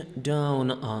chin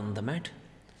down on the mat,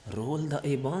 roll the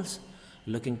eyeballs,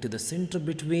 looking to the center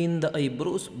between the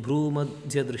eyebrows, Bhru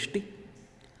Madhya Drishti.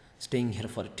 Staying here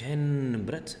for 10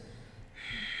 breaths.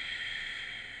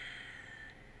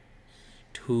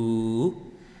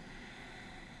 2,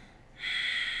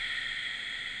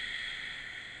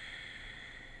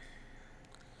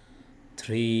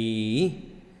 3.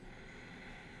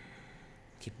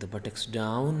 Keep the buttocks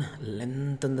down,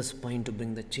 lengthen the spine to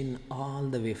bring the chin all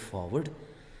the way forward.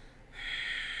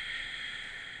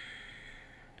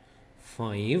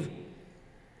 5.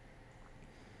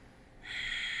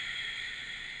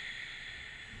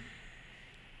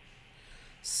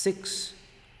 6.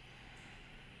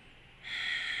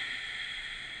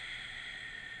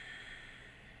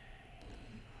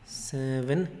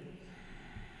 7.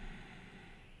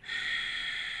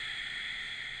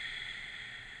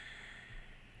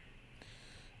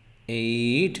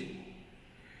 8.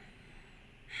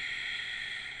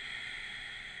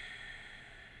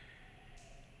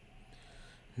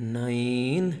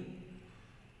 9.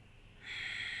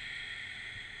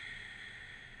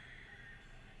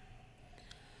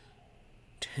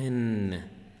 10.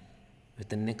 With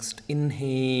the next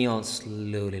inhale,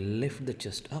 slowly lift the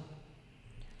chest up.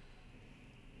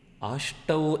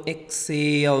 Ashtau,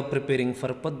 exhale, preparing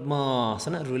for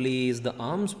Padmasana. Release the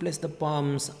arms, place the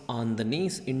palms on the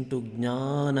knees into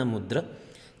Jnana Mudra.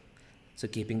 So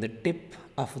keeping the tip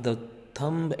of the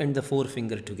thumb and the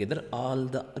forefinger together, all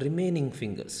the remaining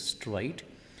fingers straight.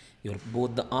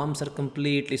 Both the arms are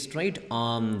completely straight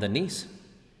on the knees.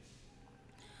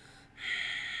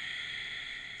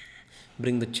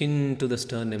 Bring the chin to the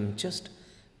sternum chest.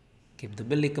 Keep the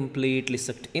belly completely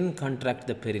sucked in, contract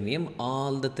the perineum,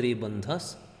 all the 3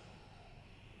 bandhas.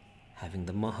 Having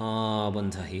the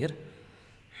Mahabandha here.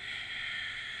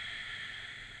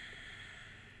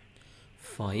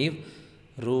 5.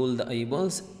 Roll the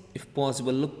eyeballs. If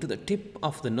possible, look to the tip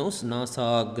of the nose,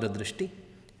 Nasagra Drishti.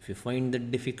 If you find that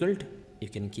difficult, you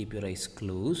can keep your eyes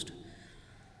closed.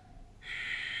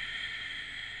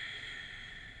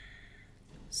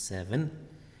 7.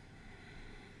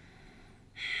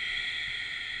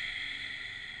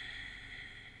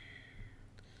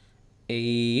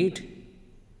 8.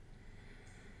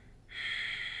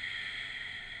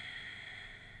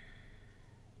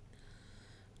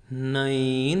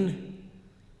 9.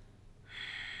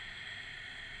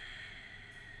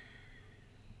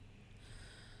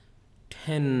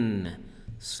 10.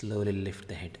 Slowly lift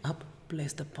the head up.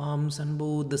 Place the palms on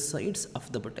both the sides of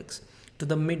the buttocks to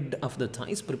the mid of the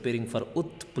thighs, preparing for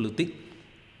Utpluti.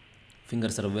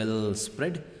 Fingers are well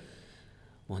spread.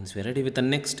 Once we're ready with the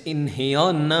next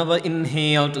inhale, Nava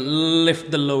inhale to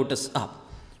lift the lotus up.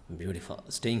 Beautiful.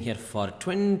 Staying here for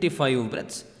 25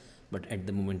 breaths, but at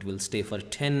the moment we'll stay for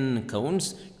 10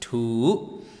 counts.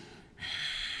 2,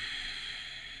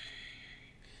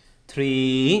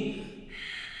 3,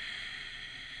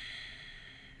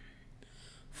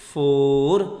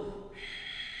 4,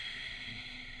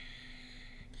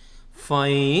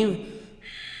 5,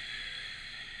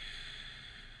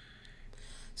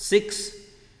 6,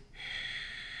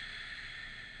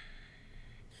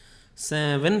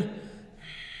 7,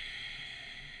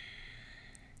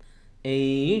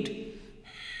 8,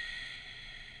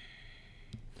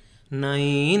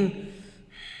 9,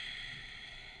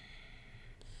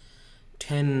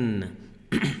 10.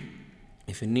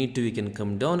 If you need to, you can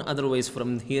come down. Otherwise,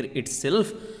 from here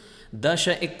itself,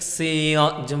 Dasha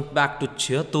exhale, jump back to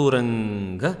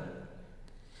Chaturanga.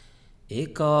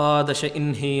 Ekadasha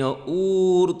inhale,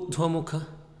 Urdhva-mukha.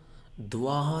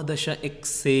 Dvadasha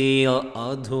exhale,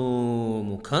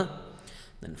 Adho-mukha.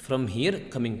 Then from here,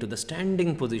 coming to the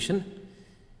standing position,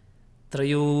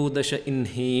 Trayodasha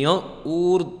inhale,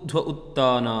 Urdhva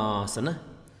Uttanasana.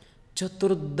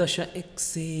 Chaturdasha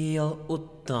exhale,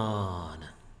 Uttana.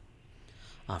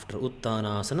 After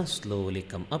Uttanasana, slowly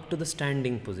come up to the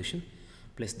standing position.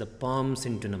 Place the palms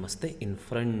into Namaste in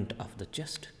front of the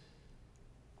chest.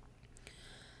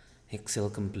 Exhale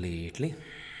completely.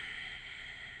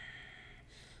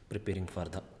 Preparing for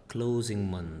the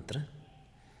closing mantra.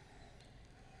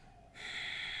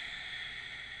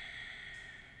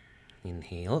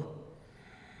 Inhale.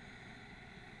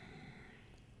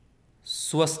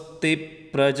 Swasti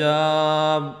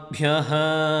prajabhyah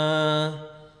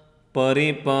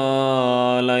परिपालयन्तां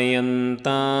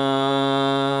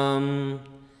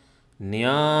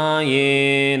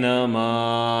न्यायेन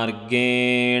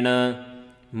मार्गेण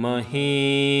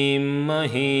महीं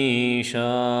महिषाः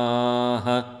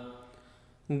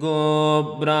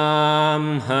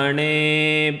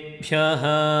गोब्राह्मणेभ्यः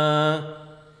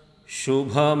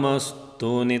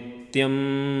शुभमस्तु नित्यं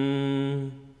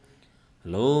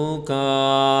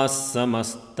लोकाः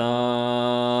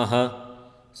समस्ताः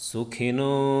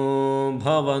सुखिनो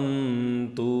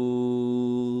भवन्तु।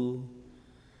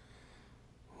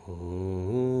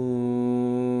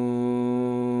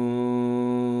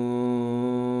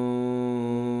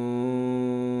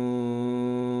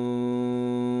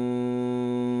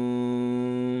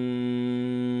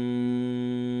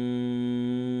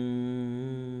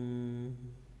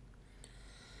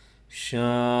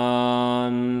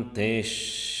 शान्ति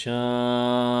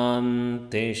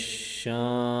शान्ति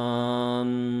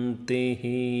शान्तिः.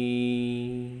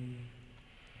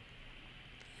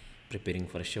 Preparing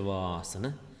for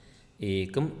Shavasana.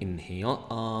 Ekam inhale,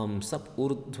 arms up,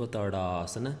 Urdhva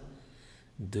Tadasana.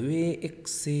 Dve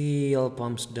exhale,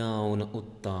 palms down,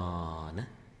 Uttana.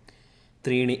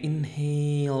 Trini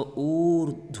inhale,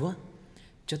 Urdhva.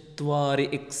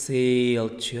 Chatvari exhale,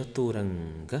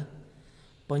 Chaturanga.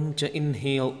 Pancha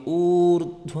inhale,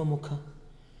 Urdhva Mukha.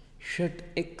 Shat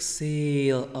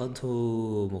exhale,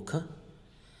 Adho Mukha.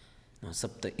 Now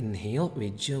Sapta inhale, we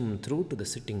jump through to the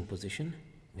sitting position.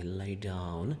 We lie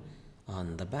down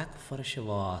on the back for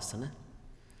Shavasana.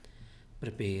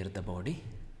 Prepare the body,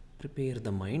 prepare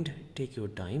the mind, take your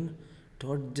time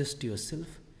to adjust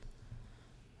yourself.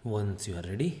 Once you are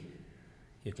ready,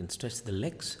 you can stretch the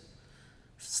legs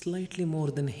slightly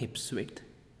more than hips width.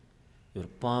 Your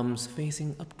palms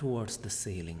facing up towards the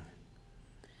ceiling.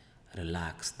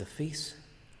 Relax the face,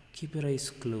 keep your eyes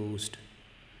closed.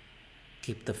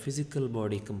 Keep the physical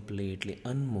body completely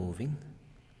unmoving,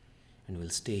 and we'll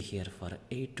stay here for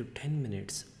 8 to 10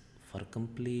 minutes for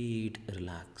complete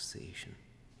relaxation.